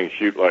 those things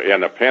shoot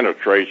and the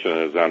penetration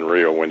is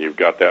unreal when you've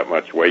got that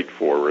much weight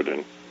forward.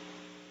 And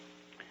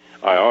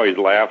I always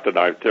laughed, and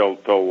I've told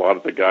a lot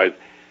of the guys,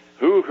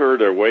 who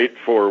heard a weight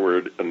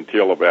forward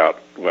until about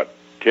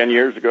 10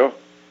 years ago,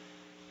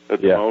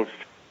 at the most,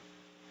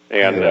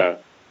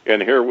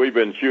 and here we've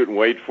been shooting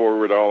weight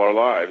forward all our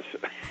lives.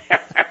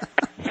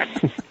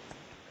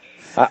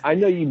 I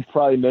know you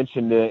probably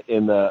mentioned it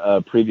in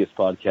the previous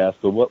podcast,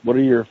 but what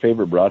are your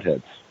favorite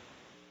broadheads?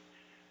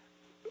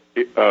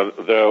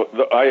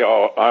 I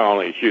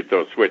only shoot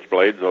those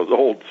switchblades, those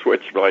old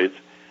switchblades,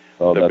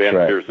 the Ben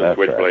Pearson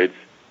switchblades.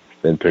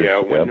 Ben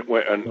Pearson,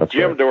 when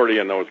Jim Doherty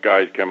and those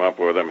guys come up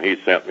with them, he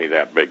sent me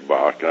that big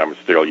box, and I'm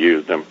still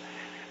using them,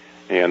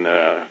 and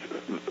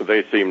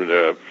they seem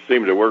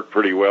to work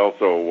pretty well.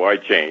 So why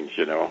change?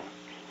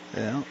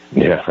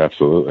 Yeah,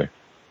 absolutely.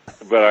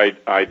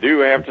 But I do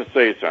have to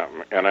say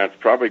something, and that's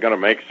probably going to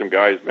make some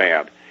guys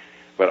mad.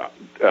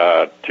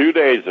 But 2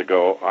 days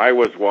ago, I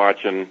was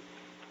watching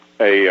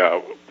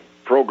a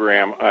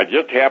program. I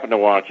just happened to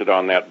watch it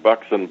on that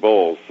Bucks and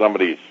Bulls.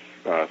 Somebody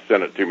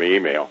sent it to me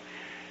email.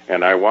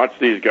 And I watched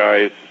these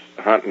guys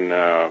hunting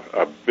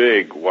a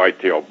big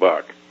whitetail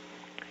buck.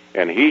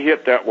 And he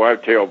hit that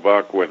whitetail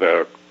buck with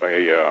a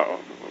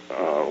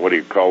what do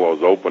you call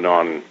those,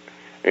 open-on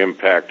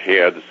impact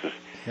heads?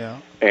 Yeah.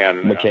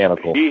 And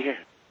mechanical. He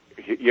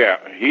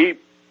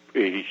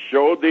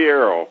showed the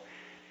arrow.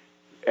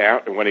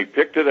 When he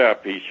picked it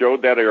up, he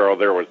showed that arrow.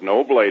 There was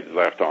no blades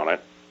left on it.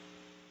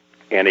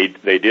 And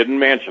they didn't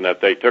mention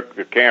it. They took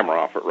the camera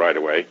off it right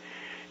away.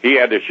 He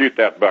had to shoot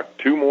that buck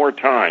 2 more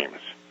times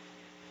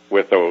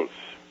with those.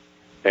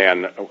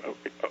 And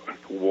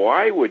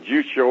why would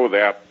you show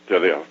that to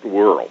the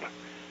world?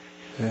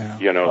 Yeah.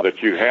 You know,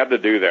 that you had to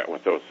do that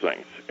with those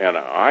things. And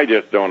I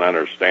just don't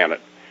understand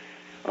it.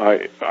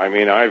 I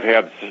mean, I've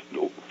had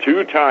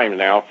 2 times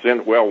now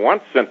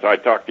once since I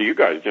talked to you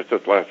guys just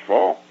this last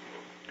fall.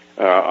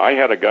 I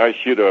had a guy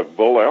shoot a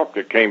bull elk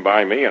that came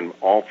by me, and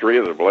all 3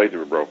 of the blades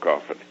were broke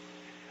off it.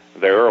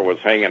 The arrow was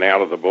hanging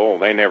out of the bull.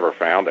 They never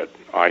found it.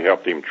 I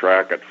helped him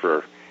track it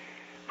for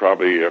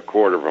probably a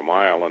quarter of a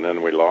mile, and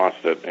then we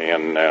lost it,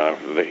 and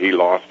he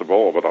lost the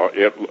bull. But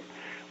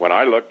when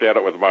I looked at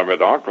it with my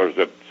binoculars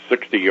at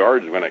 60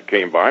 yards when it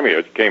came by me,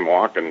 it came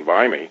walking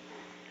by me.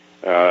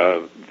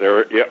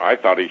 I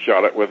thought he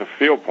shot it with a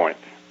field point.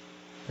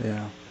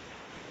 Yeah.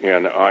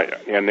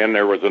 And then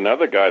there was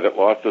another guy that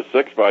lost a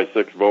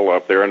 6x6 bull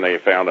up there, and they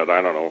found it,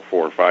 I don't know,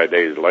 4 or 5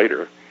 days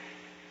later.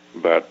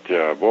 But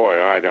boy,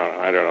 I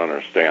don't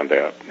understand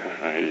that.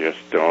 I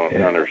just don't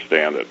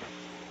understand it.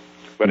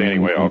 But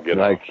anyway, I'll get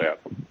off that.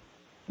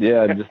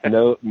 Yeah, just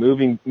no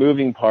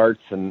moving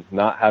parts and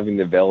not having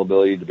the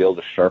availability to be able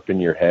to sharpen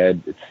your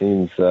head. It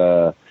seems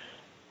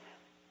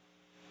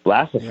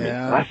blasphemy.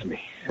 Yeah.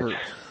 Blasphemy.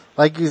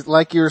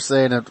 Like you were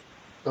saying,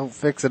 don't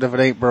fix it if it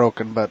ain't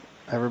broken. But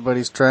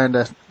everybody's trying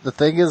to. The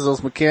thing is,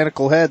 those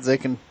mechanical heads, they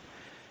can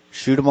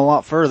shoot them a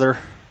lot further.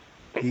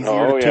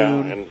 Easier to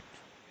tune.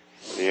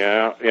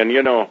 And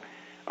you know,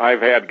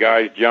 I've had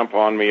guys jump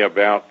on me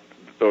about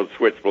those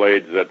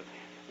switchblades that.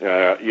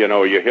 You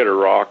know, you hit a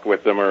rock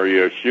with them, or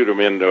you shoot them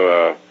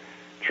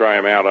try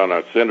them out on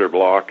a cinder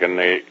block, and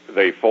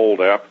they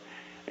fold up.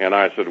 And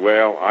I said,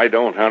 well, I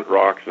don't hunt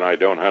rocks, and I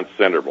don't hunt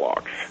cinder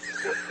blocks.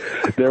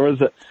 There was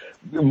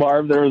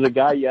a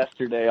guy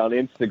yesterday on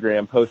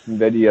Instagram posting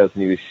videos,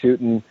 and he was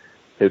shooting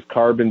his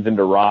carbons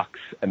into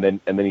rocks, and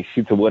then he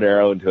shoots a wood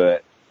arrow into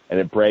it, and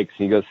it breaks.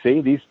 And he goes,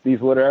 see,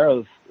 these wood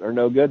arrows are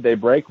no good. They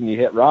break when you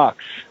hit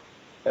rocks.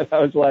 And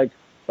I was like,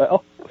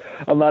 well,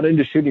 I'm not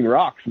into shooting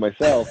rocks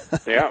myself.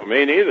 Yeah,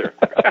 me neither.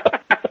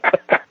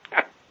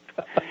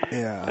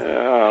 Yeah.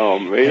 Oh,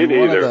 me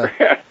neither.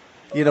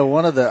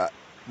 One of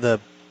the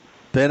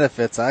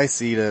benefits I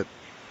see to,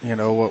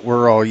 what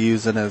we're all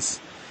using is,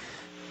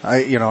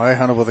 I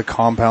hunted with a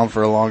compound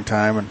for a long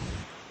time,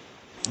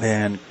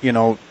 and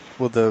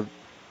with the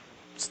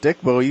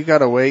stick bow, you got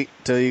to wait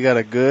till you got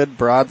a good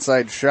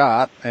broadside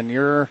shot, and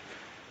you're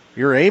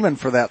aiming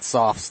for that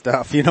soft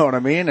stuff. You know what I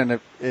mean? And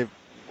if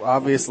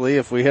obviously,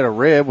 if we hit a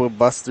rib, we'll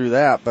bust through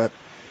that. But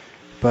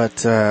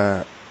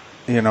you're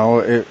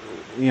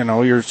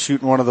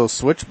shooting one of those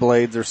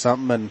switchblades or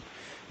something, and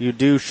you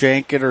do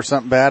shank it, or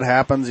something bad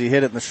happens, you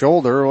hit it in the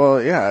shoulder. Well,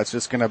 yeah, it's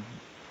just gonna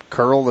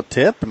curl the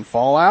tip and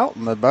fall out,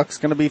 and the buck's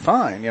gonna be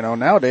fine.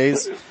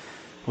 Nowadays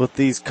with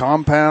these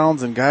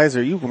compounds and guys,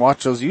 you can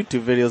watch those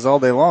YouTube videos all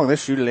day long. They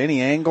shoot at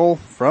any angle,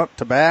 front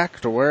to back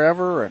to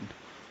wherever, and.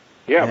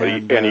 Yeah,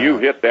 but you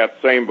hit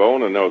that same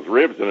bone in those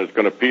ribs, and it's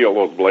going to peel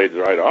those blades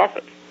right off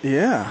it.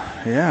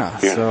 Yeah.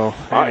 So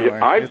anyway,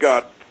 I've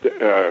got,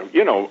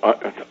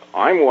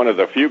 I'm one of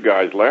the few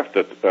guys left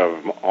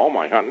of all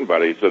my hunting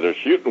buddies that are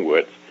shooting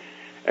woods,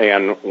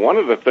 and one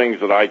of the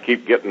things that I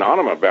keep getting on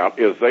them about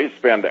is they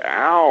spend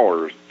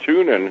hours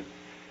tuning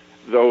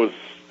those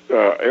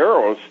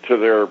arrows to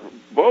their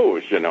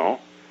bows.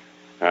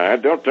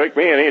 It don't take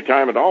me any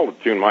time at all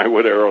to tune my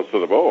wood arrows to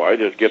the bow. I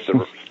just get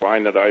the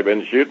spine that I've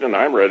been shooting, and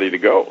I'm ready to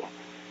go.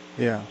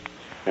 Yeah.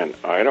 And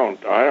I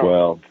don't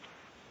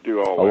do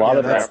all that. A lot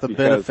of that's the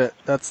benefit.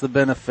 That's the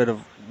benefit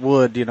of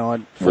wood,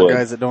 and for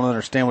guys that don't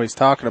understand what he's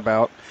talking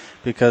about,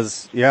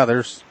 because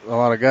there's a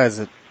lot of guys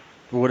that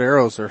wood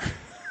arrows are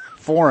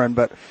foreign,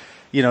 but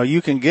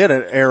you can get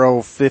an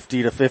arrow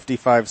 50 to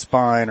 55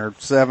 spine, or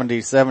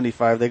 70,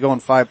 75. They go in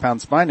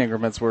 5-pound spine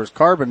increments, whereas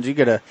carbons, you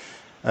get a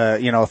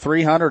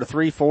 300, a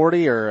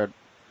 340, or a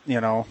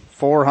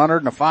 400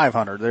 and a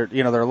 500.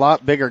 They're a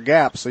lot bigger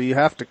gaps, so you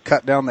have to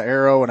cut down the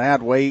arrow and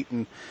add weight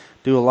and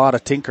do a lot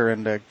of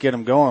tinkering to get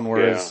them going.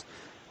 Whereas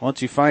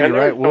once you find your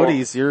right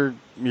woodies,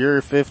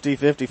 you're 50,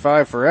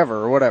 55 forever,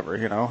 or whatever,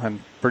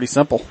 and pretty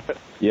simple.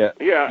 Yeah,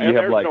 and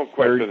there's no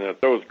question that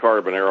those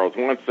carbon arrows,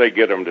 once they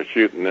get them to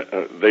shooting,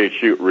 they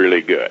shoot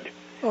really good.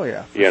 Oh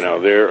yeah,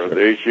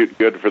 they shoot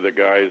good for the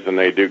guys, and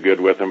they do good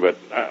with them. But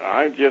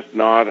I'm just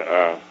not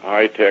a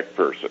high tech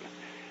person.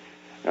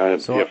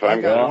 So if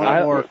I got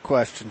one more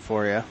question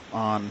for you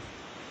on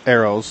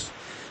arrows.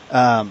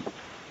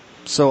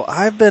 So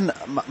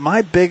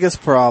my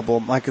biggest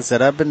problem, like I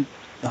said, I've been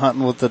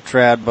hunting with the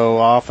trad bow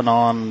off and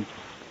on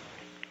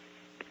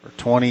for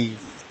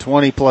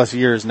 20 plus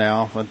years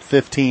now, and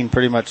 15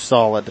 pretty much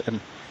solid. And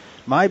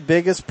my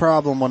biggest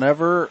problem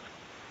whenever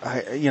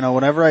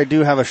I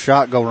do have a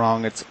shot go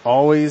wrong, it's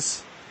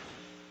always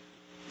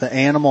the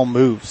animal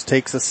moves,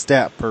 takes a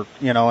step, or,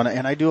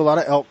 and I do a lot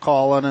of elk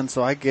calling, and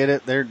so I get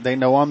it. They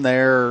know I'm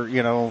there,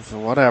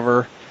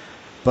 whatever.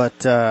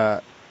 But,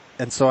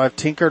 and so I've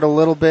tinkered a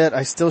little bit.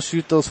 I still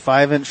shoot those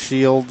 5-inch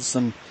shields,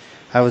 and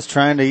I was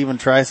trying to even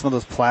try some of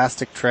those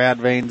plastic trad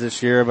vanes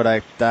this year, but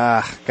I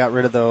got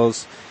rid of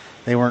those.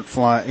 They weren't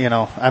flying,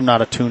 I'm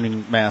not a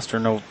tuning master,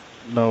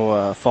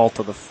 no fault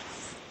of the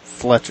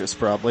Fletches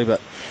probably,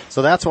 but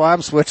so that's why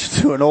I'm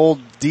switching to an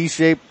old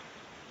D-shaped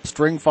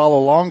string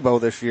follow longbow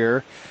this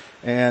year,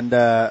 and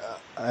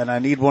I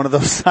need one of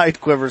those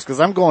side quivers because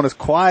I'm going as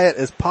quiet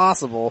as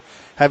possible.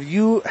 Have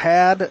you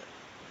had,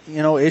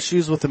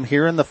 issues with them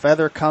hearing the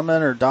feather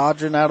coming or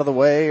dodging out of the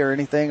way or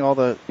anything? All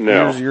the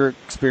years of your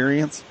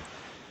experience?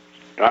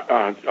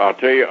 I'll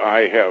tell you,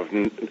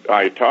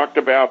 I talked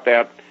about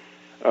that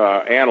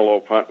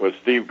antelope hunt with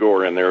Steve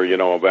Gore in there,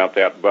 about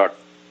that buck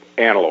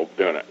antelope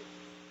doing it.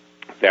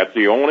 That's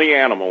the only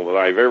animal that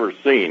I've ever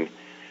seen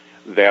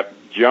that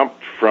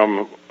jumped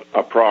from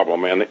a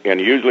problem, and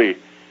usually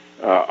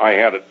I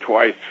had it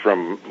twice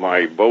from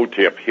my bow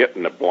tip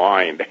hitting the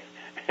blind.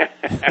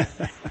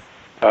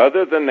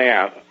 Other than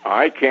that,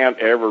 I can't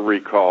ever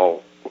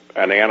recall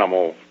an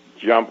animal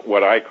jump,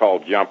 what I call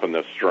jumping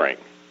the string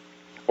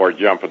or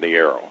jumping the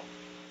arrow.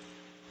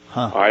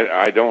 Huh.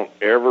 I don't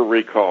ever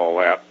recall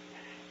that.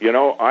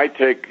 I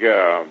take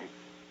a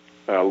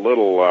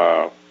little,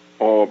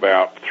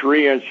 about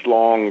 3-inch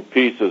long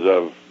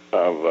pieces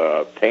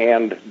of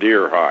tanned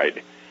deer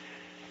hide,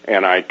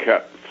 and I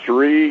cut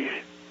 3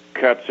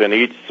 cuts in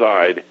each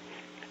side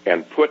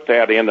and put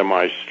that into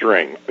my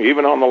string,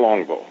 even on the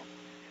longbow.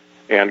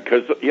 And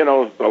because,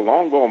 the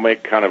longbow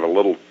make kind of a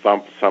little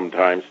thump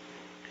sometimes,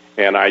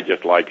 and I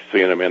just like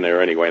seeing them in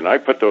there anyway. And I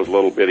put those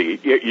little bitty,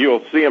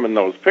 you'll see them in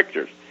those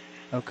pictures.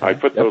 Okay. I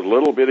put those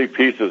little bitty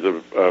pieces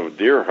of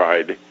deer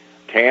hide,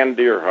 tanned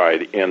deer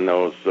hide, in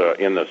those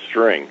in the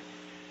string.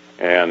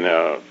 And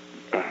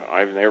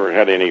I've never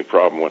had any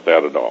problem with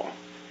that at all.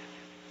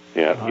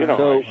 Yeah,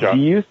 So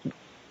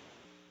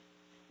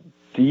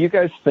do you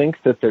guys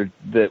think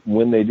that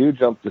when they do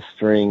jump the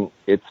string,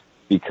 it's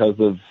because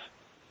of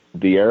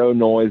the arrow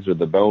noise or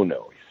the bow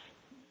noise?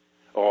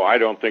 Oh, I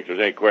don't think there's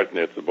any question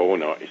it's the bow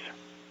noise.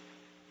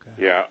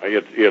 Okay. Yeah,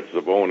 it's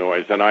the bow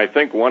noise. And I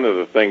think one of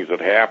the things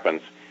that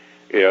happens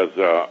is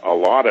a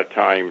lot of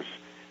times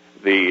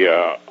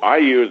I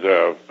use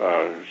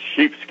a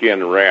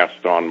sheepskin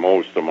rest on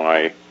most of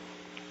my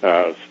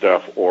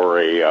stuff, or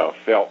a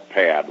felt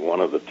pad,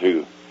 one of the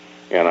two.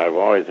 And I've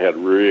always had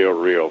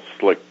real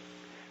slick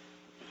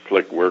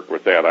work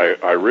with that.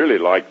 I really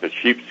like the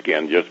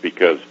sheepskin just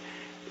because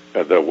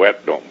the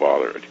wet don't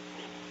bother it.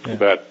 Yeah.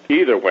 But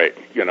either way,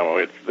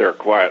 they're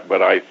quiet.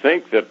 But I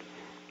think that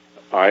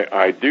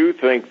I do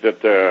think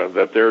that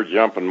they're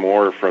jumping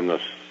more from the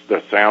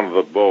sound of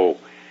the bow,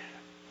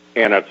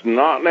 and it's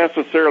not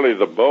necessarily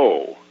the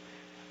bow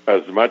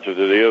as much as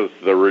it is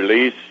the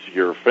release,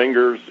 your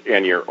fingers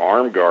and your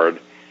arm guard,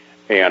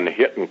 and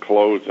hitting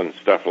clothes and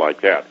stuff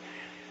like that.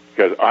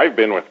 Because I've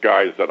been with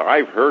guys that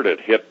I've heard it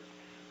hit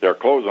their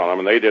clothes on them,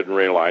 and they didn't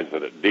realize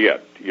that it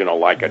did.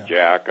 Like a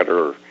jacket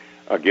or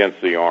against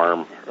the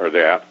arm or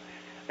that,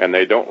 and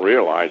they don't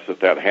realize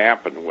that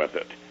happened with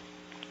it.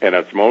 And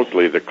it's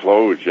mostly the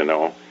clothes,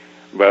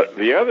 But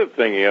the other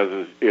thing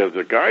is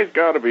the guy's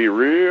got to be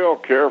real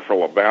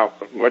careful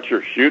about what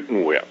you're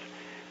shooting with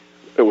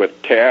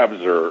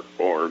tabs or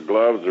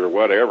gloves or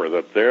whatever,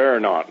 that they're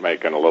not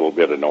making a little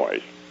bit of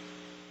noise.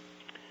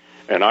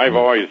 And I've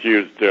always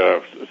used,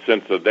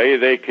 since the day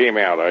they came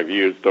out, I've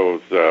used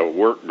those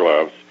work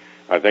gloves.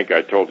 I think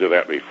I told you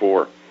that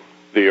before.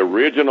 The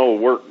original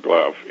work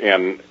glove,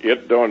 and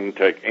it doesn't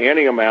take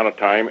any amount of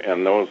time,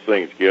 and those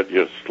things get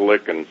just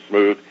slick and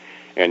smooth,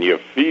 and you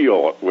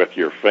feel it with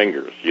your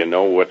fingers. You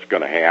know what's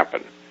going to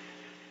happen.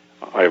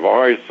 I've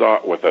always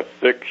thought with a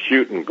thick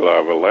shooting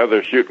glove, a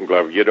leather shooting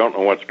glove, you don't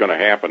know what's going to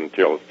happen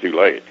until it's too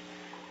late.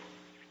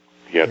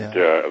 Yet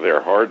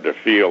they're hard to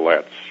feel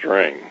that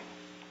string.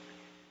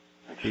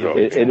 So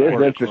it is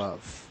interesting.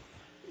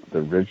 The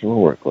original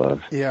work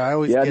glove. Yeah, I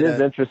always it is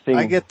interesting.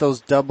 I get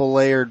those double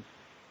layered,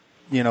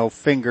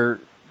 finger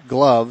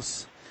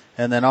gloves,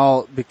 and then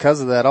because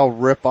of that, I'll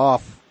rip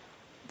off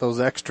those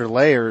extra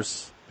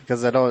layers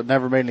because it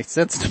never made any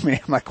sense to me.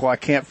 I'm like, well, I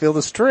can't feel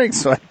the string,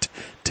 so I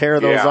tear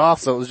those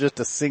off. So it was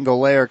just a single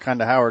layer,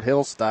 kind of Howard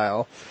Hill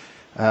style.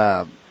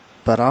 But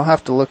I'll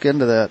have to look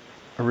into that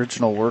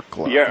original work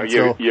glove. Yeah,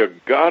 you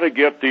got to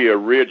get the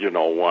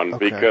original one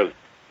because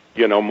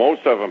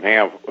most of them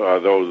have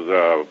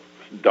those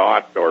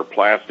dot or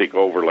plastic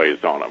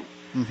overlays on them.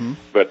 Mm-hmm.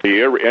 But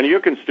and you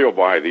can still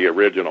buy the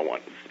original one.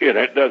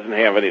 It doesn't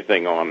have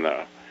anything on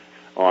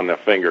the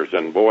fingers.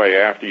 And boy,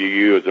 after you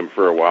use them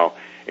for a while,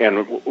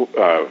 and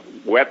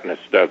wetness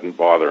doesn't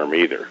bother them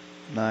either.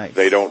 Nice.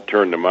 They don't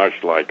turn to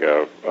mush like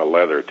a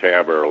leather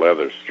tab or a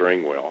leather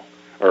string will,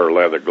 or a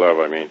leather glove,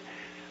 I mean.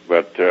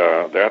 But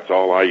that's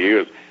all I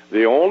use.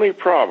 The only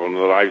problem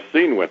that I've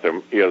seen with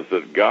them is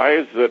that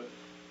guys that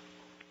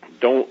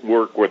don't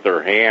work with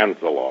their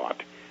hands a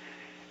lot,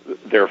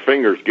 their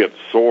fingers get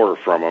sore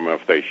from them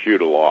if they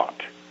shoot a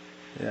lot.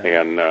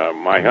 Yeah. And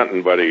my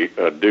hunting buddy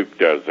Duke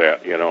does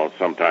that. You know,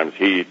 sometimes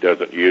he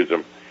doesn't use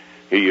them.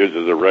 He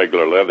uses a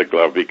regular leather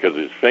glove because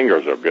his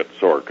fingers will get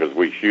sore because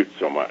we shoot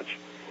so much.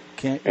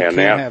 You can't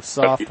have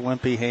soft,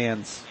 wimpy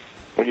hands.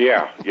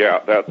 Yeah,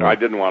 that I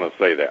didn't want to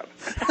say that.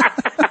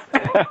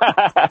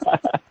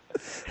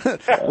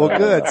 Well,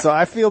 good. So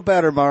I feel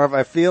better, Marv.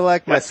 I feel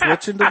like my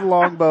switching to the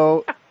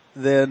longbow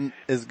then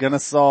is going to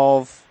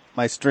solve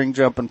my string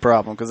jumping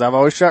problem because I've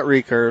always shot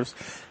recurves.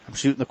 I'm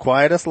shooting the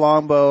quietest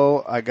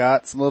longbow. I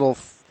got some little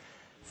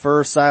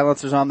fur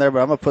silencers on there, but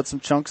I'm going to put some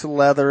chunks of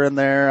leather in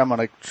there. I'm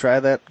going to try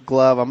that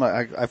glove.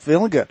 I'm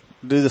feeling good.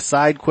 Do the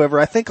side quiver.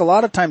 I think a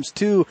lot of times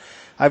too,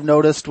 I've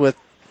noticed with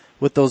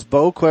those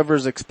bow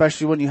quivers,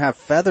 especially when you have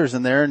feathers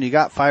in there and you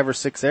got 5 or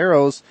 6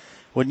 arrows,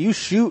 when you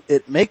shoot,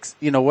 it makes,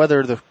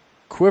 whether the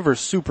quiver's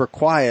super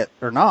quiet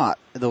or not,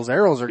 those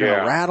arrows are going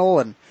to rattle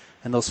and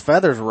those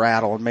feathers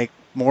rattle and make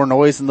more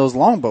noise than those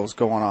longbows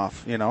going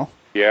off,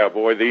 Yeah,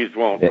 boy, these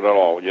won't at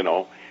all,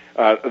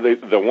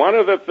 The one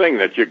other thing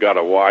that you got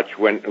to watch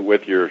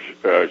with your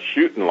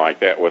shooting like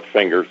that with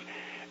fingers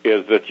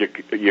is that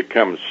you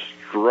come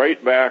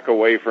straight back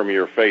away from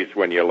your face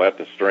when you let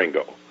the string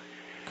go.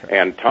 Okay.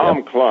 And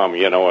Tom Clum,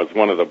 is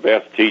one of the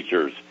best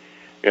teachers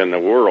in the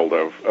world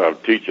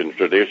of teaching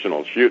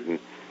traditional shooting,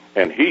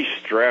 and he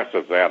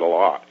stresses that a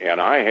lot, and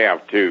I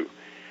have too.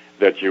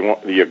 That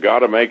you got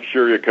to make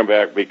sure you come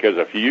back because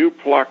if you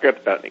pluck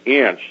it an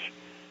inch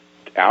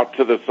out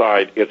to the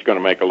side, it's going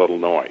to make a little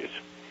noise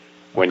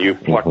when you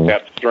pluck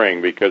that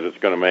string because it's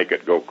going to make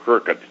it go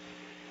crooked.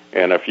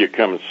 And if you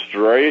come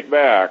straight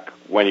back,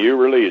 when you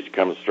release,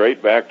 come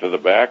straight back to the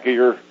back of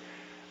your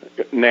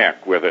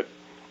neck with it,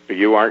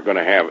 you aren't going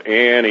to have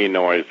any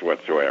noise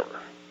whatsoever.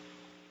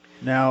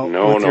 Now,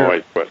 no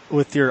noise.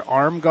 With your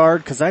arm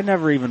guard, because I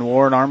never even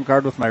wore an arm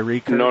guard with my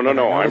recurve.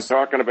 No. I'm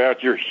talking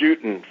about your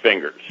shooting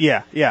fingers.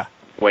 Yeah.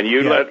 When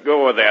you let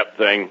go of that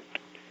thing,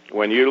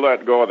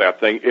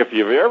 if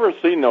you've ever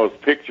seen those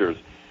pictures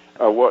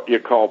of what you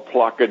call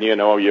plucking,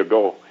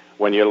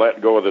 when you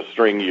let go of the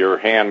string, your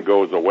hand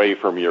goes away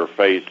from your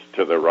face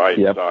to the right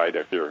side.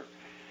 If you're,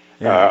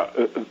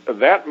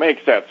 that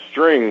makes that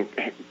string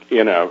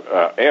in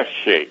a S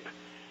shape,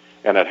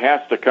 and it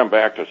has to come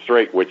back to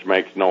straight, which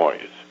makes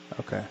noise.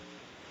 Okay,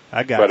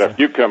 I got. But if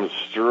you come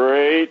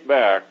straight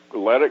back,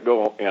 let it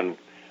go, and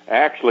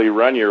actually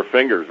run your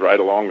fingers right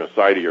along the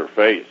side of your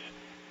face,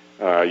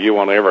 you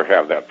won't ever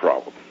have that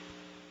problem.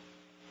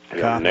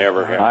 You'll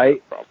never have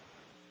that problem.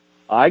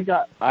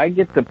 I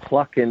get to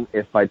plucking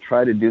if I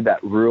try to do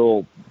that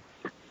real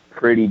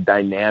pretty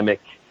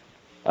dynamic,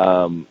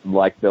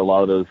 like a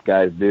lot of those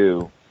guys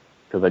do,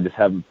 because I just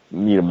haven't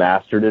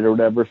mastered it or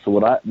whatever. So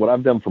what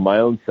I've done for my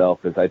own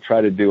self is I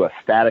try to do a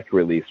static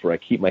release where I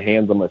keep my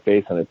hands on my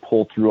face and I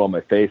pull through on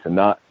my face and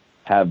not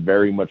have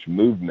very much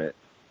movement.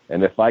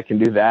 And if I can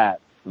do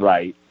that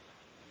right,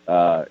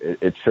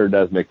 it sure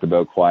does make the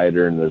bow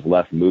quieter and there's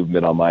less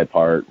movement on my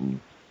part. And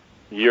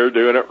you're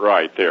doing it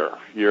right there.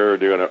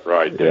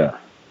 Yeah.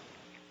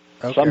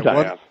 Okay,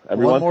 sometimes.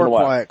 One more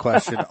quiet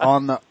question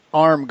on the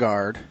arm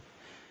guard.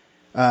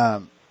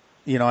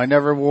 I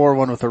never wore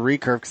one with a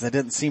recurve because I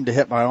didn't seem to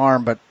hit my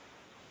arm, but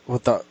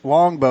with the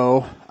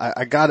longbow,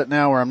 I got it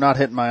now where I'm not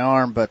hitting my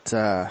arm, but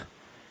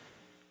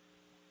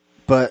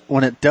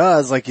when it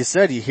does, like you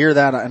said, you hear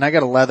that, and I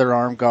got a leather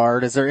arm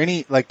guard. Is there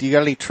any, do you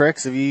got any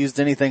tricks? Have you used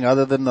anything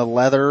other than the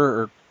leather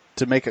or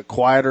to make it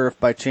quieter if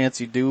by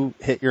chance you do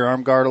hit your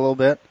arm guard a little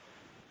bit?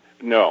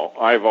 No,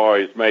 I've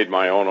always made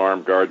my own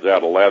arm guards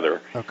out of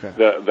leather. Okay.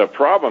 The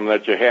problem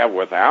that you have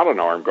without an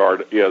arm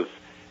guard is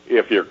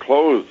if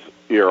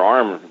your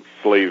arm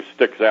sleeve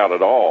sticks out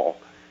at all,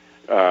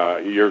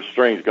 your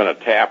string's going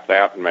to tap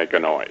that and make a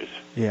noise.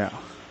 Yeah.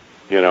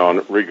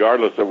 And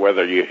regardless of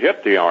whether you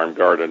hit the arm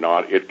guard or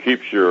not, it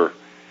keeps your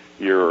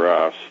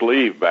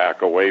sleeve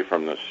back away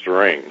from the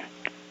string.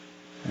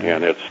 Yeah.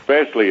 And it's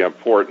especially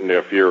important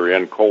if you're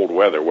in cold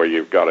weather where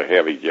you've got a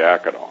heavy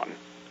jacket on.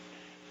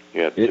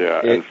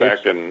 In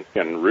fact, in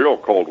real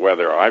cold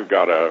weather, I've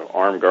got an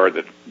arm guard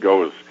that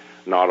goes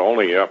not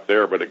only up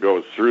there, but it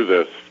goes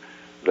through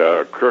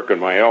the crook in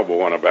my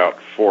elbow and about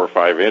 4 or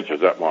 5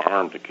 inches up my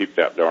arm to keep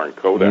that darn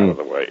coat out of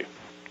the way.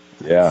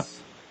 Yeah.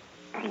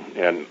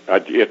 And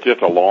it's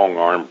just a long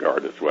arm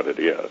guard is what it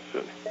is.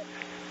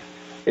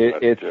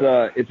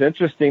 It's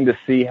interesting to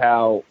see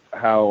how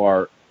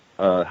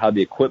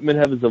the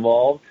equipment has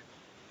evolved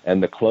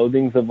and the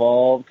clothing's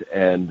evolved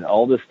and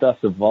all this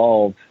stuff's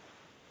evolved.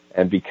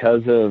 And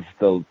because of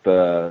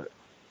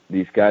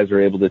these guys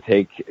are able to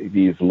take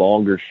these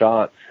longer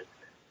shots,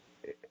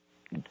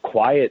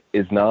 quiet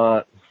is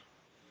not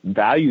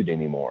valued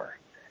anymore.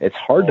 It's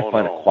hard to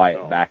find a quiet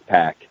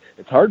backpack.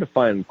 It's hard to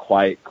find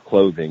quiet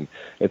clothing.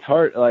 It's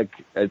hard,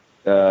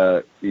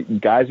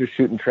 guys are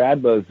shooting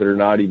trad bows that are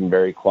not even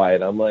very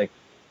quiet. I'm like,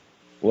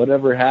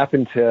 whatever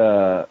happened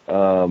to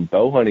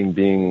bow hunting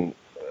being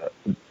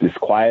as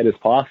quiet as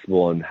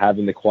possible and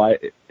having the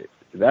quiet?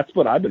 That's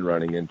what I've been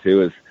running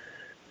into is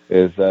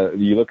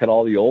you look at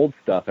all the old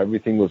stuff,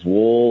 everything was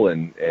wool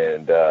and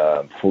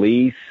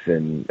fleece,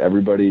 and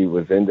everybody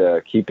was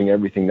into keeping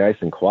everything nice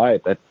and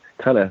quiet. That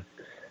kind of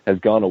has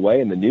gone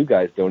away, and the new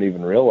guys don't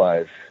even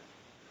realize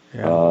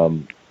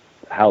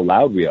how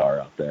loud we are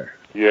out there.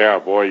 Yeah,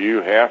 boy,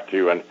 you have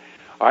to. And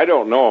I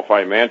don't know if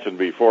I mentioned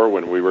before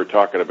when we were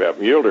talking about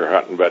mule deer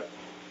hunting, but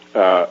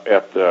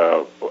at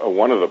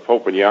one of the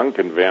Pope and Young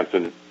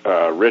conventions,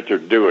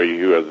 Richard Dewey,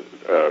 who is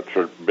a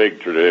big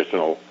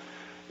traditional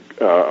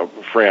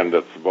friend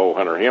that's a bow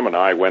hunter, him and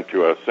I went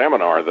to a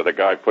seminar that a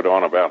guy put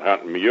on about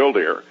hunting mule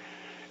deer.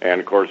 And,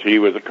 of course, he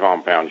was a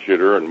compound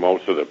shooter, and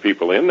most of the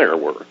people in there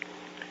were.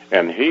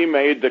 And he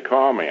made the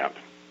comment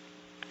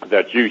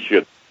that you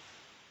should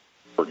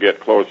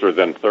get closer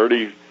than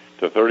 30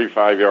 to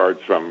 35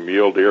 yards from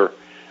mule deer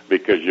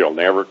because you'll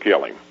never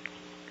kill him.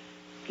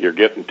 You're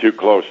getting too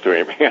close to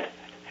him.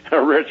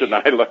 And Rich and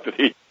I looked at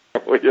each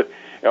other.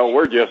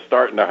 We're just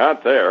starting to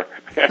hunt there.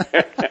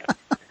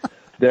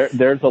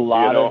 There's a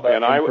lot of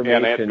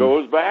and it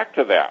goes back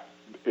to that.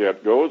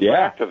 It goes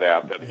back to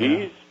that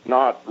he's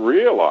not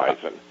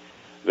realizing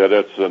that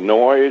it's the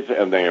noise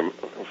and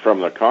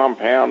from the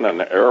compound and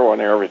the arrow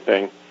and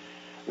everything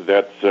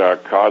that's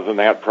causing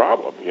that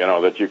problem,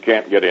 that you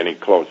can't get any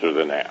closer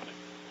than that.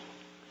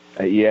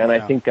 I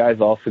think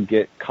guys also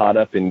get caught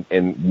up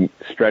in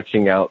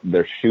stretching out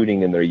their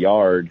shooting in their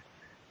yard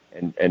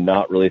and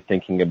not really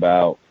thinking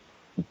about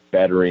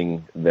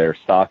bettering their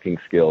stalking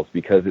skills,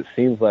 because it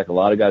seems like a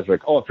lot of guys are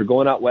like, if you're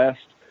going out west,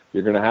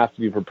 you're going to have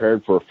to be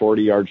prepared for a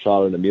 40-yard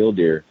shot at a mule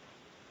deer.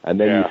 And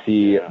then you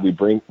see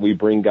we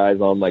bring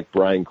guys on like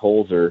Brian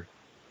Colzer,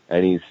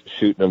 and he's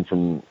shooting them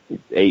from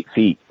 8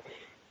 feet.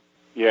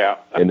 Yeah.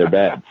 In their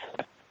beds.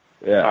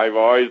 Yeah. I've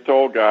always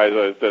told guys,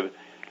 I said,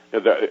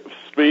 that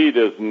speed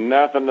is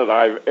nothing that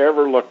I've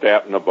ever looked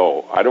at in a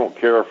bow. I don't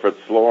care if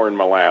it's slower than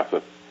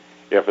molasses,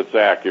 if it's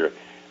accurate.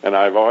 And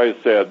I've always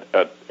said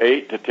at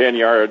 8 to 10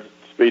 yards,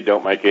 speed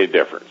don't make any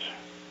difference.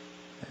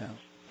 Yeah.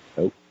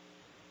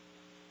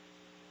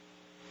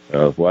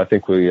 Well, I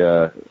think we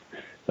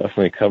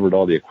definitely covered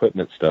all the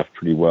equipment stuff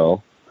pretty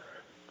well.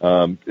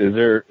 Is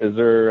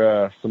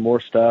there some more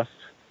stuff?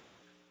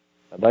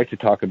 I'd like to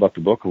talk about the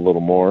book a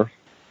little more.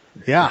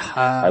 Yeah,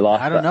 I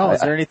don't know.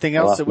 Is there anything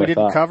else that we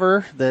didn't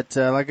cover that,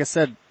 like I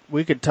said,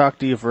 we could talk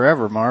to you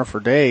forever, Marv, for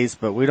days,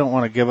 but we don't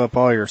want to give up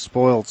all your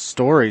spoiled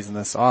stories in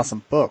this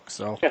awesome book.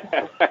 So,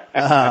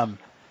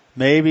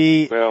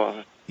 maybe,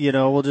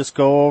 we'll just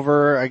go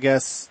over, I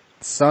guess,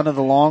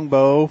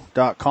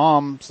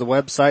 sonofTheLongbow.com is the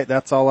website.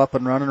 That's all up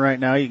and running right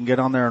now. You can get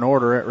on there and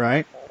order it,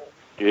 right?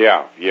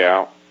 Yeah.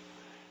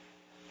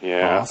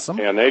 Awesome.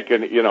 And they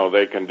can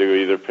do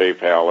either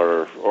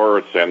PayPal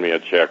or send me a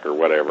check or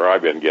whatever.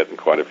 I've been getting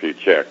quite a few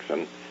checks,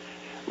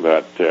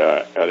 but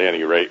at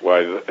any rate,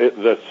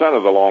 the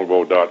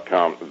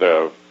sonofTheLongbow.com,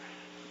 the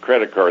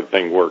credit card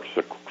thing works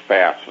the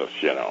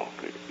fastest.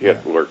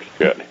 It works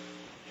good.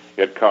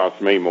 It costs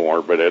me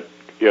more, but it's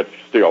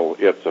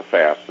the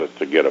fastest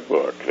to get a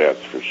book.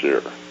 That's for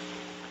sure.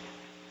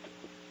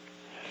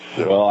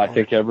 Well, I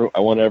think I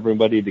want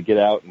everybody to get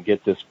out and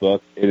get this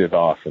book. It is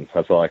awesome.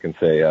 That's all I can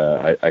say.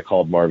 I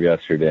called Marv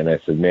yesterday and I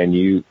said, man,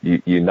 you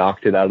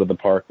knocked it out of the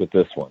park with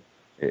this one.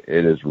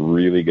 It is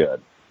really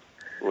good.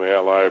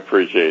 Well, I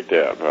appreciate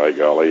that, by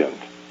golly.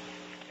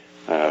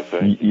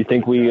 And you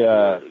think we,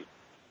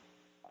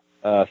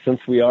 since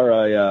we are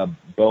a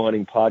bow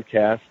hunting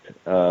podcast,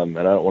 and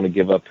I don't want to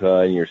give up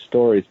any of your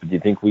stories, but do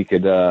you think we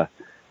could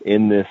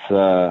end this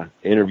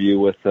interview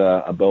with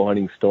a bow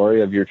hunting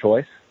story of your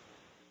choice?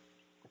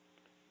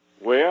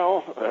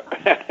 Well,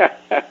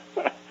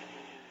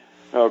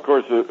 of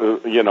course,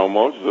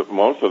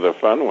 most of the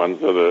fun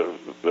ones are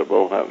the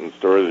bow hunting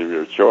stories of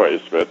your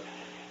choice. But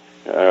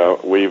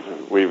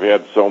we've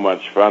had so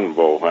much fun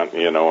bow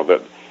hunting,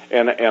 that,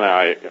 and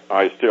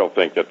I still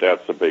think that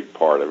that's a big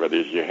part of it.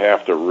 Is you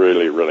have to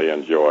really, really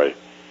enjoy,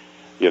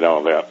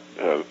 that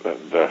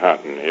the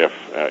hunting.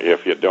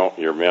 If you don't,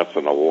 you're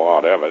missing a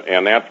lot of it,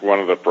 and that's one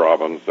of the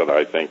problems that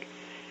I think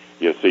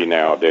you see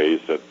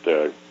nowadays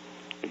that.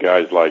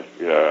 Guys like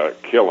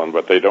killing,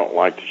 but they don't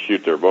like to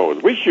shoot their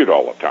bows. We shoot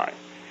all the time.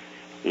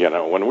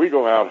 When we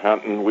go out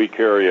hunting, we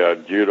carry a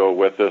judo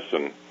with us,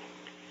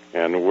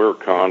 and we're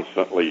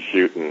constantly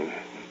shooting,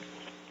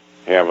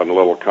 having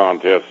little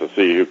contests to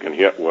see who can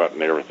hit what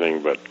and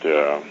everything. But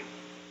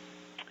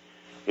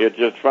it's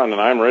just fun,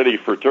 and I'm ready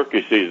for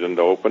turkey season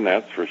to open.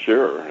 That's for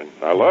sure. And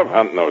I love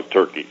hunting those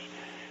turkeys.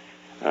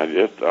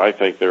 I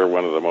think they're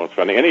one of the most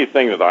fun.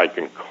 Anything that I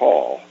can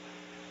call,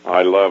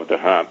 I love to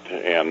hunt,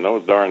 and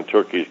those darn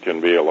turkeys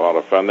can be a lot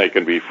of fun. They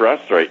can be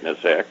frustrating as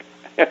heck,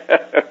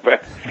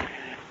 but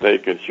they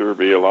can sure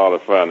be a lot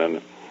of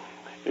fun.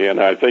 And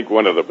I think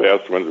one of the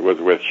best ones was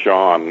with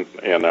Sean,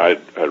 and I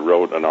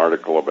wrote an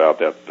article about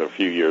that a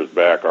few years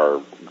back.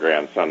 Our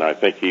grandson, I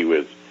think he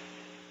was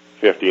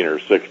 15 or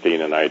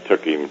 16, and I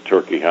took him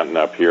turkey hunting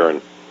up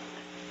here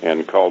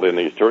and called in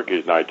these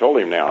turkeys. And I told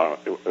him now,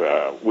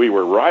 we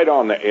were right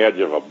on the edge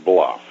of a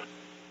bluff.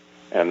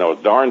 And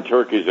those darn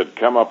turkeys had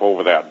come up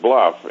over that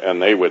bluff,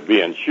 and they would be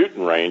in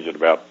shooting range at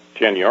about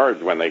 10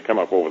 yards when they come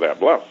up over that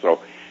bluff.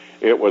 So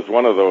it was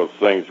one of those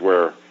things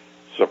where,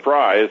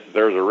 surprise,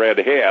 there's a red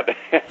head.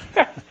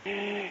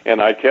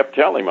 And I kept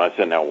telling him, I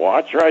said, now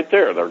watch right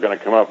there. They're going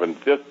to come up. And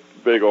this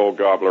big old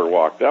gobbler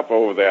walked up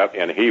over that,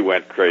 and he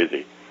went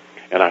crazy.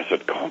 And I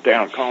said, calm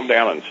down,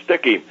 and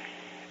stick him.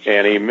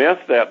 And he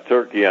missed that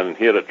turkey and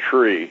hit a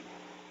tree.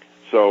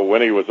 So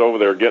when he was over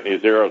there getting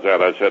his arrows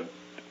out, I said,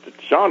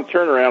 Sean,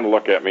 turn around and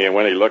look at me. And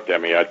when he looked at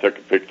me, I took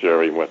a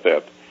picture of him with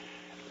that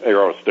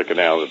arrow sticking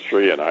out of the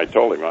tree. And I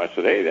told him, I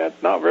said, hey,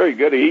 that's not very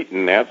good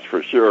eating, that's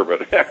for sure.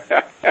 But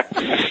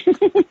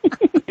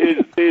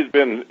he's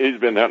been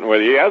hunting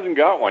with it. He hasn't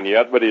got one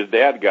yet, but his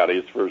dad got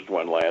his first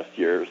one last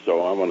year.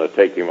 So I'm going to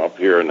take him up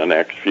here in the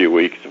next few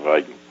weeks if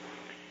I can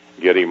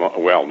get him.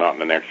 Well, not in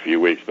the next few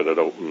weeks, but it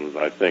opens,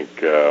 I think,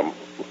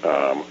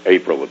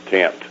 April the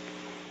 10th.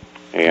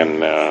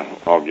 And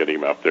I'll get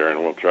him up there,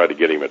 and we'll try to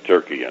get him a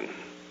turkey. And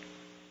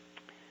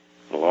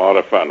a lot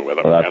of fun with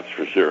them, that's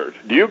for sure.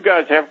 Do you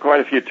guys have quite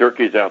a few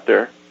turkeys out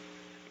there?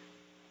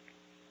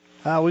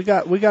 We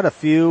got a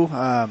few.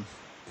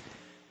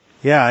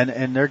 Yeah,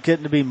 and they're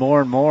getting to be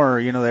more and more.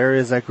 You know, the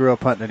areas I grew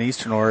up hunting in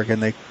Eastern Oregon,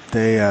 they've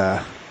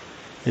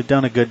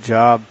done a good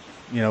job.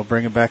 You know,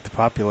 bringing back the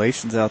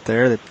populations out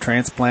there. They've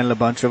transplanted a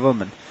bunch of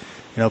them, and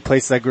you know,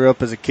 places I grew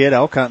up as a kid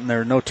elk hunting,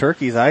 there are no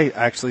turkeys. I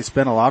actually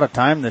spent a lot of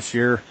time this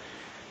year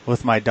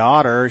with my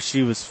daughter.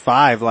 She was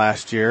 5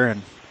 last year,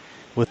 and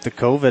with the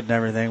COVID and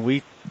everything,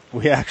 we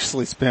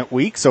actually spent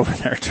weeks over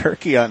there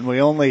turkey hunting. We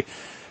only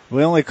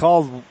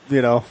called,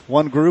 you know,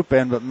 one group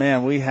in, but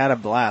man, we had a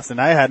blast. And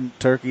I hadn't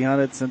turkey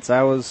hunted since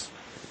I was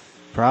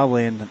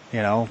probably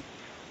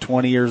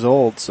 20 years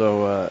old.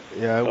 So,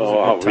 yeah, it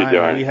was a good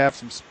time. We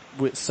have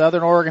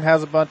Southern Oregon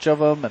has a bunch of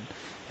them,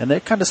 and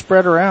they kind of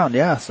spread around.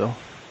 Yeah. So.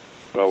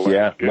 Well,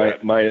 yeah,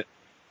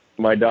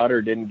 my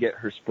daughter didn't get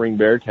her spring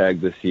bear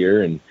tag this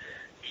year, and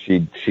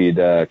she'd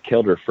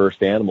killed her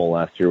first animal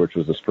last year, which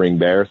was a spring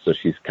bear. So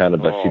she's kind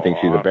of she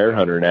thinks she's a bear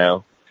hunter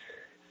now.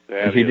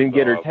 And she didn't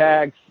get her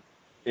tags.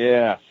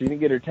 Yeah, she didn't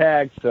get her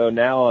tags. So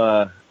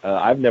now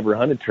I've never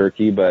hunted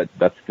turkey, but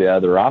that's the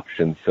other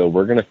option. So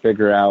we're gonna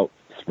figure out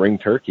spring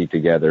turkey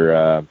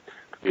together.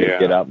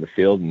 Get out in the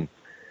field and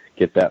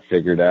get that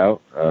figured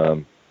out.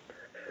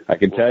 I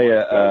can tell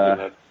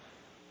you.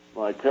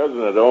 My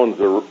cousin that owns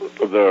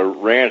the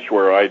ranch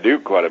where I do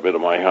quite a bit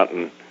of my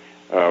hunting,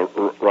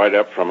 right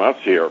up from us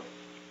here.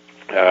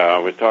 I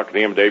was talking to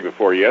him day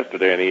before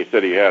yesterday, and he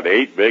said he had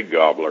 8 big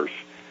gobblers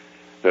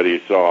that he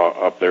saw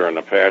up there in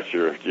the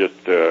pasture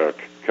just a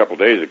couple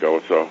days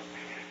ago. So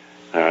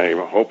I'm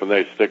hoping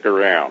they stick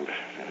around.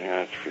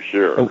 That's for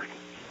sure.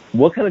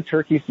 What kind of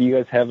turkeys do you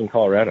guys have in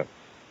Colorado?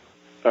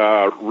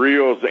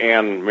 Rios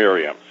and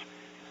Merriams.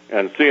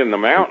 And see, in the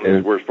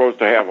mountains, we're supposed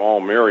to have all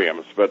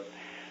Merriams, but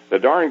the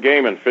darn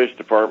Game and Fish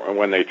Department,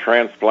 when they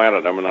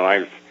transplanted them, and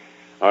I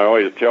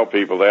always tell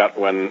people that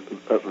when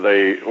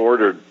they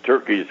ordered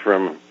turkeys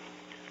from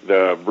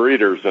the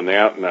breeders and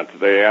that, and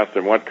they asked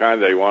them what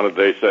kind they wanted,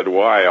 they said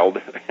wild.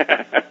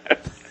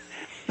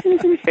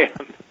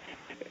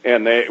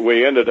 and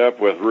we ended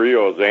up with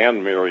Rios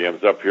and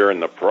Merriams up here,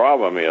 and the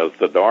problem is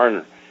the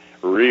darn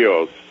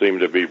Rios seem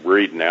to be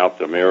breeding out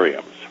the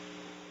Merriams.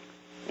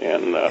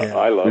 And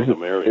I love the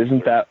Merriams.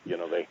 Isn't that,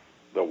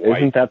 the white?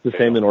 Isn't that the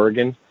same in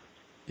Oregon?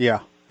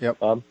 Yeah. Yep.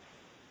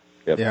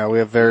 Yep. Yeah, we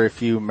have very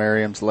few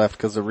Merriams left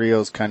because the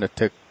Rios kind of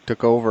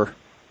took over.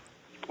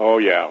 Oh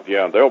yeah,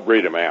 they'll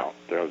breed them out.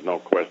 There's no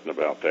question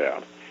about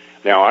that.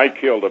 Now I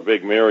killed a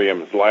big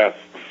Merriam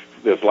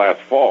this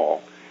last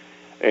fall,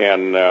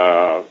 and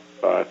I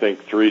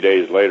think 3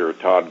 days later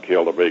Todd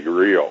killed a big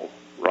Rio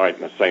right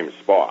in the same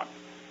spot,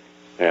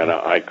 and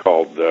I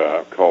called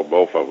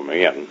both of them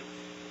in,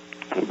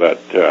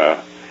 but.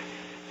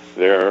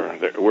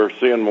 We're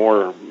seeing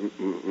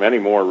many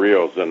more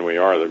Rios than we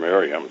are the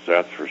Merriams,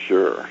 that's for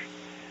sure.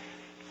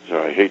 So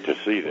I hate to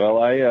see that.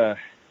 Well,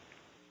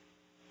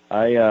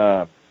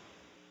 I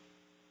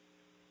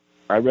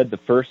read the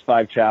first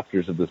 5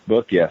 chapters of this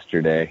book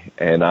yesterday,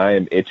 and I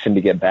am itching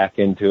to get back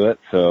into it.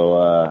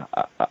 So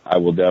I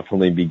will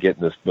definitely be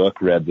getting this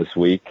book read this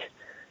week.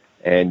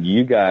 And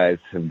you guys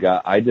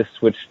I just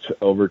switched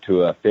over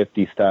to a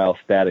 50 style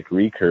static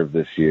recurve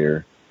this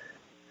year.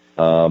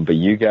 But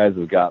you guys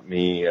have got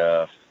me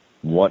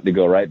wanting to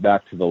go right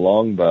back to the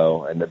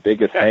longbow, and the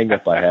biggest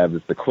hang-up I have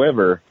is the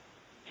quiver.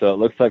 So it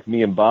looks like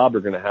me and Bob are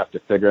going to have to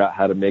figure out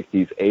how to make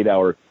these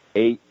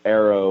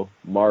 8-arrow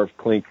Marv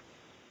Klink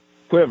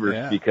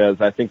quivers, because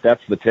I think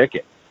that's the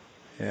ticket.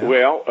 Yeah.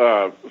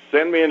 Well,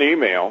 send me an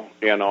email,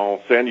 and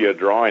I'll send you a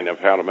drawing of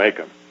how to make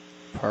them.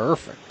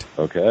 Perfect.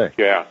 Okay.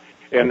 Yeah,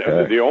 and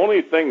the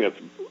only thing that's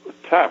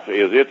tough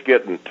is it's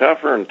getting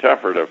tougher and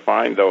tougher to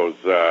find those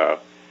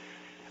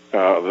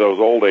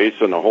old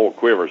ace in the hole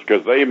quivers,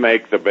 because they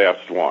make the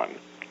best one.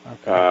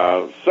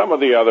 Okay. Some of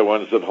the other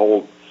ones that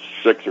hold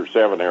 6 or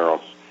 7 arrows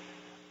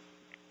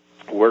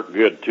work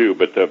good too,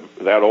 but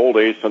that old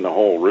ace in the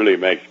hole really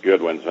makes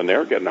good ones, and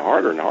they're getting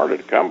harder and harder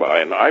to come by.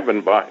 And I've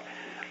been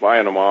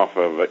buying them off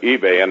of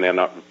eBay, and then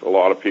a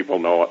lot of people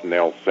know it, and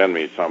they'll send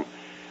me some.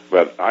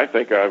 But I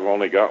think I've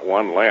only got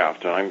one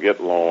left, and I'm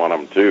getting low on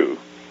them too.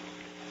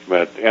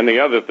 And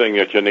the other thing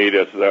that you need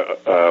is the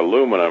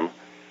aluminum.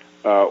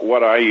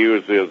 What I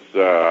use is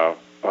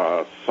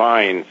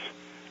signs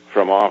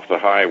from off the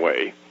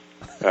highway.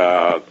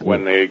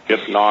 When they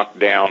get knocked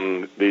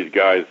down, these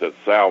guys that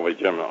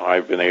salvage them,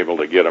 I've been able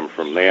to get them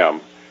from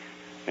them.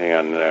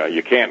 And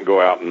you can't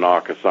go out and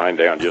knock a sign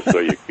down just so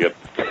you get.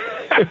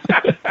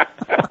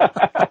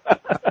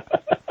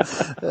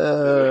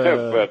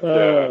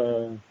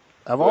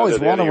 I've always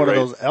wanted one of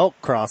those elk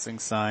crossing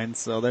signs,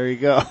 so there you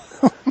go.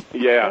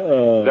 Yeah,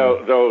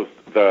 the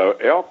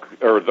elk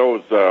or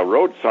those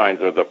road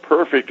signs are the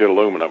perfect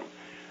aluminum.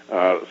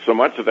 So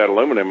much of that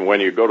aluminum,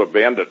 when you go to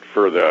bend it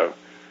for the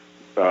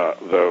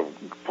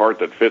part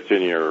that fits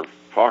in your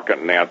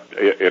pocket net,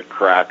 it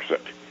cracks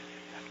it.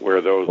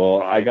 Where those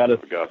I got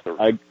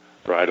the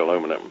right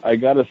aluminum. I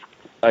got us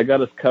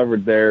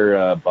covered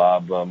there,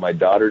 Bob. My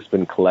daughter's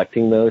been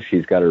collecting those.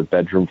 She's got her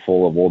bedroom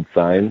full of old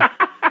signs.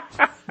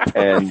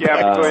 And you have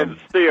to go ahead and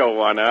steal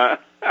one, huh?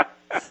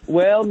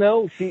 Well,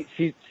 no,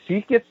 she's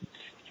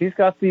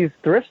got these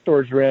thrift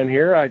stores around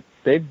here.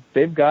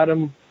 They've got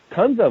them,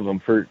 tons of them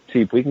for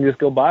cheap. We can just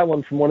go buy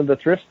one from one of these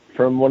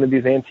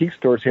antique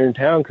stores here in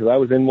town, because I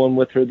was in one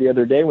with her the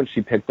other day when she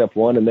picked up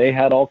one, and they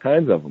had all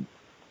kinds of them.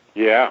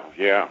 Yeah.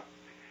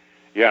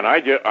 And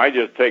I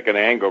just take an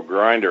angle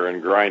grinder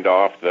and grind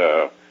off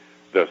the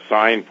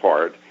sign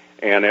part,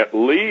 and it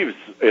leaves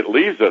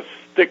a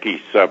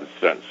sticky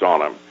substance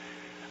on them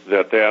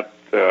that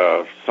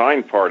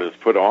sign part is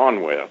put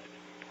on with,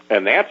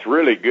 and that's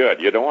really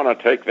good. You don't want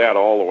to take that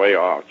all the way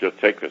off. Just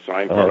take the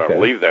sign part off.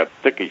 Leave that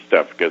sticky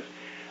stuff, because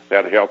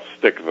that helps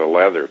stick the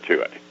leather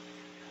to it.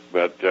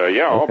 But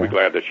I'll be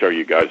glad to show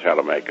you guys how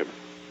to make them.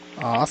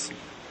 Awesome.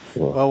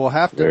 Well, we'll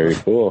have to, very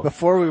cool.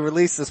 Before we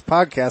release this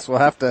podcast, we'll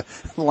have to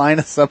line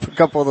us up a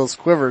couple of those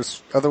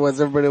quivers. Otherwise,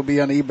 everybody will be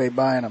on eBay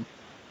buying them.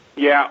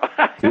 Yeah.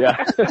 Cut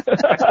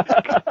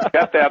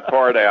that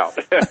part out.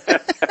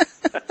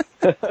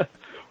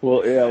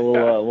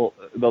 Well,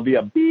 there'll be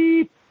a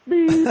beep,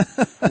 beep.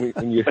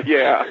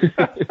 Yeah.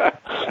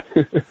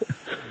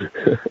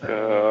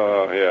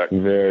 Yeah.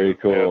 Very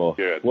cool.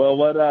 Good.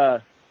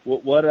 Well,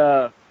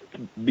 what,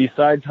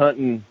 besides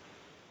hunting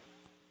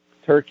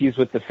turkeys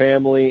with the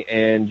family,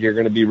 and you're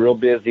going to be real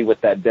busy with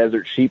that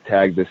desert sheep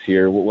tag this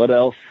year, what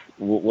else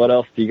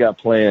do you got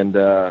planned,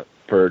 for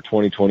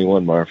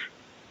 2021, Marv?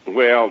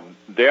 Well,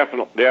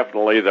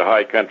 definitely the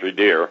high country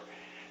deer.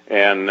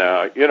 And,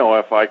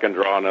 if I can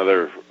draw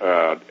another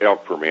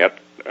elk permit,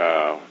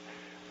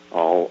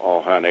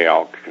 I'll hunt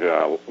elk.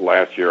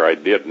 Last year I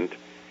didn't,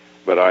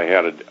 but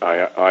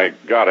I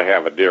got to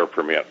have a deer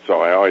permit.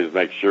 So I always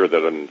make sure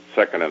that in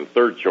second and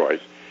third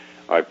choice,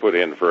 I put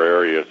in for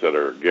areas that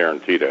are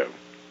guaranteed a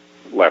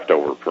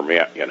leftover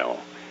permit, and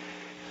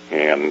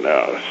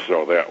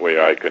so that way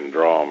I can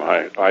draw them.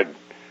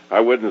 I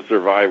wouldn't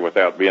survive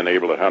without being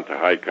able to hunt the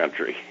high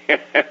country.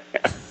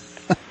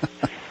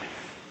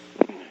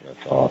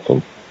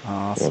 Awesome.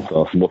 That's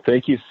awesome. Well,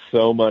 thank you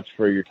so much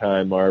for your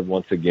time, Marv,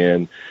 once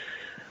again.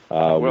 We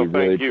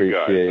really thank you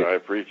appreciate guys. I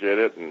appreciate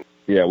it. And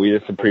we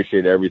just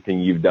appreciate everything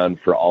you've done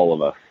for all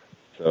of us.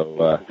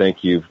 So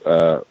thank you.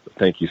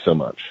 Thank you so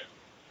much.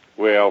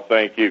 Well,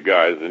 thank you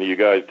guys, and you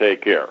guys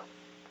take care.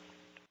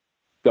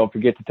 Don't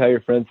forget to tell your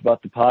friends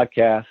about the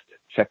podcast.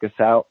 Check us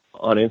out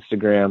on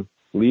Instagram.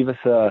 Leave us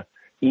an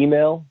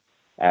email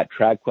at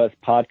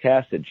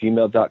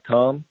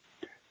tradquestpodcast@gmail.com.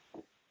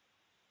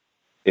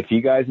 If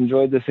you guys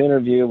enjoyed this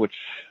interview, which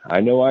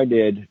I know I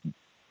did,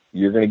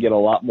 you're going to get a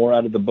lot more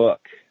out of the book.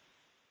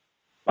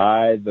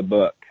 Buy the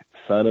book,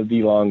 Son of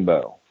the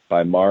Longbow,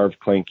 by Marv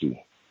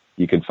Klinke.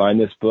 You can find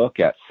this book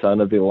at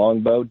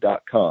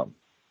sonofthelongbow.com.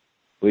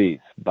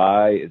 Please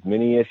buy as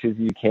many issues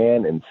as you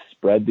can and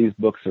spread these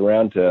books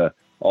around to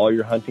all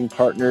your hunting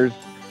partners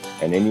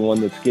and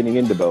anyone that's getting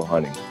into bow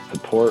hunting.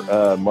 Support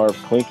Marv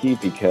Klinke,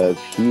 because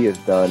he has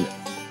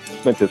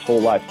spent his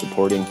whole life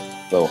supporting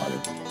bow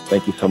hunting.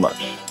 Thank you so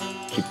much.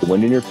 Keep the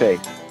wind in your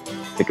face,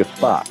 pick a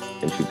spot,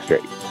 and shoot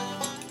straight.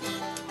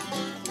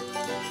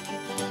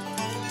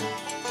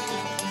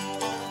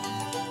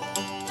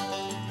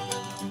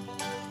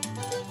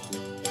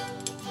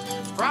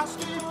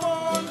 Frosty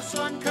before the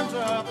sun comes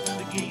up,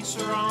 the geese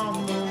are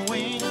on the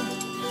wing.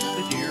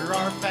 The deer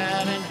are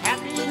fat and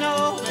happy,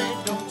 no, they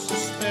don't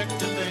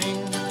suspect a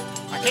thing.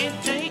 I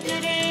can't take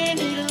it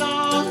any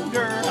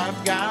longer,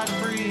 I've got to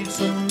breathe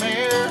some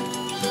air.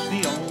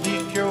 The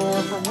only cure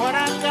for what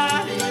I've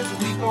got is a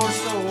week or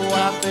so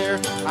out there.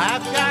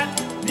 I've got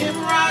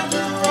Nimrod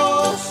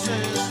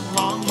neurosis,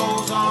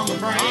 longbows on the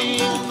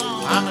brain.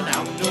 I'm an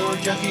outdoor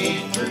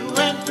junkie through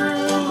and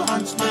through,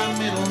 hunts my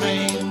middle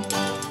name.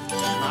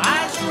 My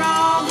eyes are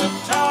on the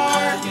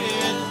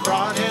target,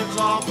 broadheads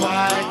all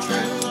quite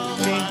true.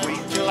 Can't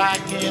wait till I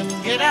can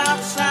get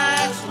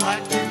outside so I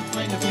can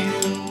fling a few.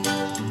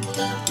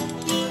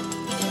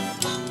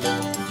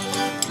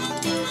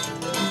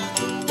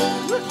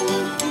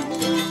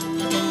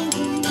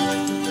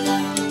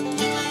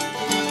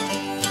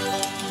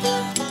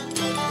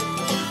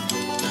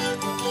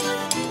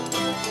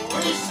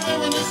 What do you say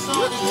when the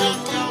sun is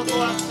up? We all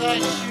go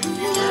outside and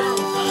shoot, you girl?